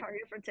contact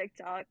target for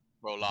TikTok.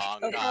 Roll on,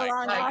 Oh, die. roll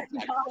on, eye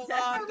Roll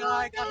on,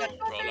 die. Roll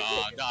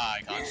on,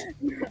 die.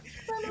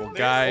 Well,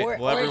 guy, or,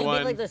 well, or you everyone.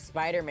 did like the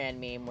Spider-Man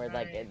meme where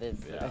like this.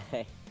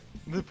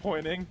 The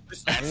pointing.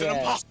 That's an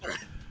imposter.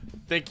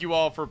 Thank you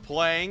all for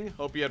playing.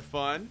 Hope you had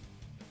fun.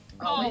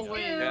 Oh,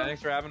 Yeah,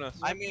 thanks for having us.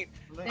 I mean,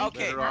 Thank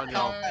okay, you. Later on,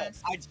 y'all.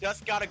 I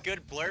just got a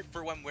good blurb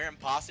for when we're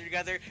imposter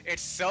together.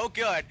 It's so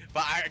good,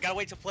 but I gotta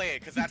wait to play it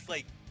because that's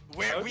like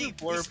where How does we the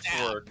blurbs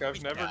stab. work?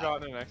 I've never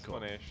gotten an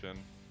explanation.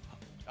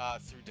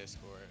 Through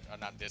Discord.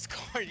 Not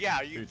Discord.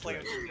 Yeah, you can play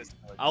it through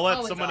Discord. I'll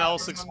let someone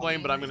else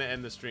explain, but I'm gonna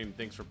end the stream.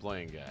 Thanks for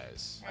playing,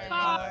 guys.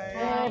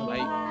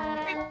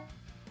 Bye.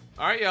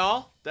 All right,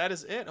 y'all. That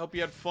is it. Hope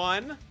you had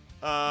fun.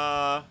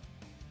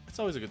 It's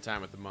always a good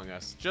time with Among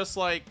Us. Just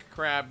like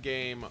Crab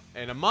Game,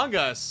 and Among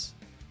Us,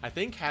 I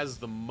think, has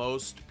the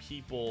most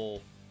people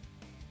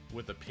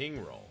with a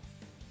ping roll.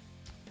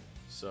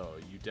 So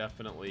you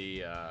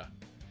definitely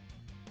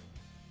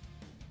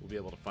will be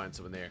able to find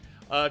someone there.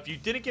 If you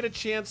didn't get a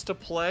chance to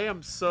play,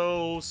 I'm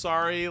so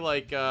sorry.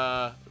 Like,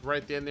 right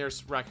at the end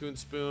there's Raccoon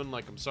Spoon.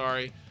 Like, I'm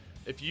sorry.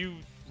 If you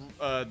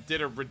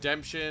did a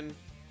redemption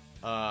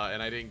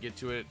and I didn't get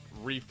to it,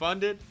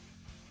 refunded.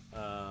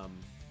 Yeah.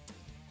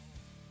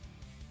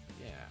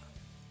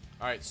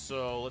 Alright,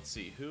 so let's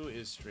see. Who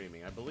is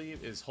streaming? I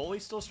believe, is Holy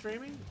still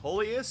streaming?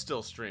 Holy is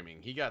still streaming.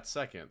 He got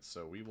second,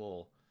 so we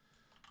will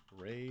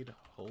raid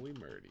Holy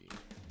Murdy.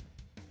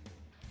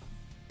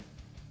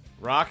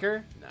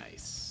 Rocker?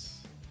 Nice.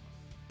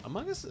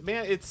 Among Us,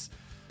 man,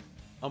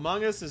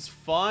 Among Us is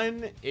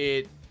fun.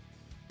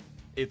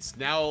 It's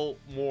now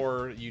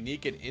more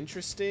unique and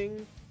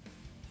interesting.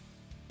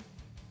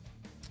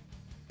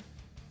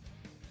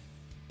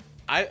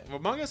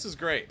 Among Us is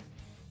great.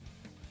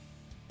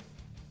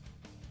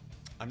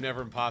 I'm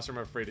never imposter. I'm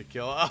afraid to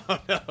kill. Oh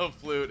no,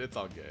 Flute. It's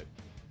all good.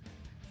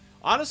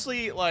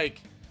 Honestly,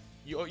 like,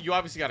 you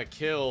obviously got to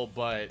kill,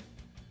 but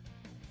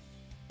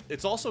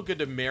it's also good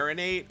to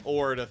marinate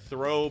or to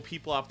throw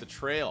people off the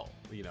trail,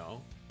 you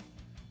know?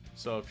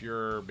 So if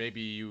you're, maybe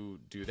you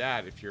do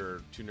that if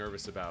you're too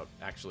nervous about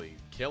actually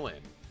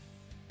killing.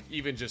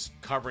 Even just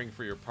covering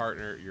for your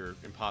partner, your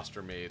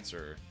imposter mates,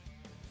 or,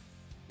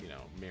 you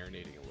know,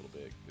 marinating a little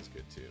bit is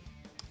good too.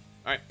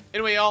 Alright,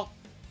 anyway, y'all.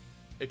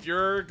 If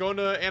you're going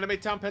to Anime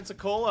Town,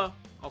 Pensacola,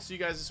 I'll see you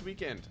guys this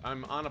weekend.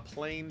 I'm on a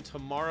plane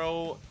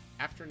tomorrow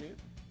afternoon.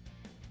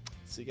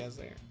 See you guys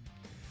there.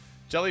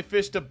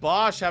 Jellyfish to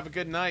Bosch, have a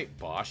good night.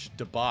 Bosch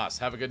to Boss,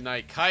 have a good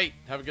night. Kite,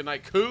 have a good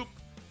night. Coop,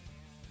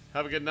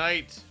 have a good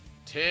night.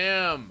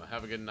 Tim,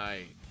 have a good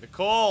night.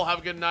 Nicole, have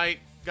a good night.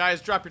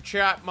 Guys, drop your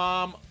chat,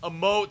 mom.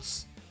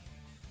 Emotes.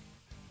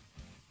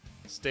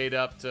 Stayed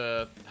up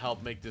to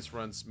help make this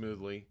run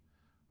smoothly.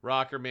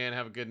 Rocker Man,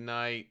 have a good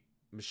night.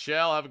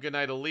 Michelle, have a good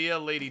night.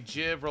 Aaliyah, Lady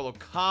Jiv, Rolo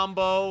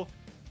Combo.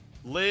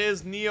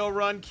 Liz, Neo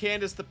Run,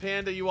 Candace the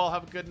Panda, you all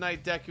have a good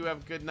night. Deku,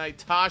 have a good night.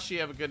 Tashi,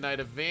 have a good night.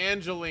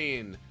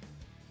 Evangeline.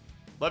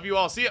 Love you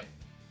all. See ya.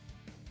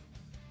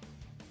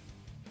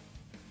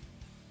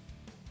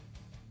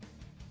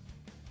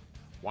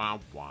 Wow,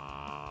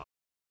 wow.